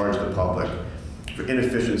to charge the public for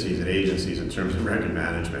inefficiencies at agencies in terms of record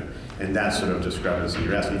management and that sort of discrepancy.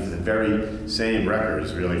 You're asking for the very same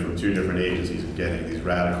records, really, from two different agencies and getting these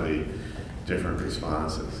radically different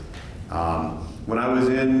responses. When I was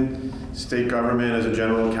in state government as a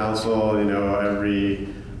general counsel, you know, every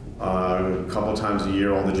couple times a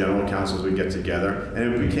year, all the general counsels would get together,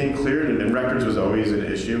 and it became clear to me, and records was always an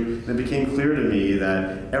issue, and it became clear to me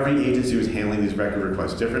that every agency was handling these record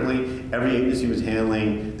requests differently, every agency was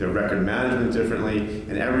handling their record management differently,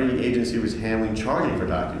 and every agency was handling charging for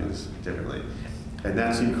documents differently. And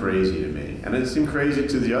that seemed crazy to me. And it seemed crazy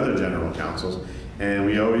to the other general counsels, and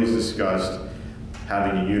we always discussed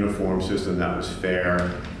having a uniform system that was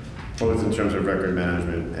fair, both in terms of record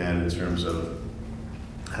management and in terms of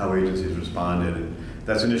how agencies responded. And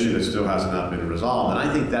that's an issue that still has not been resolved. And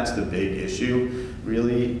I think that's the big issue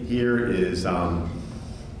really here is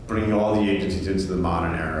bringing all the agencies into the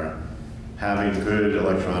modern era, having good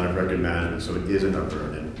electronic record management so it isn't a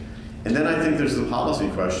burden. And then I think there's the policy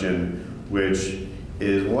question, which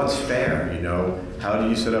is what's fair, you know? How do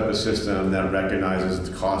you set up a system that recognizes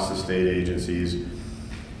the cost of state agencies,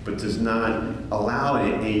 but does not allow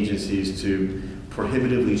agencies to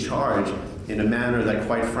prohibitively charge in a manner that,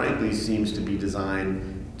 quite frankly, seems to be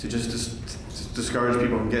designed to just discourage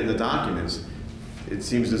people from getting the documents. It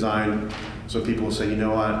seems designed so people will say, you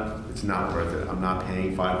know what, it's not worth it. I'm not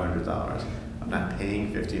paying $500. I'm not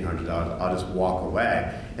paying $1,500. I'll just walk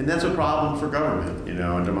away. And that's a problem for government, you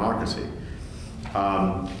know, and democracy.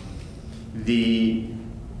 The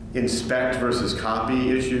inspect versus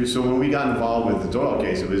copy issue. So when we got involved with the Doyle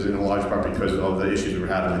case, it was in a large part because of the issues we were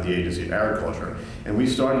having with the Agency of Agriculture. And we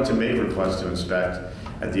started to make requests to inspect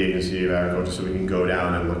at the Agency of Agriculture so we can go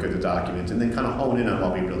down and look at the documents and then kind of hone in on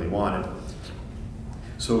what we really wanted.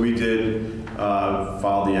 So we did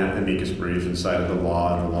file the amicus brief and cited the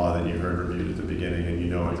law that you heard reviewed at the beginning, and you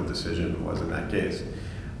know what the decision was in that case.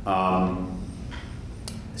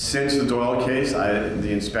 Since the Doyle case,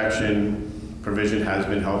 the inspection provision has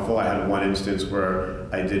been helpful. I had one instance where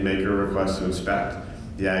I did make a request to inspect.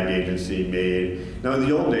 The ag agency made, now in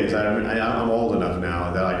the old days, I'm old enough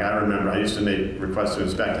now that like I remember I used to make requests to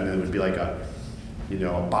inspect, and then it would be like a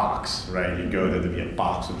box, right? You'd go there, there'd be a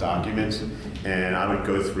box of documents, and I would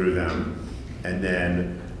go through them, and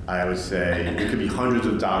then I would say, it could be hundreds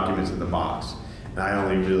of documents in the box. And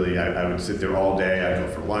I would sit there all day, I'd go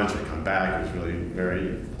for lunch, I'd come back, it was really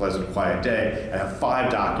very pleasant, quiet day. I have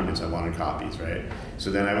 5 documents I wanted copies, right?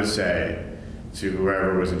 So then I would say to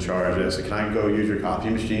whoever was in charge, I said, can I go use your copy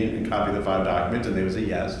machine and copy the 5 documents? And they would say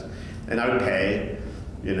yes. And I would pay,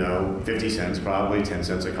 50 cents probably, 10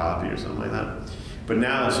 cents a copy or something like that. But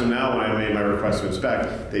now when I made my request to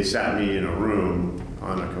inspect, they sat me in a room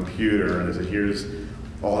on a computer and they said, here's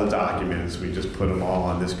all the documents, we just put them all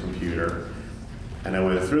on this computer. And I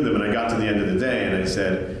went through them, and I got to the end of the day, and I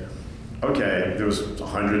said, okay, there was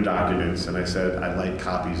 100 documents, and I said, I'd like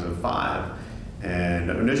copies of 5.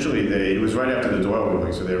 And initially, it was right after the Doyle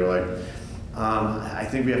ruling, so they were like, I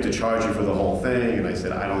think we have to charge you for the whole thing. And I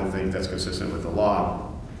said, I don't think that's consistent with the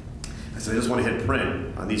law. I said, I just want to hit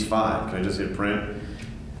print on these 5. Can I just hit print?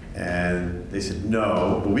 And they said,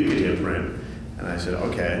 no, but we could hit print. And I said,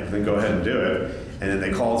 okay, then go ahead and do it. And then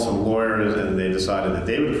they called some lawyers, and they decided that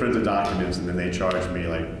they would print the documents, and then they charged me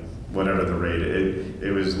like whatever the rate.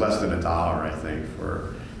 It was less than $1, I think,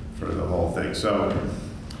 for the whole thing. So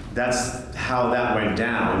that's how that went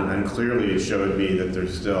down, and clearly it showed me that they're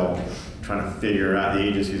still trying to figure out, the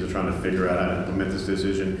agencies are trying to figure out how to implement this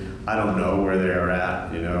decision. I don't know where they're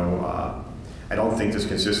at, I don't think there's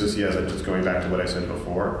consistency, as I'm just going back to what I said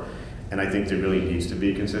before, and I think there really needs to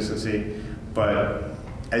be consistency. But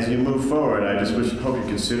as you move forward, I just hope you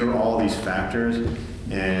consider all these factors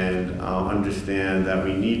and understand that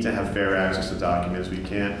we need to have fair access to documents. We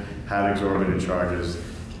can't have exorbitant charges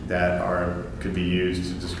that could be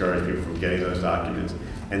used to discourage people from getting those documents.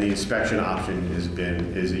 And the inspection option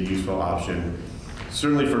is a useful option,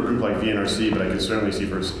 certainly for a group like VNRC, but I can certainly see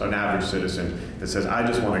for an average citizen that says, I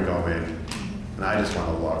just want to go in and I just want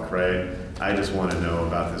to look, right? I just want to know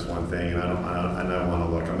about this one thing, and I want to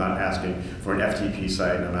look. I'm not asking for an FTP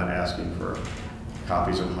site, and I'm not asking for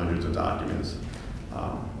copies of hundreds of documents.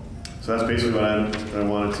 So that's basically what I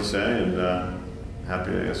wanted to say, and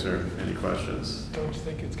happy to answer any questions. Don't you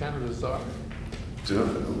think it's kind of bizarre?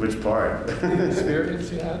 Which part? The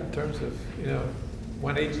experience you had in terms of,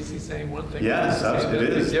 one agency saying one thing. Yes, it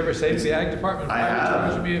is. Did you ever say to the Ag Department, I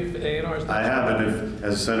have. A&Rs? I have, and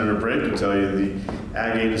as Senator Bray could tell you,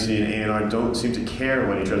 ag agency and A&R don't seem to care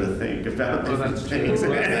what each other think about different things.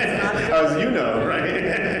 As you know, right?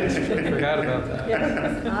 I forgot about that.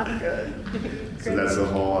 Yeah, it's not good. So that's a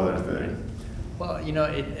whole other thing. Well, you know,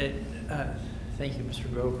 thank you,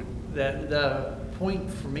 Mr. Grogan. The point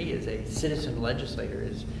for me as a citizen legislator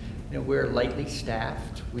is, you know, we're lightly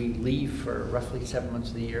staffed. We leave for roughly 7 months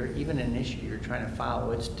of the year. Even an issue you're trying to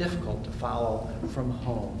follow, it's difficult to follow from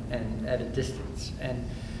home and at a distance. And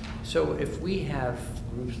so if we have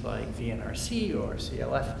groups like VNRC or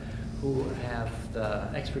CLF who have the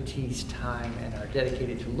expertise, time, and are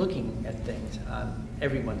dedicated to looking at things on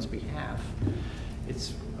everyone's behalf,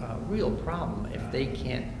 it's a real problem if they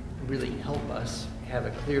can't really help us have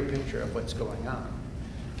a clear picture of what's going on.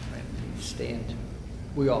 And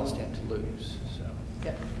we all stand to lose. So.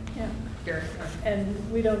 Yeah.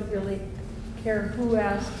 And we don't really care who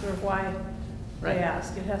asks or why Right. they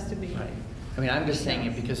ask. It has to be. Right. I mean, I'm just saying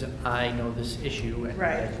it because I know this issue and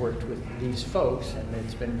Right. I've worked with these folks, and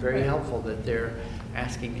it's been very Right. helpful that they're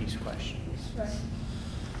asking these questions. Right.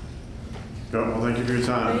 Good. Well, thank you for your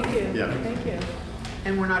time. Thank you. Yeah. Thank you.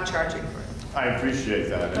 And we're not charging for it. I appreciate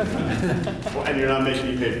that. Well, and you're not making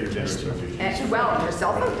me pay for your generous contribution. And, well, your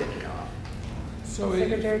cell phone didn't go off. So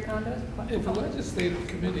Secretary Condos? if a legislative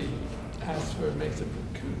committee asks for,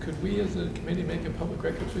 could we as a committee make a public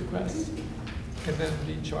records request and then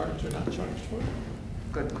be charged or not charged for it?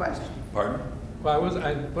 Good question. Pardon? Well,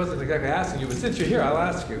 I wasn't exactly asking you, but since you're here, I'll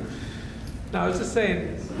ask you. No, I was just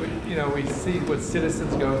saying, we see what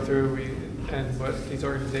citizens go through and what these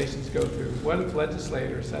organizations go through. What if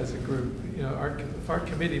legislators as a group, if our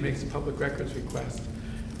committee makes a public records request,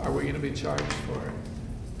 are we going to be charged for it?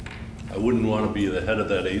 I wouldn't want to be the head of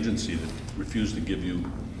that agency that refused to give you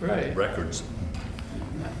Right. records.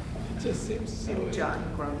 It just seems so. Maybe John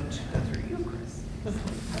Grumage, through you, Chris.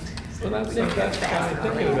 Well, that's why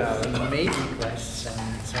I'm thinking about it. We made requests,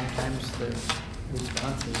 and sometimes the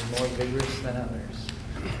response is more vigorous than others.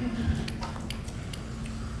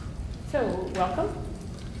 So, welcome.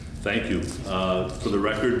 Thank you. For the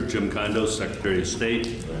record, Jim Condos, Secretary of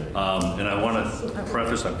State. And I want to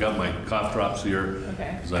preface, I've got my cough drops here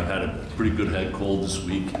Okay. because I've had a pretty good head cold this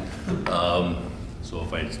week. So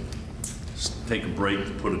if I take a break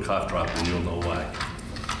to put a cough drop in, you'll know why.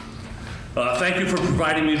 Thank you for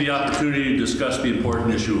providing me the opportunity to discuss the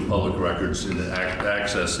important issue of public records and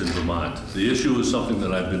access in Vermont. The issue is something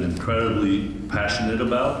that I've been incredibly passionate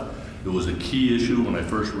about. It was a key issue when I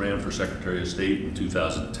first ran for Secretary of State in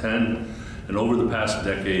 2010, and over the past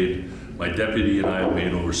decade, my deputy and I have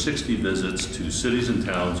made over 60 visits to cities and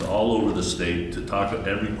towns all over the state to talk at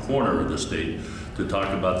every corner of the state to talk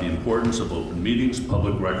about the importance of open meetings,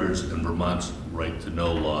 public records, and Vermont's right to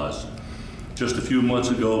know laws. Just a few months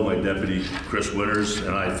ago, my deputy, Chris Winters,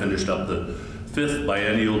 and I finished up the 5th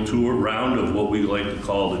biennial tour round of what we like to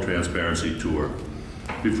call the Transparency Tour.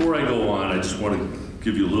 Before I go on, I just want to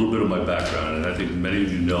give you a little bit of my background, and I think many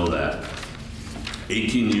of you know that.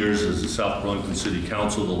 18 years as the South Burlington City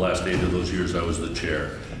Council, the last 8 of those years I was the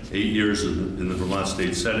chair. 8 years in the Vermont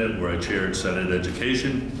State Senate, where I chaired Senate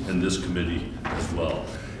Education and this committee as well.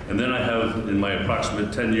 And then I have, in my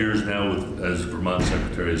approximate 10 years now as Vermont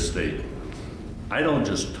Secretary of State. I don't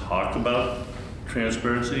just talk about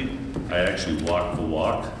transparency, I actually walk the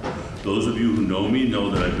walk. Those of you who know me know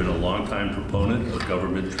that I've been a longtime proponent of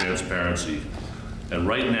government transparency. And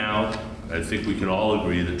right now, I think we can all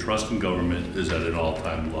agree that trust in government is at an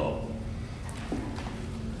all-time low.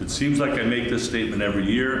 It seems like I make this statement every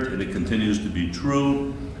year, and it continues to be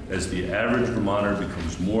true as the average Vermonter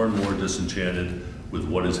becomes more and more disenchanted with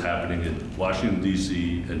what is happening in Washington,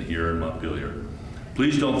 D.C. and here in Montpelier.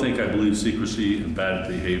 Please don't think I believe secrecy and bad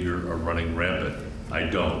behavior are running rampant. I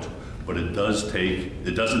don't, but it doesn't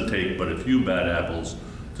take but a few bad apples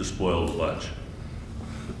to spoil the bunch.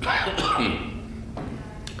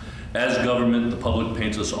 As government, the public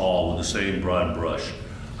paints us all with the same broad brush.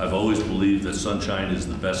 I've always believed that sunshine is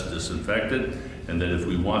the best disinfectant, and that if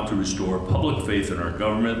we want to restore public faith in our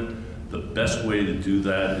government, the best way to do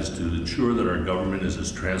that is to ensure that our government is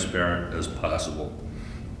as transparent as possible.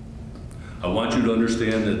 I want you to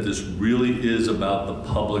understand that this really is about the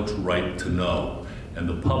public's right to know, and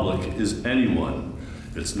the public is anyone.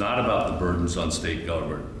 It's not about the burdens on state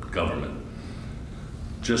government.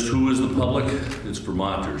 Just who is the public? It's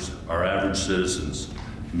Vermonters, our average citizens,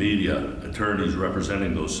 media, attorneys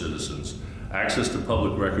representing those citizens. Access to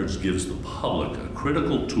public records gives the public a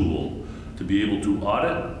critical tool to be able to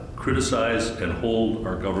audit, criticize, and hold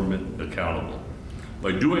our government accountable.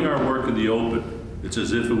 By doing our work in the open, it's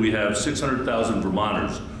as if we have 600,000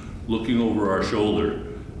 Vermonters looking over our shoulder.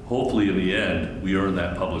 Hopefully, in the end, we earn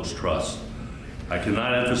that public's trust. I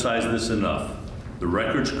cannot emphasize this enough. The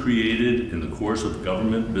records created in the course of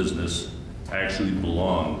government business actually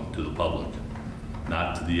belong to the public,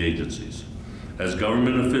 not to the agencies. As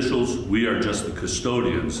government officials, we are just the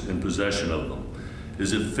custodians in possession of them.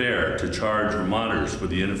 Is it fair to charge Vermonters for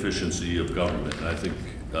the inefficiency of government? And I think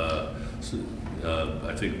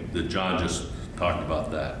that John just talked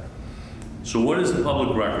about that. So what is a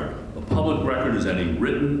public record? A public record is any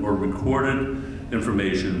written or recorded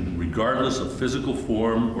information, regardless of physical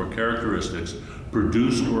form or characteristics,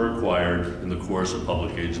 produced or acquired in the course of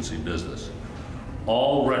public agency business.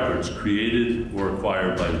 All records created or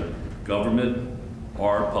acquired by government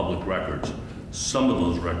are public records. Some of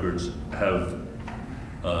those records have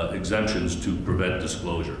exemptions to prevent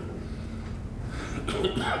disclosure.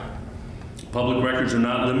 Public records are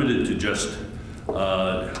not limited to just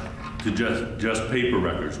paper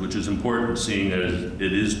records, which is important seeing as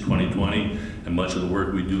it is 2020 and much of the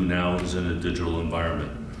work we do now is in a digital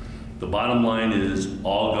environment. The bottom line is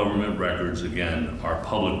all government records, again, are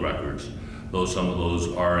public records, though some of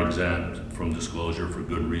those are exempt from disclosure for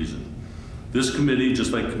good reason. This committee,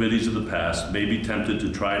 just like committees of the past, may be tempted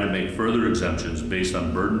to try to make further exemptions based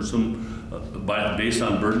on burdensome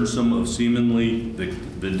of seemingly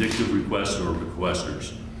vindictive requests or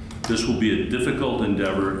requesters. This will be a difficult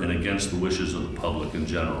endeavor and against the wishes of the public in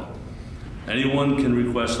general. Anyone can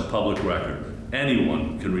request a public record.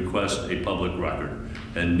 Anyone can request a public record,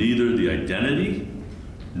 and neither the identity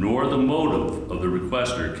nor the motive of the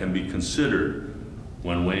requester can be considered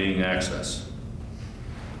when weighing access.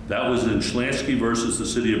 That was in Schlansky versus the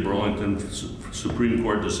City of Burlington Supreme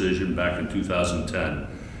Court decision back in 2010.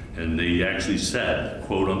 And they actually said,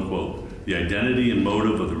 quote unquote, the identity and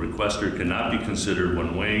motive of the requester cannot be considered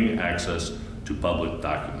when weighing access to public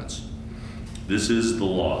documents. This is the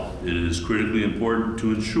law. It is critically important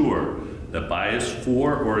to ensure that bias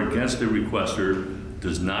for or against a requester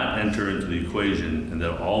does not enter into the equation and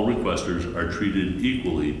that all requesters are treated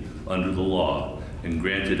equally under the law and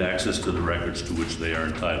granted access to the records to which they are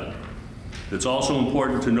entitled. It's also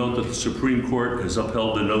important to note that the Supreme Court has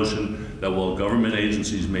upheld the notion that while government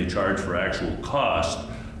agencies may charge for actual cost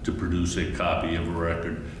to produce a copy of a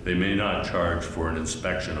record, they may not charge for an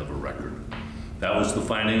inspection of a record. That was the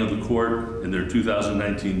finding of the court in their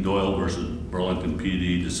 2019 Doyle versus Burlington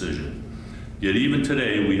PD decision. Yet even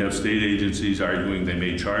today, we have state agencies arguing they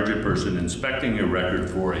may charge a person inspecting a record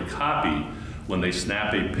for a copy when they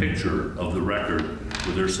snap a picture of the record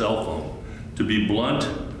with their cell phone. To be blunt,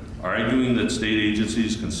 arguing that state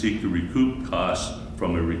agencies can seek to recoup costs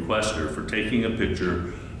from a requester for taking a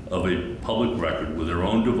picture of a public record with their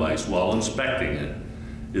own device while inspecting it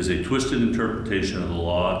is a twisted interpretation of the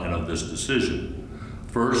law and of this decision.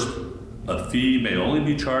 First, a fee may only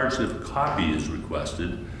be charged if a copy is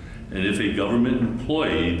requested and if a government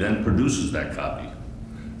employee then produces that copy.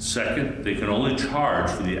 Second, they can only charge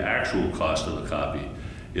for the actual cost of the copy.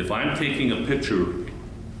 If I'm taking a picture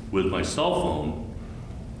with my cell phone,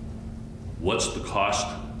 what's the cost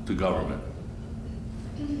to government?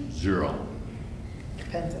 Zero.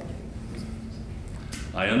 Depends on.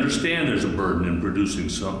 I understand there's a burden in producing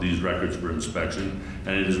some of these records for inspection,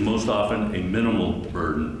 and it is most often a minimal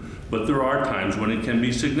burden, but there are times when it can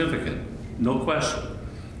be significant, no question.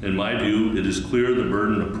 In my view, it is clear the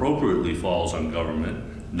burden appropriately falls on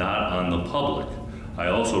government, not on the public. I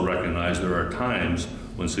also recognize there are times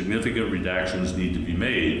when significant redactions need to be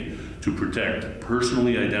made to protect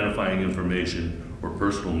personally identifying information or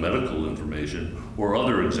personal medical information or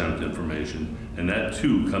other exempt information, and that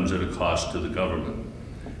too comes at a cost to the government.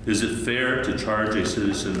 Is it fair to charge a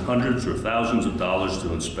citizen hundreds or thousands of dollars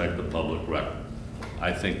to inspect a public record?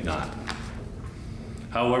 I think not.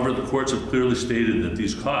 However, the courts have clearly stated that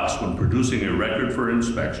these costs, when producing a record for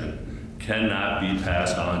inspection, cannot be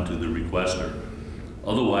passed on to the requester.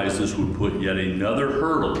 Otherwise, this would put yet another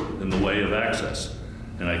hurdle in the way of access.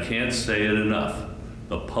 And I can't say it enough,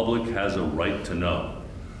 the public has a right to know.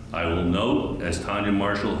 I will note, as Tanya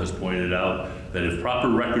Marshall has pointed out, that if proper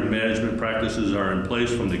record management practices are in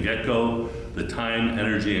place from the get-go, the time,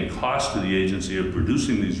 energy, and cost to the agency of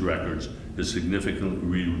producing these records is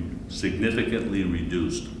significantly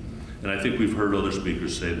reduced. And I think we've heard other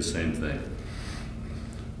speakers say the same thing.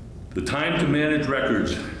 The time to manage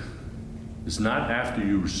records is not after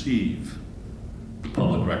you receive the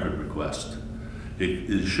public record request.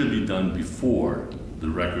 It should be done before the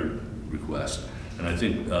record request. And I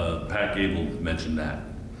think Pat Gable mentioned that,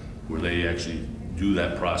 where they actually do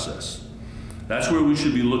that process. That's where we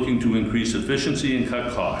should be looking to increase efficiency and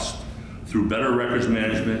cut costs through better records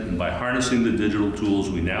management and by harnessing the digital tools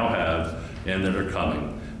we now have and that are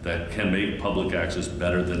coming that can make public access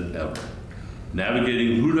better than ever.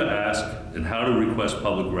 Navigating who to ask and how to request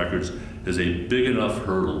public records is a big enough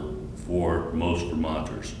hurdle for most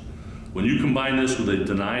Vermonters. When you combine this with a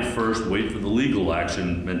deny first, wait for the legal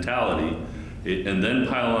action mentality, and then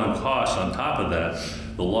pile on costs on top of that,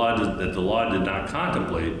 the law did not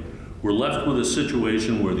contemplate, we're left with a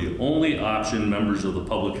situation where the only option members of the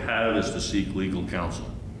public have is to seek legal counsel.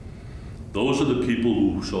 Those are the people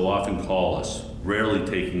who so often call us, rarely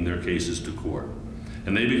taking their cases to court.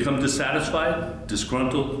 And they become dissatisfied,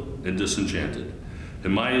 disgruntled, and disenchanted.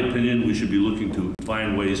 In my opinion, we should be looking to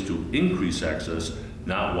find ways to increase access,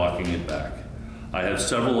 not walking it back. I have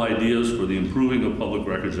several ideas for the Improving of Public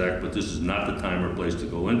Records Act, but this is not the time or place to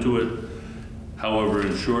go into it. However,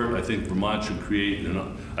 in short, I think Vermont should create,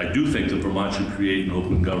 I do think that Vermont should create an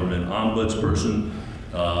open government ombudsperson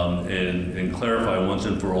and clarify once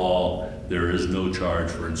and for all, there is no charge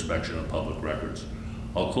for inspection of public records.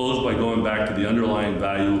 I'll close by going back to the underlying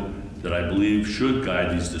value that I believe should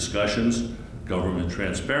guide these discussions. Government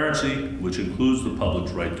transparency, which includes the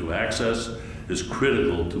public's right to access, is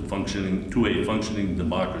critical to a functioning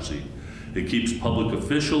democracy. It keeps public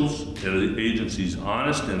officials and agencies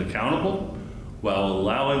honest and accountable, while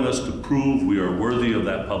allowing us to prove we are worthy of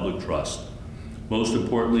that public trust. Most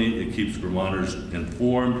importantly, it keeps Vermonters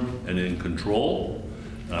informed and in control.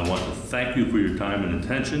 And I want to thank you for your time and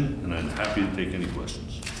attention, and I'm happy to take any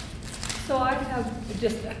questions. So I have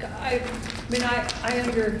just, I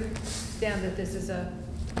understand that this is a,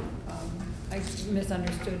 I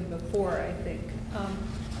misunderstood before, I think.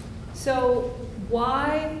 So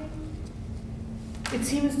why, it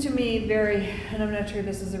seems to me very, and I'm not sure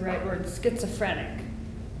this is the right word, schizophrenic,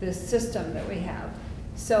 this system that we have.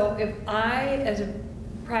 So if I, as a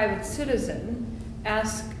private citizen,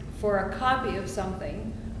 ask for a copy of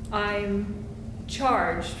something, I'm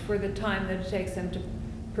charged for the time that it takes them to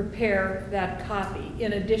prepare that copy,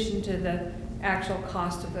 in addition to the actual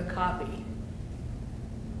cost of the copy.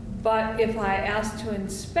 But if I ask to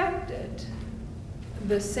inspect it,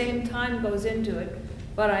 the same time goes into it,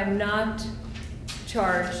 but I'm not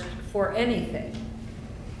charged for anything.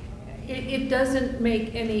 It doesn't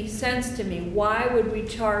make any sense to me. Why would we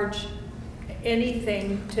charge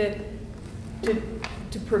anything to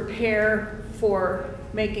prepare for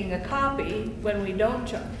making a copy when we don't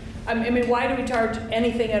charge? I mean, why do we charge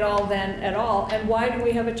anything at all then at all? And why do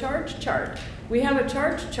we have a charge chart? We have a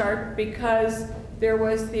charge chart because there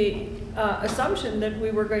was the assumption that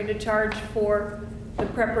we were going to charge for the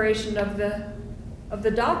preparation of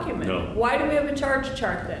the document. No. Why do we have a charge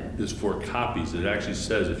chart then? It's for copies. It actually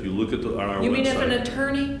says, if you look at on our website. You mean if an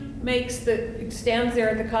attorney stands there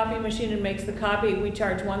at the copy machine and makes the copy, we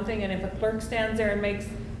charge one thing, and if a clerk stands there and makes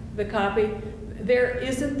the copy,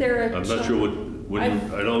 isn't there a I'm not sure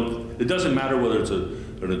it doesn't matter whether it's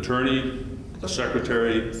an attorney, a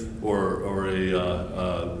secretary, or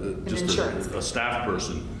just a staff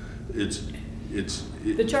person.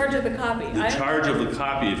 The charge of the copy. The charge of the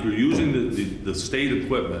copy, if you're using the state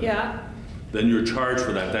equipment, yeah, then you're charged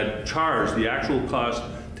for that. That charge, the actual cost,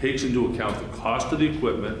 takes into account the cost of the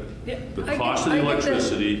equipment, the cost of the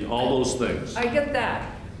electricity, all those things. I get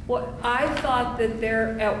that. Well, I thought that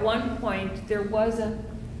there, at one point, there was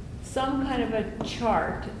some kind of a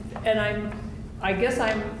chart, and I guess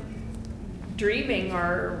I'm dreaming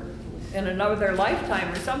or in another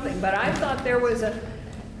lifetime or something, but I thought there was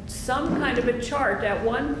some kind of a chart at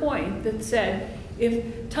one point that said,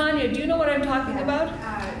 Tanya, do you know what I'm talking about?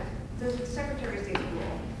 The Secretary of State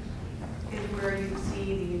rule is where you see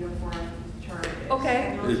the uniform charges.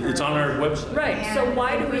 Okay. It's on our website. Right, And so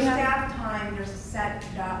why do we have? For staff time, there's a set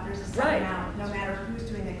Right. amount, no matter who's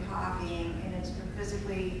doing the copying, and it's for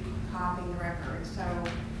physically copying the record. So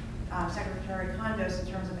Secretary Condos,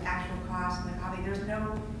 in terms of actual cost and the copy, there's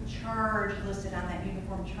no charge listed on that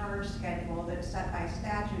uniform charge schedule that's set by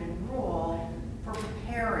statute and rule for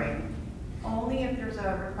preparing. Only if there's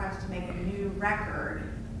a request to make a new record.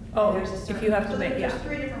 Oh, there's a certain, if you have to make, there's yeah.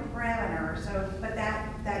 3 different parameters. So, but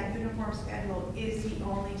that uniform schedule is the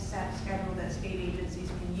only set schedule that state agencies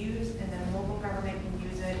can use, and then local government can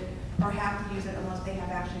use it or have to use it unless they have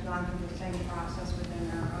actually gone through the same process within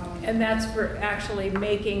their own. And that's for actually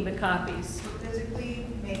making the copies. For physically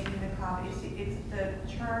making the copies. It's the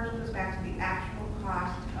charge goes back to the actual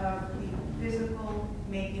cost of the physical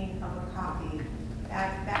making of a copy.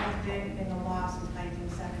 That has been in the law since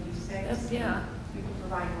 1976. Yeah. We can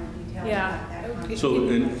provide more details Yeah. about that. So,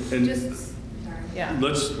 yeah.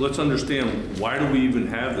 let's understand, why do we even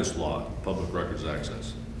have this law, public records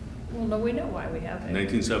access? Well, no, we know why we have it.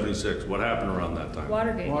 1976, what happened around that time?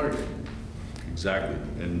 Watergate. Exactly.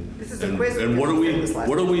 And This is a quiz. and what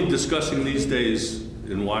are we discussing these days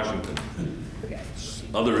in Washington? Okay.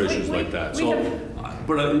 Other issues like that. So,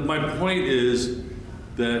 but my point is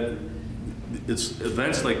that it's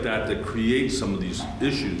events like that that create some of these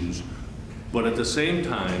issues. But at the same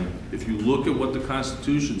time, if you look at what the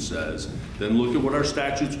Constitution says, then look at what our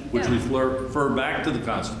statutes, which refer back to the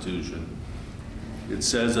Constitution, it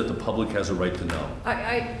says that the public has a right to know.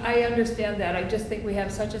 I understand that. I just think we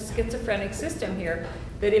have such a schizophrenic system here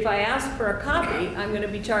that if I ask for a copy, I'm going to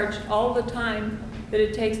be charged all the time that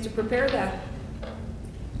it takes to prepare that.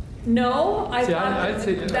 No, I thought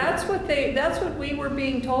that's what we were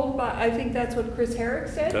being told by, I think that's what Chris Herrick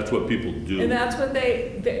said. That's what people do. And that's what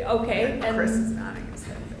they okay. And Chris is nodding his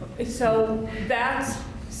head.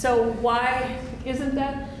 So why isn't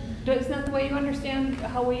that the way you understand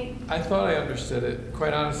how we? I thought I understood it.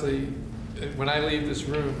 Quite honestly, when I leave this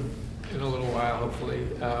room in a little while, hopefully,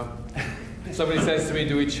 somebody says to me,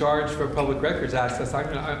 "Do we charge for public records access?" I'm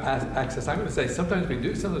going to say, sometimes we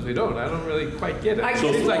do, sometimes we don't. I don't really quite get it. I just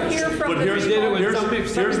want to hear from the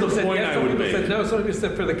people. Here's the point I would make. Some people said no, some people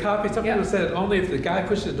said for the copy, some people said only if the guy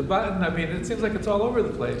pushes the button. I mean, it seems like it's all over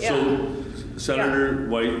the place. So, Senator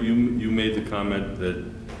White, you made the comment that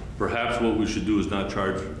perhaps what we should do is not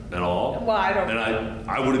charge at all. Well, I don't. And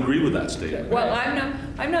I would agree with that statement. Well,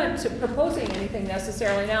 I'm not proposing anything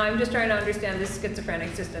necessarily now. I'm just trying to understand this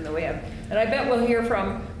schizophrenic system that we have. And I bet we'll hear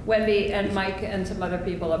from Wendy and Mike and some other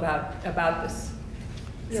people about this.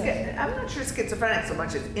 Yes. I'm not sure schizophrenic so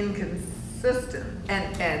much as inconsistent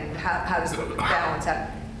and how does it balance out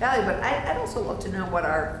value. But I'd also love to know what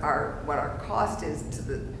our cost is to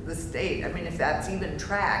the state. I mean, if that's even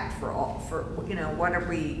tracked for what are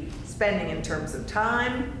we spending in terms of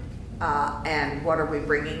time, and what are we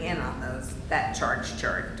bringing in on that charge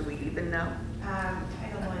chart? Do we even know?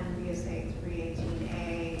 Title I, VSA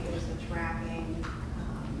 318A is the tracking.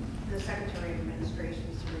 The Secretary of Administration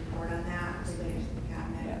is to report on that related to the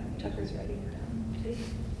cabinet. Yeah, Tucker's writing it down. See?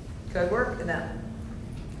 Good work. And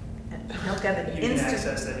he'll get an You can instant.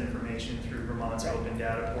 access that information through Vermont's open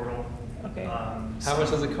data portal. Okay. How much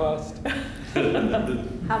does it cost?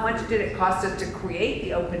 How much did it cost us to create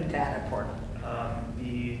the open data portal?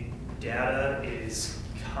 The data is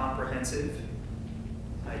comprehensive.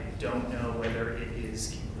 I don't know whether it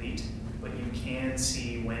is complete, but you can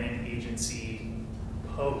see when an agency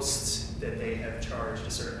posts that they have charged a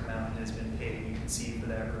certain amount and has been paid. You can see for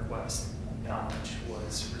that request how much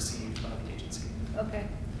was received by the agency. Okay.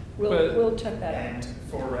 We'll check that out. And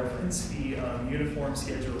for reference, the uniform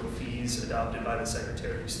schedule of fees adopted by the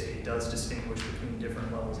Secretary of State does distinguish between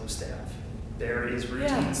different levels of staff. There is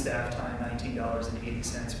routine staff time,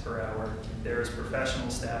 $19.80 per hour. There is professional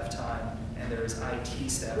staff time, and there is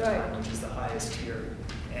IT staff time, which is the highest tier.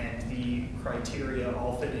 And the criteria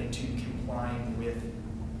all fit into complying with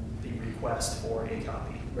the request for a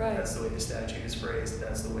copy. Right. That's the way the statute is phrased.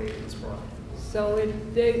 That's the way it was brought. So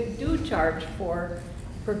they do charge for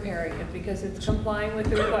preparing it because it's complying with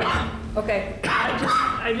the request. Okay,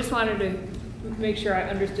 I just wanted to make sure I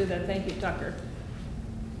understood that. Thank you, Tucker.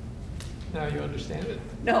 Now you understand it?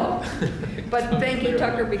 No, but thank you,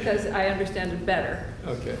 Tucker, because I understand it better.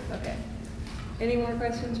 Okay. Okay. Any more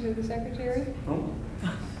questions for the Secretary? No.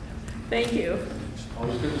 Thank you.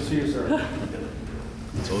 Always good to see you, sir.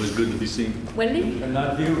 It's always good to be seen. Wendy? And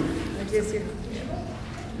not you. I guess you.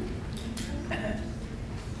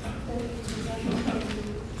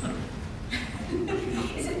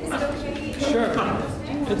 Is it okay? Sure.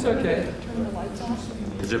 It's okay. Turn the lights off.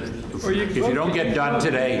 If you don't get done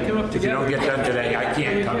today, I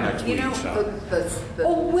can't come next week.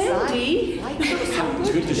 Oh, Wendy!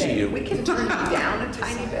 It's good to see you. We can turn them down a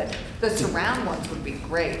tiny bit. The surround ones would be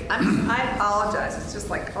great. I apologize. It's just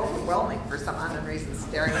like overwhelming for some unknown reason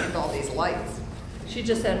staring at all these lights. She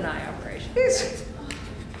just had an eye operation.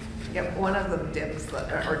 Yep, one of them dims,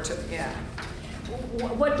 or two, yeah.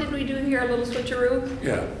 What did we do here? A little switcheroo?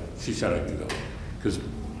 Yeah, she said I could go. Because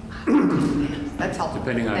That's helpful.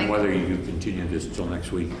 depending on Thank whether you. you continue this till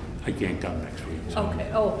next week, I can't come next week. So.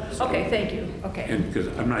 Okay. Oh, okay. Thank you. Okay. And because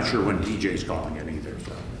I'm not sure when DJ's calling it either,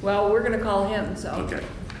 so. Well, we're going to call him, so. Okay.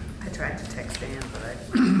 I tried to text Dan, but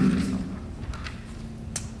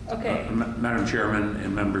Okay. Madam Chairman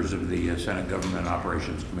and members of the Senate Government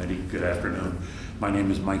Operations Committee, good afternoon. My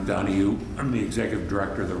name is Mike Donahue. I'm the Executive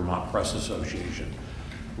Director of the Vermont Press Association,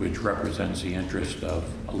 which represents the interest of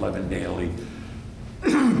 11 daily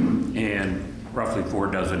and roughly 4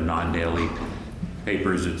 dozen non-daily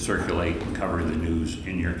papers that circulate and cover the news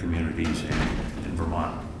in your communities and in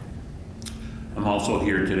Vermont. I'm also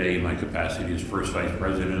here today in my capacity as First Vice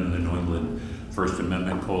President of the New England First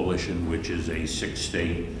Amendment Coalition, which is a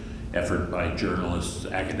 6-state effort by journalists,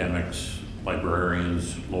 academics,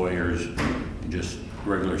 librarians, lawyers, and just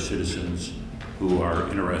regular citizens who are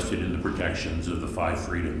interested in the protections of the 5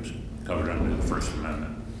 freedoms covered under the First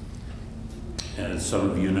Amendment. As some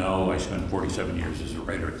of you know, I spent 47 years as a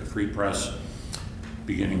writer at the Free Press,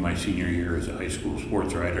 beginning my senior year as a high school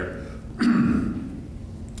sports writer.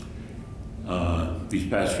 These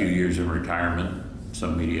past few years in retirement,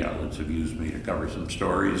 some media outlets have used me to cover some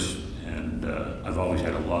stories, and I've always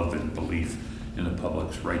had a love and belief in the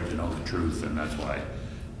public's right to know the truth, and that's why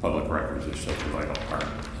public records are such a vital part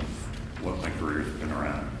of what my career has been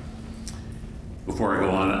around. Before I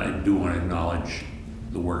go on, I do want to acknowledge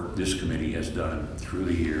the work this committee has done through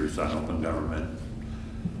the years on open government,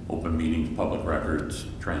 open meetings, public records,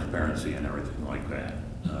 transparency, and everything like that.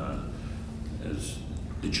 As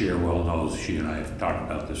the chair well knows, she and I have talked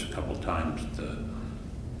about this a couple times,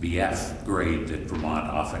 the F grade that Vermont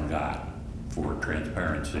often got for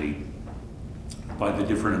transparency by the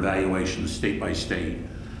different evaluations state by state,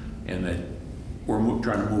 and that we're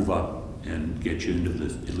trying to move up and get you into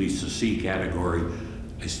at least the C category.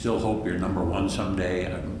 I still hope you're number one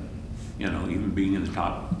someday. You know, even being in the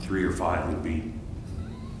top 3 or 5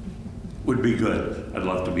 would be good. I'd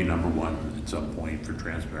love to be number one at some point for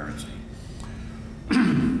transparency.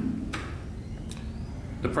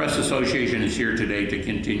 The Press Association is here today to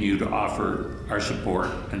continue to offer our support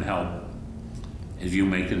and help as you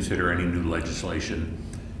may consider any new legislation,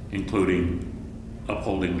 including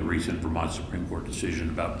upholding the recent Vermont Supreme Court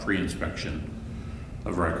decision about pre-inspection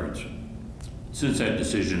of records. Since that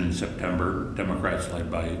decision in September, Democrats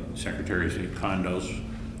led by Secretary of State Condos,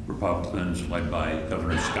 Republicans led by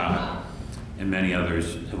Governor Scott, and many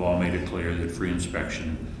others have all made it clear that free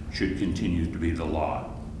inspection should continue to be the law.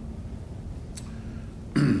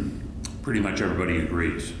 Pretty much everybody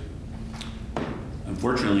agrees.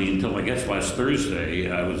 Unfortunately, until I guess last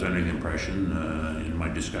Thursday, I was under the impression in my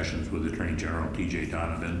discussions with Attorney General T.J.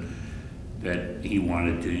 Donovan that he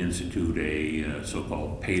wanted to institute a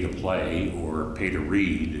so-called pay-to-play or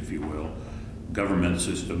pay-to-read, if you will, government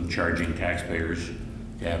system charging taxpayers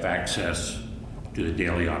to have access to the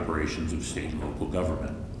daily operations of state and local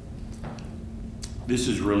government. This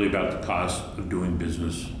is really about the cost of doing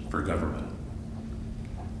business for government.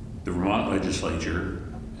 The Vermont legislature,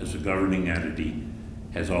 as a governing entity,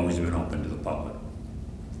 has always been open to the public.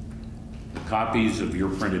 The copies of your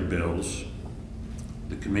printed bills,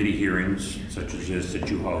 the committee hearings, such as this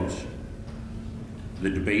that you host,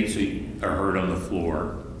 the debates that are heard on the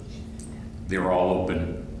floor, they're all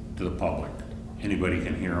open to the public. Anybody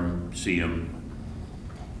can hear them, see them.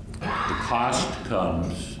 The cost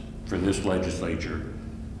comes for this legislature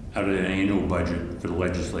out of an annual budget for the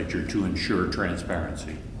legislature to ensure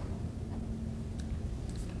transparency.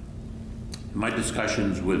 In my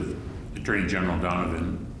discussions with Attorney General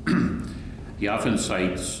Donovan, he often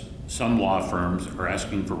cites some law firms are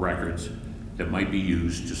asking for records that might be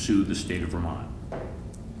used to sue the state of Vermont.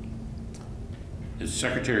 As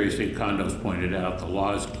Secretary of State Condos pointed out, the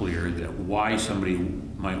law is clear that why somebody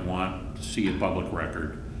might want to see a public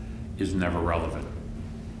record is never relevant.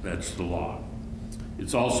 That's the law.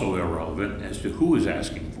 It's also irrelevant as to who is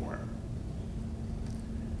asking for it.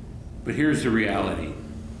 But here's the reality.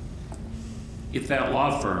 If that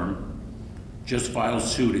law firm just files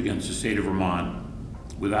suit against the state of Vermont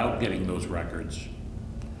without getting those records,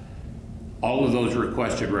 all of those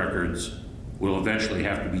requested records will eventually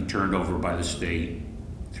have to be turned over by the state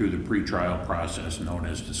through the pretrial process known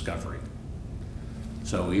as discovery.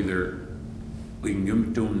 So either we can give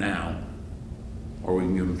them to them now or we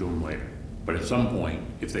can give them to them later. But at some point,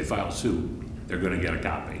 if they file suit, they're going to get a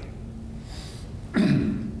copy.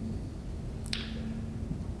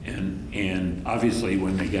 And obviously,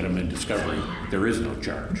 when they get them in discovery, there is no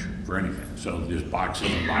charge for anything. So there's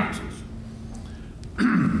boxes and boxes.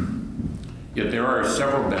 Yet there are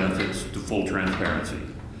several benefits to full transparency.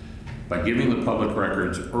 By giving the public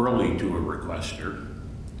records early to a requester,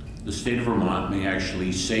 the state of Vermont may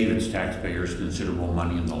actually save its taxpayers considerable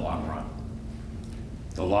money in the long run.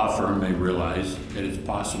 The law firm may realize that its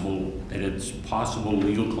possible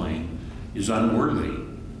legal claim is unworthy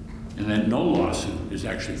and that no lawsuit is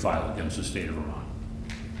actually filed against the state of Vermont.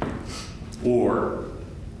 Or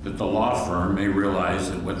that the law firm may realize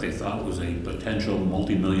that what they thought was a potential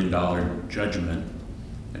multi-million-dollar judgment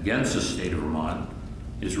against the state of Vermont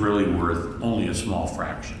is really worth only a small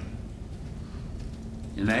fraction.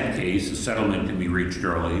 In that case, a settlement can be reached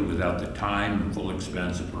early without the time and full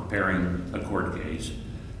expense of preparing a court case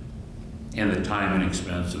and the time and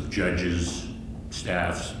expense of judges,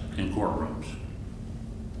 staffs, and courtrooms.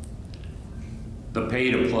 The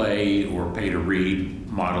pay-to-play or pay-to-read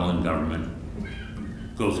model in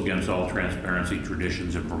government goes against all transparency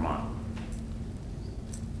traditions in Vermont.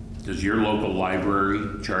 Does your local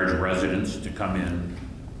library charge residents to come in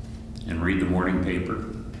and read the morning paper?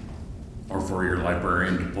 or for your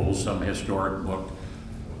librarian to pull some historic book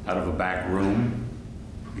out of a back room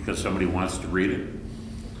because somebody wants to read it,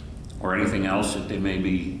 or anything else that they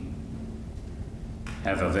maybe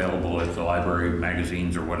have available at the library,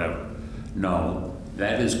 magazines or whatever. No,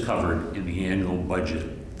 that is covered in the annual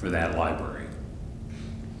budget for that library.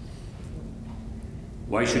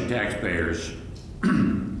 Why should taxpayers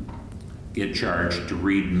get charged to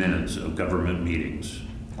read minutes of government meetings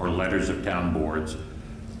or letters of town boards,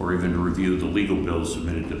 or even to review the legal bills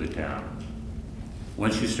submitted to the town?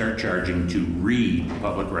 Once you start charging to read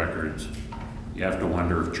public records, you have to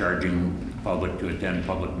wonder if charging the public to attend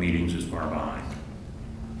public meetings is far behind.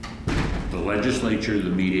 The legislature, the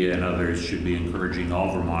media, and others should be encouraging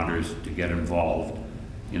all Vermonters to get involved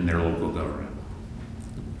in their local government.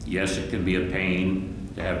 Yes, it can be a pain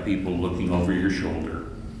to have people looking over your shoulder,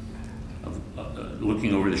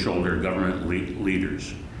 looking over the shoulder of government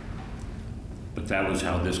leaders, but that was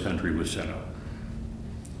how this country was set up.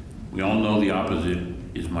 We all know the opposite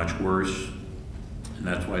is much worse, and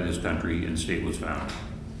that's why this country and state was founded.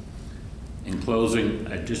 In closing,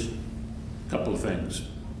 just a couple of things.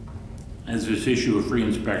 As this issue of free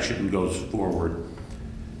inspection goes forward,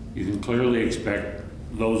 you can clearly expect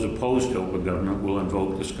those opposed to open government will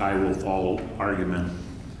invoke the sky will fall argument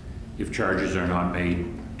if charges are not made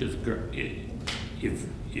to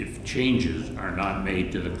if changes are not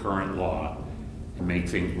made to the current law and make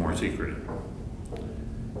things more secretive.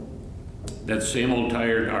 That same old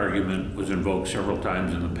tired argument was invoked several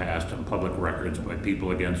times in the past on public records by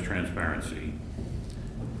people against transparency.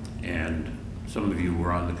 And some of you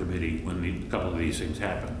were on the committee when a couple of these things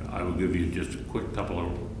happened. I will give you just a quick couple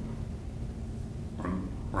of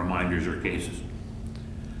reminders or cases.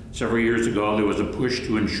 Several years ago, there was a push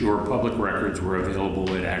to ensure public records were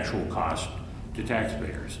available at actual cost to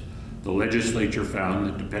taxpayers. The legislature found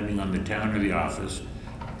that depending on the town or the office,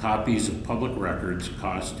 copies of public records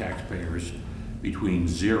cost taxpayers between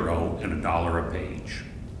 $0 and $1 a page.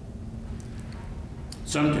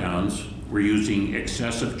 Some towns were using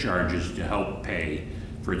excessive charges to help pay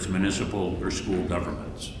for its municipal or school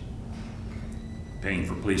governments, paying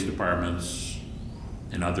for police departments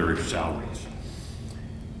and other salaries.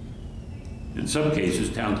 In some cases,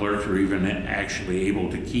 town clerks were even actually able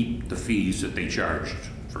to keep the fees that they charged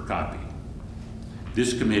for copy.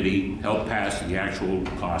 This committee helped pass the actual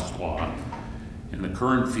cost law, and the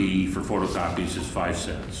current fee for photocopies is 5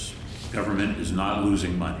 cents. Government is not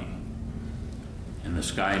losing money, and the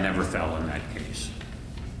sky never fell in that case.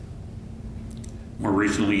 More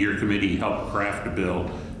recently, your committee helped craft a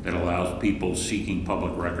bill that allows people seeking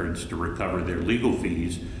public records to recover their legal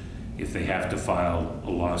fees if they have to file a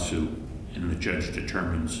lawsuit and the judge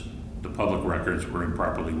determines the public records were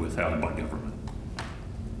improperly withheld by government.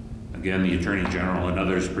 Again, the Attorney General and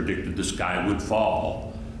others predicted the sky would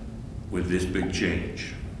fall with this big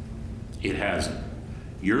change. It hasn't.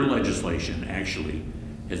 Your legislation actually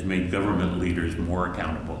has made government leaders more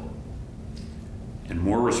accountable and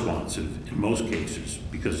more responsive in most cases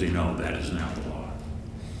because they know that is now the law.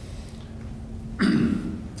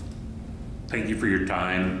 Thank you for your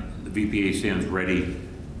time. The VPA stands ready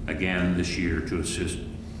again this year to assist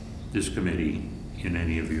this committee in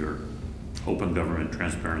any of your open government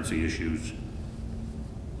transparency issues.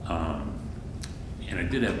 And I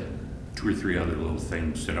did have 2 or 3 other little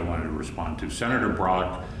things that I wanted to respond to. Senator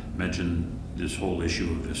Brock mentioned this whole issue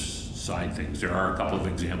of this side things. There are a couple of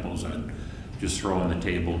examples I'd just throw on the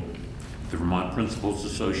table. The Vermont Principals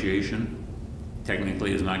Association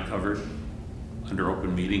technically is not covered under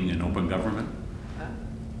open meeting and open government,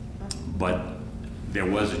 but there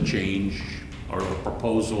was a change or a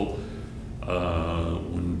proposal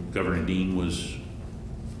when Governor Dean was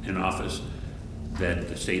in office that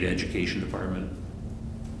the state education department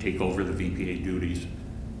take over the VPA duties.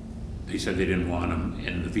 They said they didn't want them,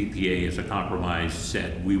 and the VPA as a compromise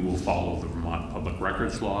said we will follow the Vermont Public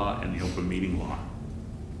Records Law and the open meeting law.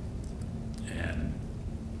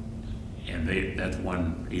 And that's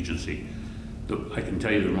one agency. I can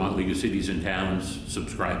tell you the Vermont League of Cities and Towns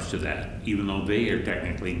subscribes to that, even though they are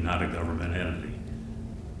technically not a government entity.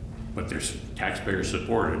 But they're taxpayer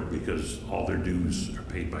supported because all their dues are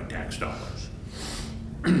paid by tax dollars.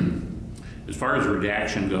 As far as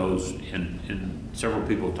redaction goes, and several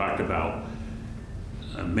people talked about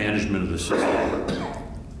management of the system,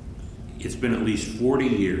 it's been at least 40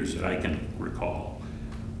 years that I can recall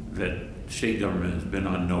that state government has been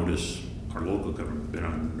on notice, or local government has been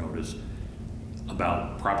on notice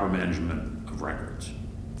about proper management of records.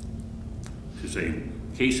 There's a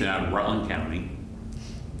case out of Rutland County.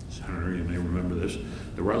 Senator, you may remember this.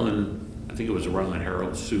 I think it was the Rutland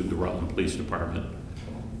Herald sued the Rutland Police Department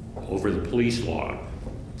over the police log.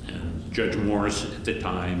 And Judge Morris at the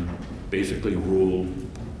time basically ruled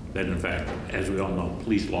that, in fact, as we all know,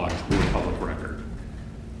 police logs were public record.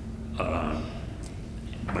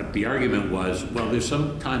 But the argument was, well, there's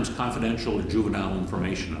sometimes confidential or juvenile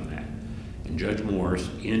information on that. And Judge Morris,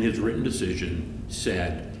 in his written decision,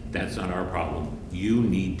 said, that's not our problem. You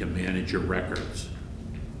need to manage your records.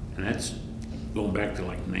 And that's going back to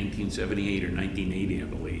like 1978 or 1980, I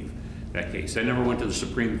believe, that case. I never went to the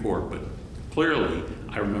Supreme Court, but clearly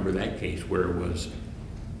I remember that case where it was,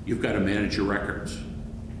 you've got to manage your records.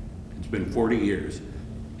 It's been 40 years,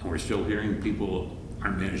 and we're still hearing people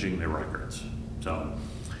aren't managing their records. So,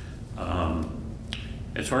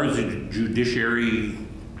 as far as the judiciary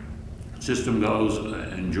system goes,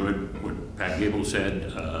 I enjoyed what Pat Gable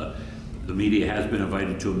said. The media has been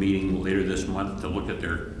invited to a meeting later this month to look at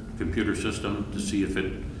their computer system to see if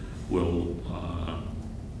it will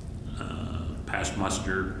pass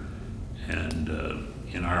muster, and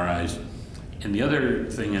in our eyes. And the other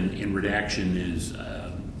thing in redaction is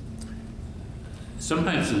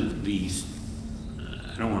sometimes these,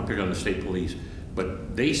 I don't want to pick on the state police,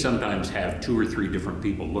 but they sometimes have 2 or 3 different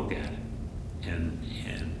people look at it. And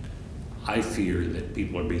I fear that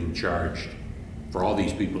people are being charged for all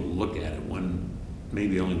these people to look at it.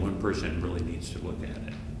 Maybe only one person really needs to look at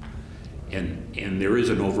it. And there is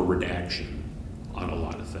an over-redaction on a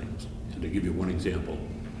lot of things. And to give you one example,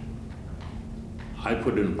 I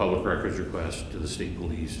put in a public records request to the state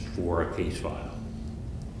police for a case file.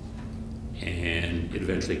 And it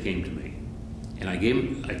eventually came to me. And I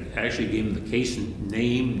actually gave them the case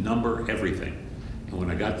name, number, everything. And when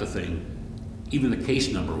I got the thing, even the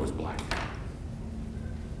case number was blacked out.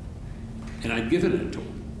 And I'd given it to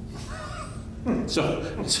them. So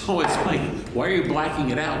it's like, why are you blacking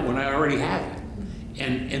it out when I already have it?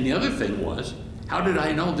 And the other thing was, how did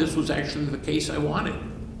I know this was actually the case I wanted?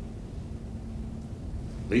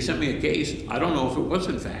 They sent me a case. I don't know if it was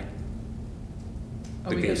in fact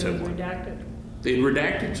the case I wanted. Because it was redacted. They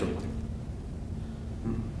redacted something.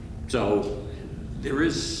 So there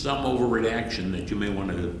is some over-redaction that you may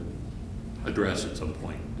want to address at some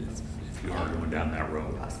point if you are going down that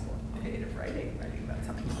road. Possible. I hate a Friday writing about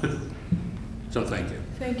something. So thank you.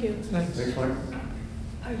 Thank you. Thanks, Mike.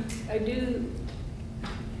 I do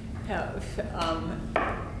have,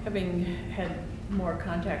 having had more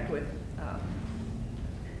contact with,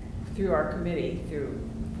 through our committee,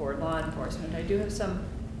 for law enforcement, I do have some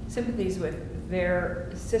sympathies with their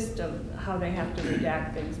system, how they have to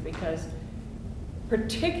redact things, because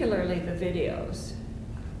particularly the videos,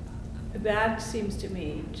 that seems to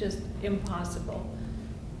me just impossible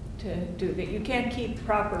to do. That you can't keep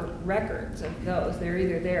proper records of those. They're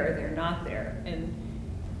either there or they're not there, and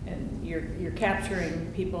you're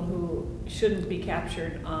capturing people who shouldn't be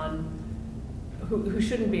captured on, who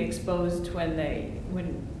shouldn't be exposed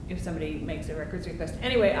if somebody makes a records request.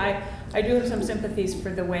 Anyway, I do have some sympathies for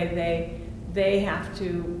the way they have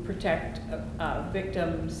to protect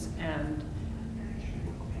victims and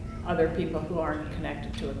other people who aren't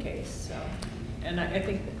connected to a case. So, and I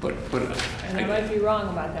think, and I might be wrong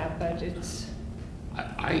about that, but it's.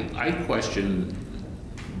 I question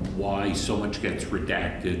why so much gets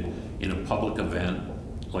redacted in a public event,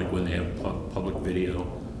 like when they have public video.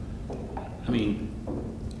 I mean,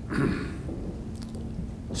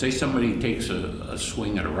 say somebody takes a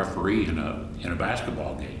swing at a referee in a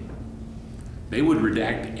basketball game. They would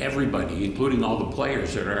redact everybody, including all the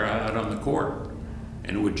players that are out on the court.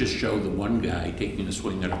 And it would just show the one guy taking a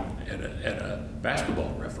swing at a basketball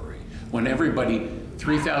referee. When everybody,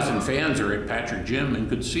 3,000 fans are at Patrick Gym and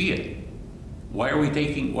could see it. Why are we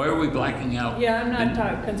blacking out? Yeah, I'm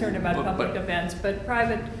not concerned about public events, but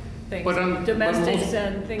private things, domestics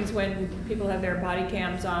and things when people have their body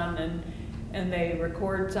cams on and they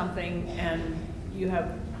record something and you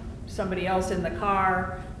have somebody else in the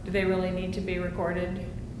car, do they really need to be recorded?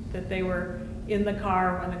 That they were in the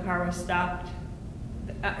car when the car was stopped?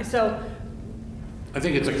 So I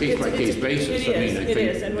think it's a case-by-case basis. It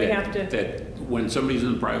is, and we have to. That when somebody's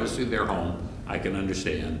in the privacy of their home, I can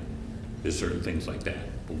understand there's certain things like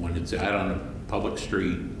that. But when it's out on a public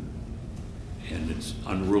street and it's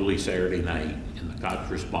unruly Saturday night and the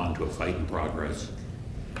cops respond to a fight in progress,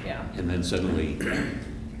 yeah, and then suddenly.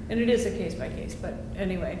 And it is a case-by-case, but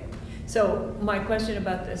anyway. So my question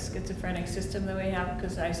about the schizophrenic system that we have,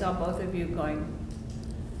 because I saw both of you going,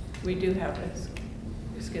 we do have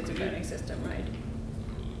a schizophrenic system, right?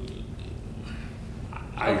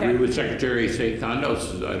 I agree with Secretary of State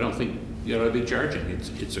Condos. I don't think you ought to be charging.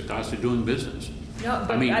 It's a cost of doing business. No,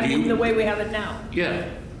 but I mean the way we have it now. Yeah.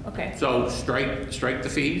 Okay. So strike the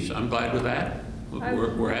fees. I'm glad with that.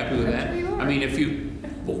 We're happy with that. Sure you are. I mean, if you,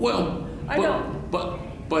 well, I don't. But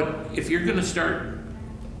But if you're gonna start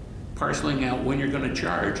parceling out when you're gonna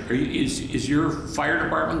charge, is your fire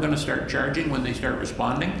department gonna start charging when they start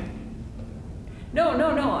responding? No,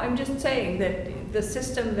 no, no, I'm just saying that the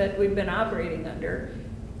system that we've been operating under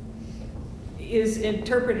is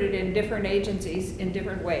interpreted in different agencies in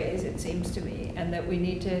different ways, it seems to me, and that we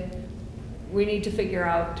need to figure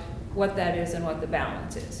out what that is and what the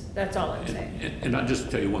balance is. That's all I'm saying. And I'll just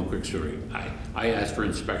tell you one quick story. I asked for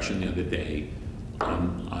inspection the other day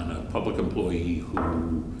on a public employee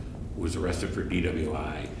who was arrested for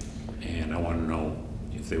DWI, and I want to know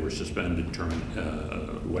if they were suspended,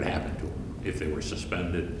 what happened to them, if they were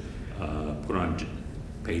suspended, put on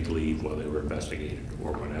paid leave while they were investigated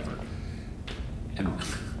or whatever. And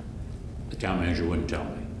the town manager wouldn't tell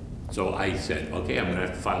me. So I said, okay, I'm gonna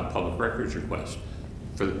have to file a public records request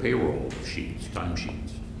for the payroll sheets, time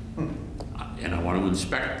sheets. And I want to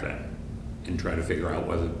inspect that and try to figure out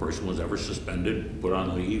whether the person was ever suspended, put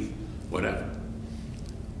on leave, whatever.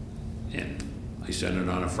 And I sent it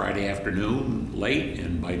on a Friday afternoon, late,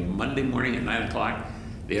 and by Monday morning at 9 o'clock,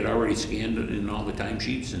 they had already scanned it in all the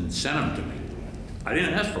timesheets and sent them to me. I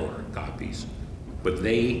didn't ask for copies, but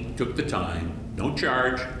they took the time, no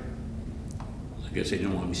charge. I guess they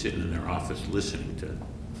didn't want me sitting in their office listening to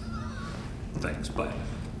things, but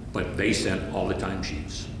they sent all the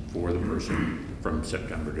timesheets for the person from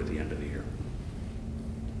September to the end of the year.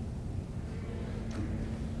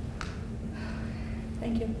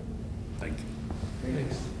 Thank you. Thank you.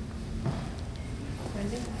 Thanks.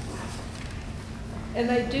 Wendy? And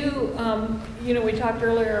I do, you know, we talked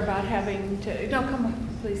earlier about having to, no, come on,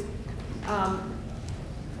 please.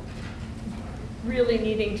 Really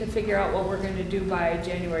needing to figure out what we're going to do by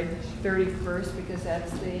January 31st, because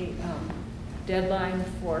that's the deadline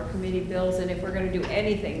for committee bills, and if we're going to do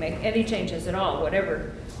anything, make any changes at all,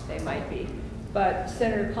 whatever they might be. But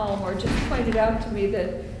Senator Collmore just pointed out to me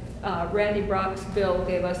that Randy Brock's bill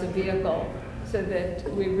gave us a vehicle so that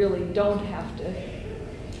we really don't have to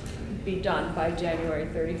be done by January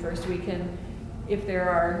 31st. We can, if there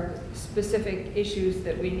are specific issues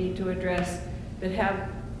that we need to address that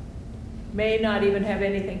may not even have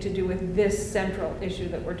anything to do with this central issue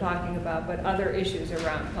that we're talking about, but other issues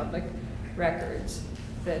around public records,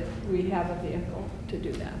 that we have a vehicle to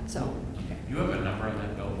do that. So, You have a number on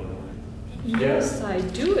that bill, by the way? yes, I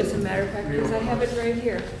do, as a matter of fact, because I have it right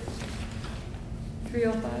here.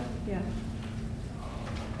 305, yeah.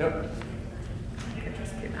 Yep. It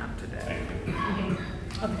just came out today.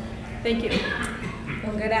 Okay, thank you.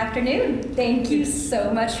 Well, good afternoon. Thank you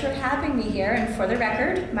so much for having me here. And for the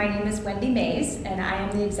record, my name is Wendy Mays, and I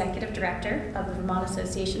am the Executive Director of the Vermont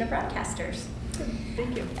Association of Broadcasters.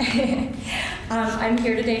 Thank you. I'm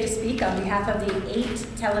here today to speak on behalf of the 8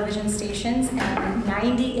 television stations and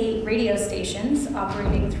 98 radio stations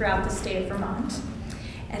operating throughout the state of Vermont.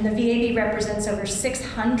 And the VAB represents over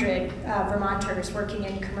 600 Vermonters working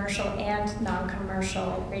in commercial and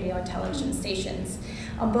non-commercial radio and television stations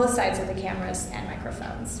on both sides of the cameras and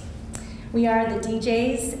microphones. We are the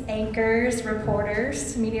DJs, anchors,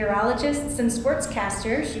 reporters, meteorologists, and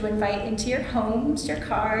sportscasters you invite into your homes, your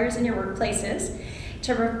cars, and your workplaces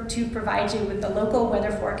to provide you with the local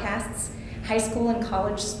weather forecasts, high school and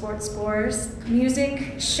college sports scores,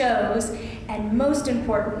 music, shows, and most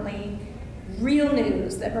importantly, real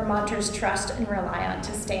news that Vermonters trust and rely on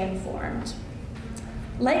to stay informed.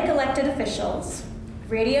 Like elected officials,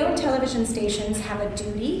 radio and television stations have a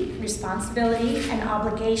duty, responsibility, and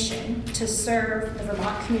obligation to serve the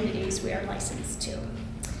Vermont communities we are licensed to.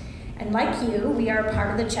 And like you, we are a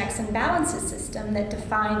part of the checks and balances system that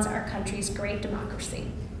defines our country's great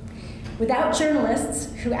democracy. Without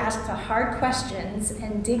journalists who ask the hard questions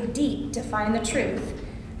and dig deep to find the truth,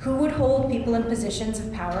 who would hold people in positions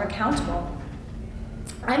of power accountable?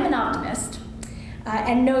 I'm an optimist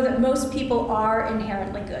and know that most people are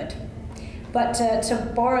inherently good. But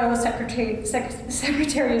to borrow Secretary of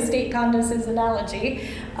State Condis's analogy,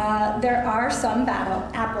 there are some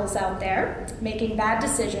bad apples out there making bad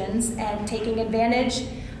decisions and taking advantage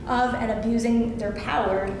of and abusing their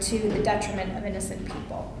power to the detriment of innocent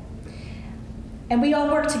people. And we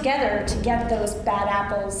all work together to get those bad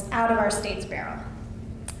apples out of our state's barrel.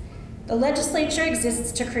 The legislature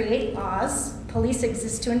exists to create laws, police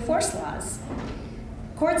exist to enforce laws.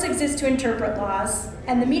 Courts exist to interpret laws,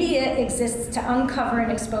 and the media exists to uncover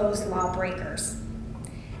and expose lawbreakers.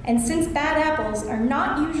 And since bad apples are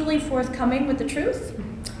not usually forthcoming with the truth,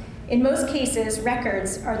 in most cases,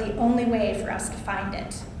 records are the only way for us to find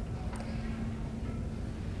it.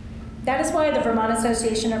 That is why the Vermont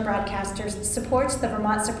Association of Broadcasters supports the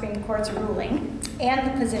Vermont Supreme Court's ruling and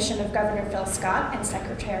the position of Governor Phil Scott and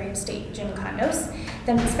Secretary of State Jim Kondos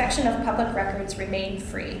that inspection of public records remain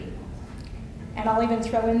free. And I'll even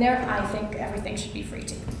throw in there, I think everything should be free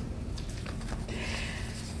too.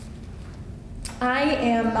 I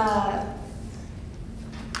am, I'll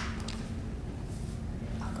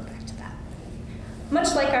go back to that.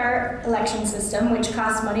 Much like our election system, which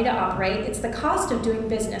costs money to operate, it's the cost of doing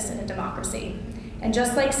business in a democracy. And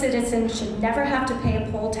just like citizens should never have to pay a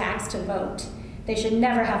poll tax to vote, they should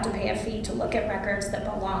never have to pay a fee to look at records that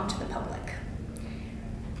belong to the public.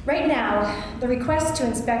 Right now, the request to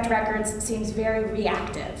inspect records seems very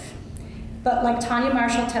reactive. But like Tanya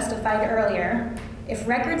Marshall testified earlier, if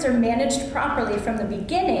records are managed properly from the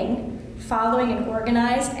beginning, following an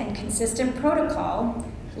organized and consistent protocol,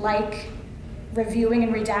 like reviewing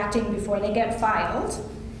and redacting before they get filed,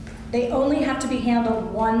 they only have to be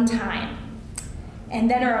handled one time, and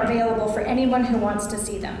then are available for anyone who wants to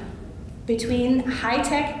see them. Between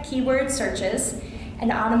high-tech keyword searches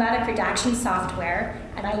and automatic redaction software,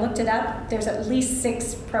 and I looked it up, there's at least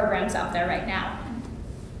 6 programs out there right now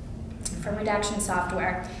for redaction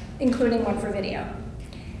software, including one for video.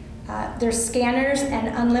 There's scanners and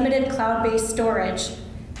unlimited cloud-based storage.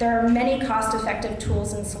 There are many cost-effective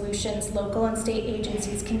tools and solutions local and state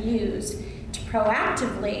agencies can use to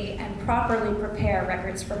proactively and properly prepare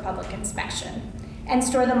records for public inspection and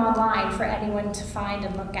store them online for anyone to find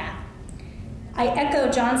and look at. I echo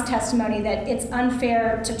John's testimony that it's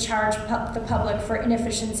unfair to charge the public for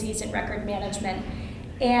inefficiencies in record management.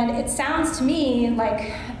 And it sounds to me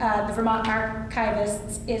like the Vermont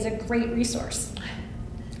Archivists is a great resource.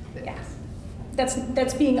 Yeah.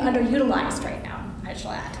 That's being underutilized right now, I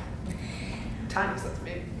shall add. Tanya says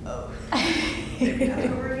maybe. Oh.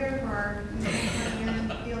 We're here for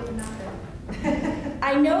field nothing.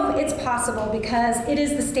 I know it's possible because it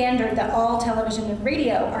is the standard that all television and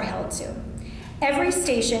radio are held to. Every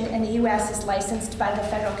station in the US is licensed by the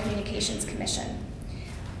Federal Communications Commission.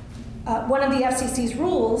 One of the FCC's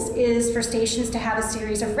rules is for stations to have a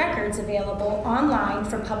series of records available online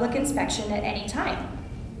for public inspection at any time.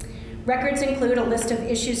 Records include a list of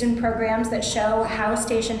issues and programs that show how a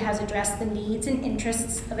station has addressed the needs and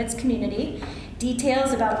interests of its community,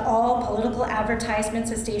 details about all political advertisements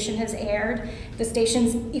a station has aired, the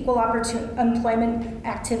station's equal employment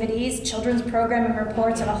activities, children's programming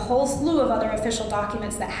reports, and a whole slew of other official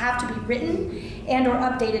documents that have to be written and or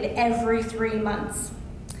updated every 3 months.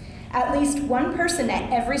 At least one person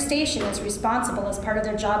at every station is responsible as part of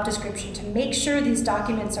their job description to make sure these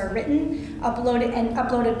documents are written,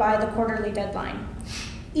 uploaded by the quarterly deadline.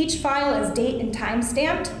 Each file is date and time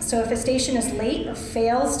stamped, so if a station is late or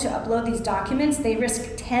fails to upload these documents, they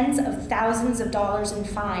risk tens of thousands of dollars in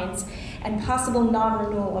fines and possible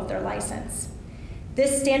non-renewal of their license.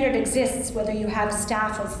 This standard exists whether you have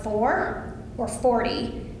staff of 4 or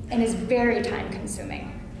 40 and is very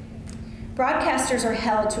time-consuming. Broadcasters are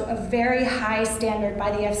held to a very high standard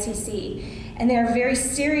by the FCC, and there are very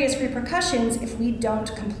serious repercussions if we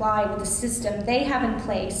don't comply with the system they have in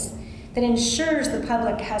place that ensures the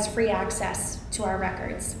public has free access to our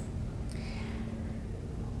records.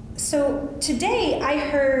 So today I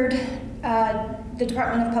heard the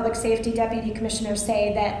Department of Public Safety Deputy Commissioner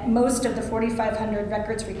say that most of the 4,500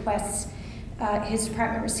 records requests his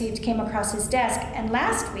department received came across his desk, and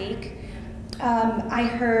last week I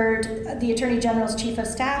heard the Attorney General's Chief of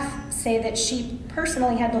Staff say that she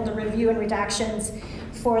personally handled the review and redactions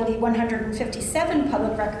for the 157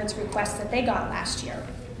 public records requests that they got last year.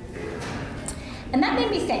 And that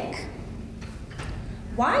made me think,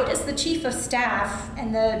 why does the Chief of Staff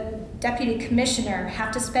and the Deputy Commissioner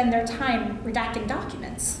have to spend their time redacting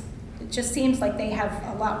documents? It just seems like they have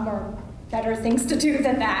a lot more better things to do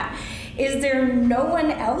than that. Is there no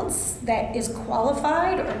one else that is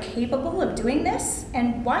qualified or capable of doing this?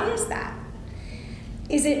 And why is that?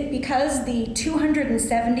 Is it because the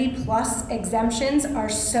 270 plus exemptions are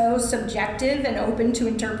so subjective and open to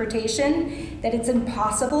interpretation that it's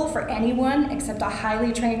impossible for anyone except a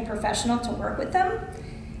highly trained professional to work with them?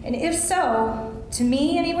 And if so, to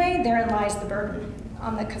me anyway, therein lies the burden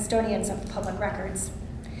on the custodians of the public records.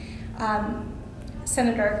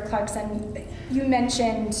 Senator Clarkson, you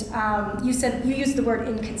mentioned, you used the word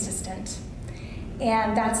inconsistent.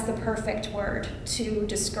 And that's the perfect word to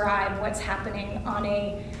describe what's happening on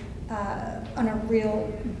a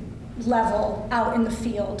real level out in the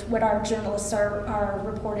field, what our journalists are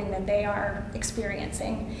reporting that they are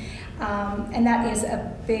experiencing. And that is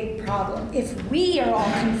a big problem. If we are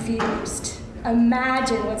all confused,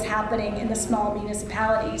 imagine what's happening in the small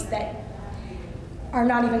municipalities that are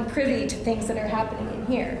not even privy to things that are happening in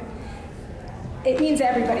here. it means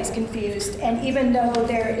everybody's confused. And even though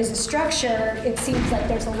there is a structure, it seems like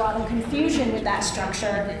there's a lot of confusion with that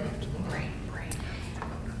structure.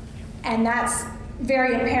 And that's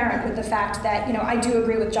very apparent with the fact that, you know, I do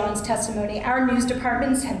agree with John's testimony. Our news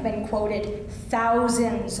departments have been quoted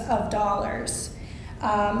thousands of dollars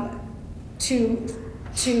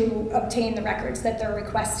to obtain the records that they're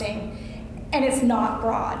requesting. And it's not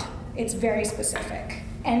broad, it's very specific.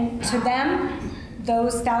 And to them,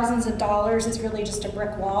 those thousands of dollars is really just a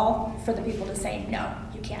brick wall for the people to say, no,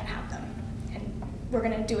 you can't have them. And we're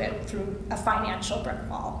gonna do it through a financial brick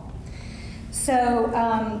wall. So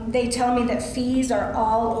they tell me that fees are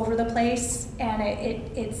all over the place, and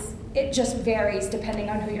it just varies depending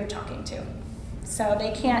on who you're talking to. So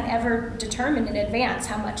they can't ever determine in advance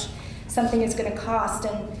how much something is gonna cost,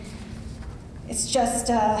 and it's just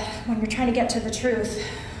when you're trying to get to the truth,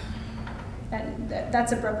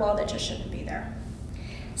 that's a brick wall that just shouldn't be there.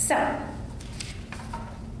 So,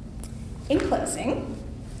 in closing,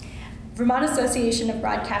 Vermont Association of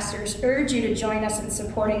Broadcasters urge you to join us in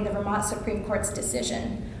supporting the Vermont Supreme Court's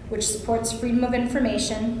decision, which supports freedom of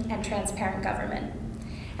information and transparent government.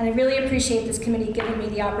 And I really appreciate this committee giving me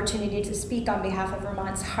the opportunity to speak on behalf of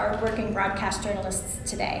Vermont's hardworking broadcast journalists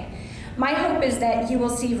today. My hope is that you will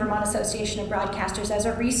see Vermont Association of Broadcasters as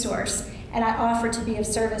a resource, and I offer to be of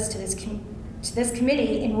service to this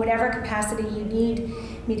committee in whatever capacity you need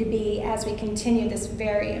me to be as we continue this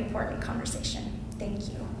very important conversation. Thank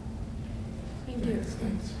you.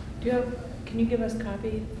 Thank you. Can you give us a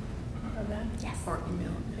copy of that? Yes. Or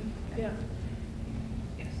email. Yeah.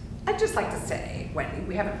 I'd just like to say, Wendy,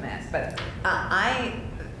 we haven't met, but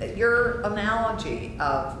your analogy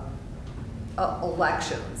of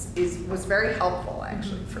elections was very helpful,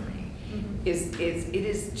 actually, for me. It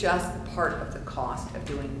is just part of the cost of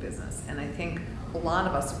doing business, and I think a lot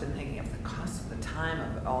of us have been thinking of the cost of the time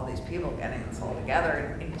of all these people getting this all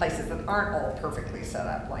together in places that aren't all perfectly set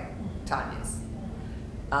up, like Tanya's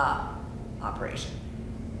operation.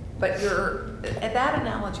 But that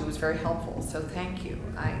analogy was very helpful, so thank you.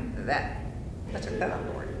 I took that on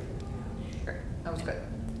board. That was good.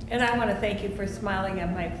 And I want to thank you for smiling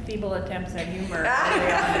at my feeble attempts at humor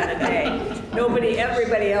early on in the day.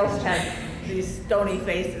 Everybody else had these stony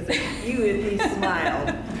faces, and you at least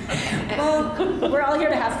smiled. Well, we're all here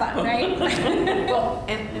to have fun, right? Well,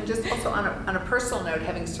 and just also on a personal note,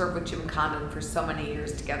 having served with Jim Condon for so many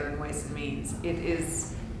years together in Ways and Means, it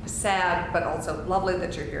is sad, but also lovely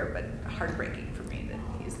that you're here, but heartbreaking for me that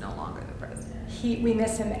he's no longer the president. We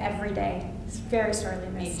miss him every day. He's very sorely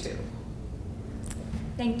missed. Me too.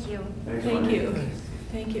 Thank you. Thank you.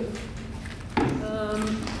 Thank you.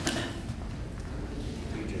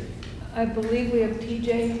 I believe we have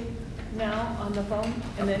TJ now on the phone,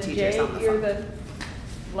 and then Jay, you're the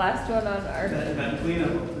last one on our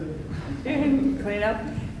cleanup. Cleanup.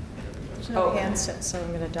 There's no handset, so I'm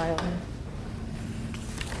going to dial in.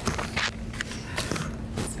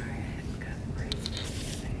 Sorry, I hadn't gotten right.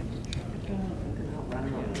 And I'll run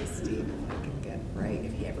over to Steve if I can get right,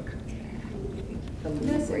 if he ever comes back. I'm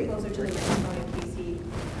going to sit closer to the microphone in case he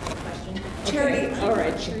has a question. Charity, Okay. all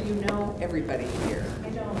right, sure you know everybody here. I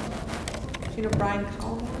don't. Do you know Brian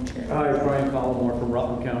Collmore? Hi, Brian Collmore from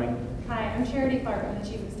Rutland County. Hi, I'm Charity Clark. I'm the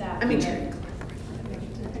chief of staff. Charity.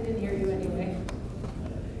 I didn't hear you anyway.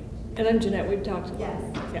 And I'm Jeanette. We've talked. Yes.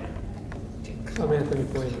 Yeah. I'm Anthony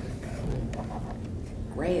Flynn.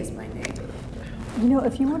 Ray is my name. You know,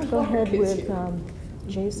 if you want to go ahead with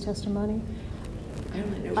Jay's testimony,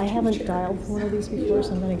 I haven't dialed for one of these before,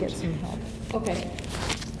 so I'm going to get some help. Okay.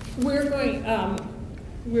 We're going.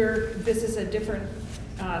 This is a different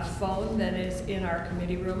phone than is in our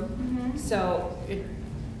committee room, so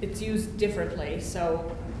it's used differently.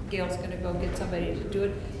 So Gail's going to go get somebody to do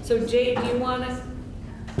it. So Jay, do you want to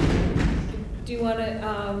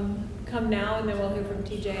come now and then we'll hear from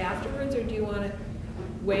TJ afterwards, or do you want to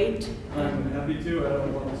wait? I'm happy to. I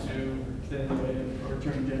don't want to stand in the way of our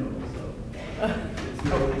attorney general, so it's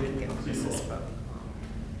really useful.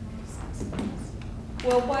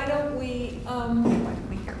 Well, why don't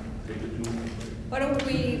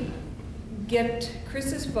we get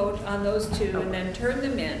Chris's vote on those two and then turn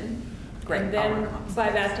them in. Great. And then by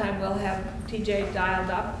that time we'll have TJ dialed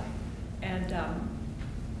up, and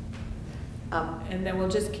then we'll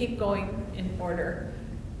just keep going in order,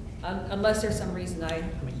 unless there's some reason I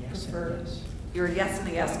prefer. You're a yes and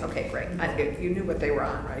a yes? Okay, great. You knew what they were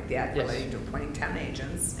on, right? The act relating to appointing town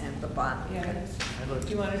agents and the bond. Yeah. Okay. Do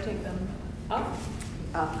you want to take them up?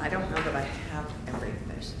 I don't know that I have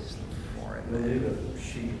everything for it. We'll need a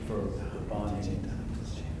sheet for the bonding.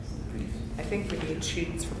 I think we need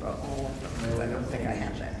sheets for all of them, because I don't think I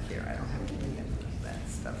have that here. I don't have any of that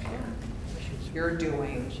stuff here. you're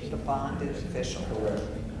doing the bonded official. Correct.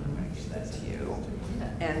 That's you.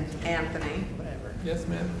 And Anthony, Yes,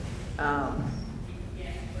 ma'am.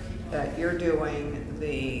 that you're doing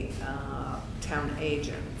the town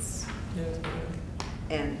agents. Yes, ma'am.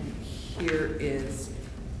 And here is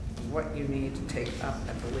what you need to take up,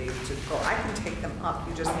 I believe, I can take them up,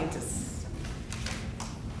 you just need to,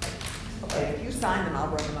 okay, if you sign them, I'll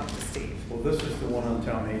run them up to Steve. Well, this is the one on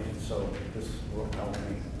town agent, so this will help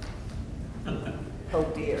me. Oh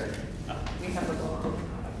dear, we have a wrong.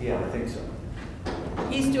 Yeah, I think so.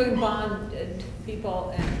 He's doing bonded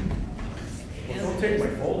people and. Well, don't take my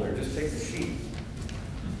folder, just take the sheet.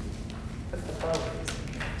 But the vote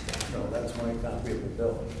No, that's my copy of the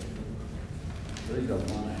bill. These are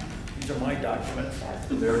mine. These are my documents.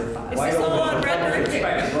 They're Is wide this all open on for public record?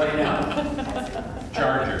 inspection right now.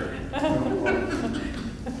 Charger.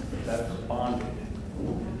 That's bonded.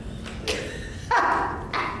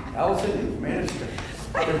 Allison, you managed to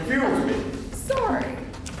confuse me. Sorry,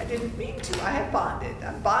 I didn't mean to, I have bonded,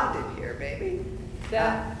 I'm bonded here, baby.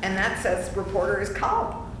 And that says reporter is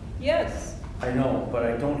column. Yes. I know, but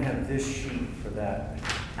I don't have this sheet for that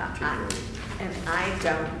particular. And I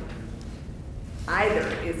don't, either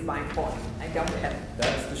is my point, I don't have.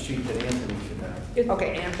 That's the sheet that Anthony should have.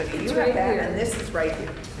 Okay, Anthony, you It's have right that, here. and this is right here.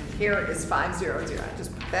 And here is 500, I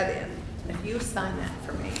just put that in. And if you sign that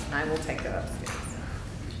for me, I will take that upstairs.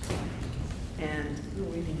 And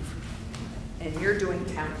you're doing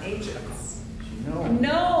town agents. No.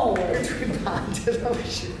 No. You're doing bonded, oh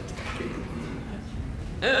shit.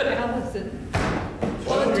 Allison,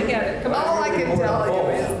 pull it together, come All on. I can tell you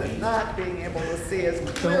is that not being able to see is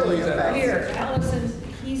clearly leave that out. affects. Here, Allison,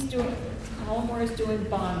 he's doing, Collmore's doing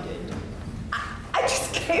bonded. I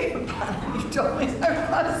just gave him bonded, you told me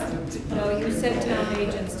I wasn't. No, you said town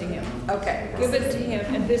agents to him. Okay. Give it to him,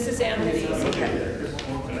 and this is Anthony's. Okay.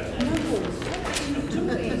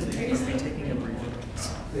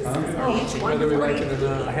 Whether we like it or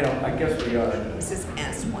not. I guess we are. This is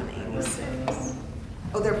S.186.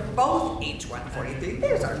 Oh, they're both H.143.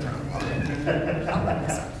 There's our problem. I'll let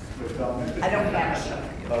this up. I don't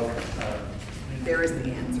have it. There is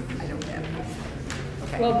the answer. I don't have it.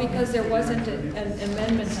 Okay. Well, because there wasn't an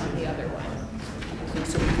amendment on the other one.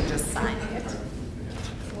 So we can just sign it.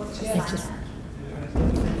 Yes.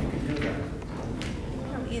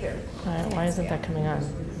 No, either. Why isn't that coming on?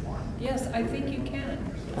 Yes, I think you can.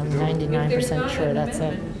 I'm If there's 99% not sure an that's it.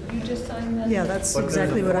 amendment, you just sign the. Yeah, that's But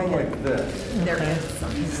exactly there's what a I form had. like this. There Okay. is. Is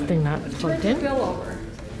this thing not Turn plugged the in? bill over.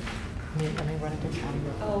 Let me run it to John.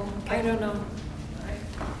 Oh, I don't know.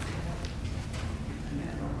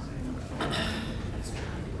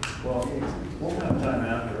 Well, we'll have time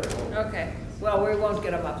after, I hope. Okay, well, we won't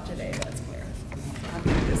get them up today, that's clear. I'll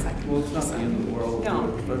do this. I can Well, it's not the end of the world.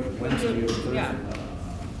 No. But Wednesday or Thursday. Yeah.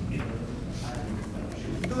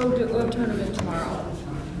 We'll turn them in tomorrow.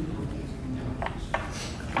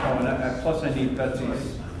 Oh, and plus I need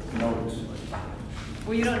Betsy's notes.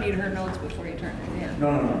 Well, you don't need her notes before you turn it in.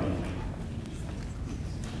 No.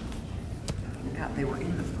 God, they were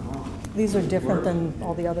in the phone. These are different than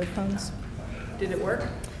all the other phones? Did it work?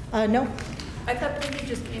 No. I thought Peggy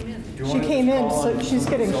just came in. Do you She want to came in, call so on she's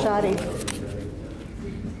getting cell shoddy.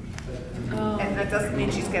 Oh. And that doesn't mean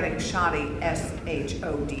she's getting shoddy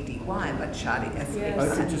S-H-O-D-D-Y, but shoddy I could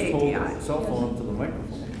just hold S-H-A-D-I. the cell phone up to the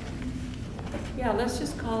microphone. Yeah, let's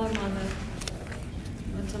just call him on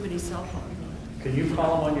somebody's cell phone. Can you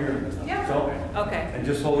call him on your Yeah. cell phone? Okay. And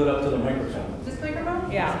just hold it up to the microphone. This microphone?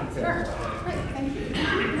 Yeah. Sure. You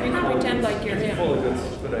can pretend like you're him. Full of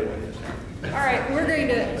good ideas. All right, we're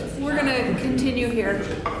gonna continue here.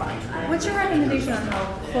 What's your recommendation on how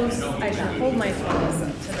close I should hold my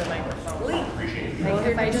phone to the microphone? Like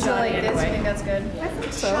if I just go like this, you think that's good? I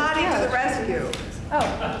think so. Shoddy to the rescue. Oh.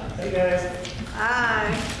 Hey, guys. Hi.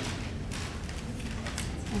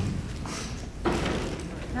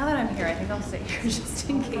 Now that I'm here, I think I'll sit here just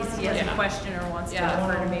in case he has a question or wants to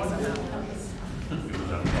refer to me somehow.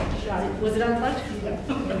 Was it unplugged?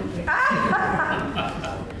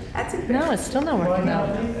 That's it. No, it's still not working out.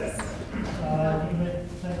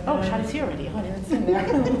 Oh, Shotty's here already. Oh, I didn't see there.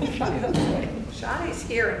 Shoddy's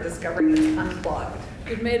here and discovering it's unplugged.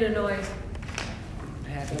 It made a noise.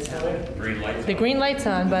 Green lights. The green light's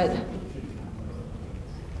on, but...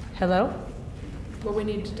 Hello? Well, we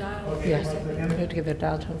need to dial. Yes, we have to give it a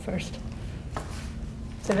dial tone first.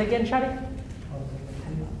 Say that again, Shotty?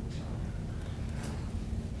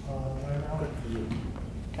 Go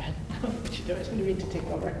ahead. What you doing? You need to take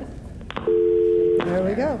over. There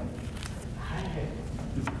we go.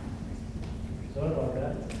 Sorry about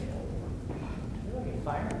that.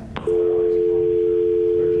 Fire. 1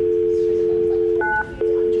 minute.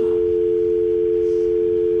 1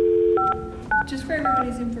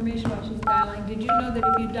 information while she's dialing. Did you know that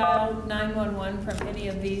if you dial 911 from any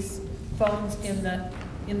of these phones in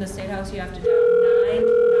the State House, you have to dial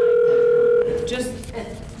 999? Just,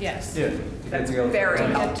 yes. Yeah. That's very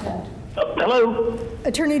helpful. Hello?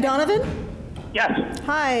 Attorney Donovan? Yes.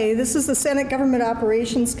 Hi, this is the Senate Government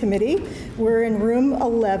Operations Committee. We're in room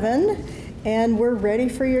 11, and we're ready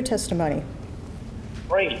for your testimony.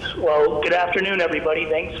 Great. Well, good afternoon, everybody.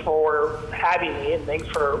 Thanks for having me, and thanks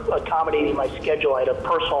for accommodating my schedule. I had a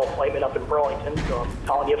personal appointment up in Burlington, so I'm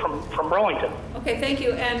calling you from Burlington. Okay, thank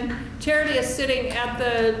you. And Charity is sitting at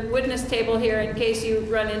the witness table here in case you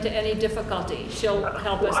run into any difficulty. She'll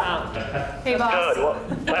help us out. Hey, boss.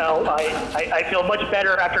 Good. Well, I feel much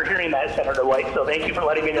better after hearing that, Senator White, so thank you for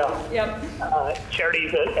letting me know. Yep.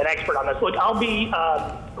 Charity's an expert on this. Look, I'll be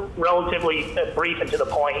relatively brief and to the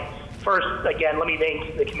point. First, again, let me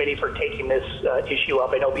thank the committee for taking this issue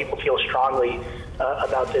up. I know people feel strongly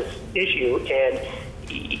about this issue, and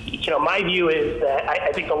my view is that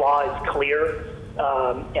I think the law is clear,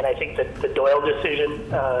 and I think that the Doyle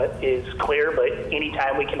decision is clear. But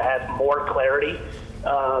anytime we can have more clarity,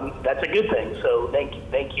 that's a good thing. So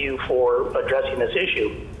thank you for addressing this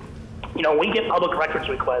issue. We get public records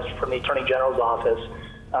requests from the Attorney General's office.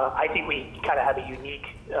 I think we kind of have a unique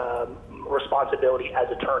responsibility as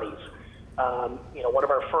attorneys. One of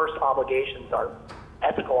our first obligations, our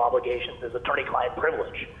ethical obligations, is attorney-client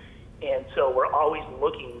privilege. And so we're always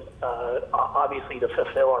looking, obviously, to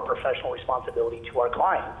fulfill our professional responsibility to our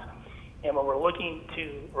clients. And when we're looking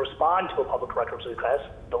to respond to a public records request,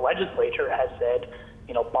 the legislature has said,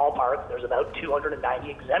 ballpark, there's about 290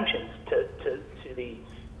 exemptions to the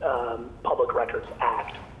Public Records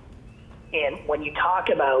Act. And when you talk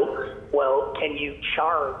about, well, can you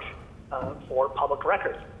charge for public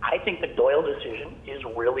records? I think the Doyle decision is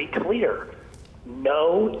really clear.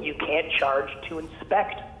 No, you can't charge to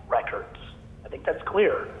inspect records. I think that's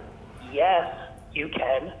clear. Yes, you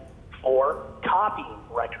can for copying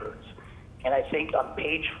records. And I think on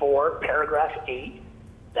page 4, paragraph 8,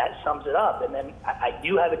 that sums it up. And then I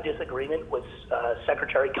do have a disagreement with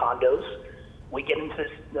Secretary Condos. We get into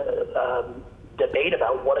this debate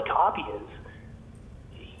about what a copy is.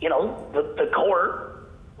 The court,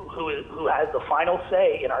 who has the final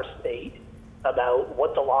say in our state about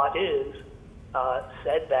what the law is,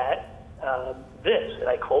 said that this, and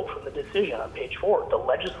I quote from the decision on page 4, the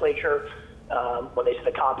legislature, when they said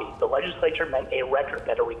a copy, the legislature meant a record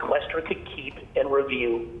that a requester could keep and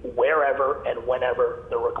review wherever and whenever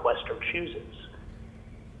the requester chooses.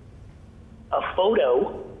 A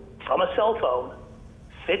photo from a cell phone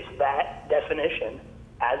fits that definition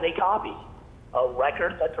as a copy. A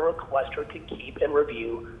record that the requester could keep and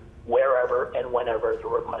review wherever and whenever the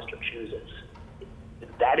requester chooses.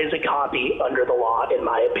 That is a copy under the law, in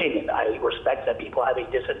my opinion. I respect that people have a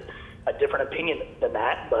different opinion than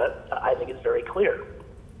that, but I think it's very clear.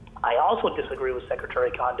 I also disagree with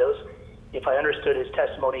Secretary Condos. If I understood his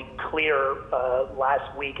testimony clear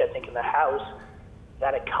last week, I think in the House,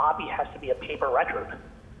 that a copy has to be a paper record.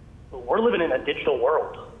 We're living in a digital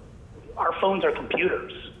world. Our phones are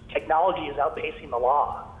computers. Technology is outpacing the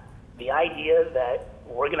law. The idea that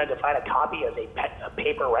we're going to define a copy as a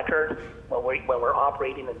paper record when we're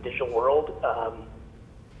operating in a digital world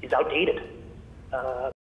is outdated.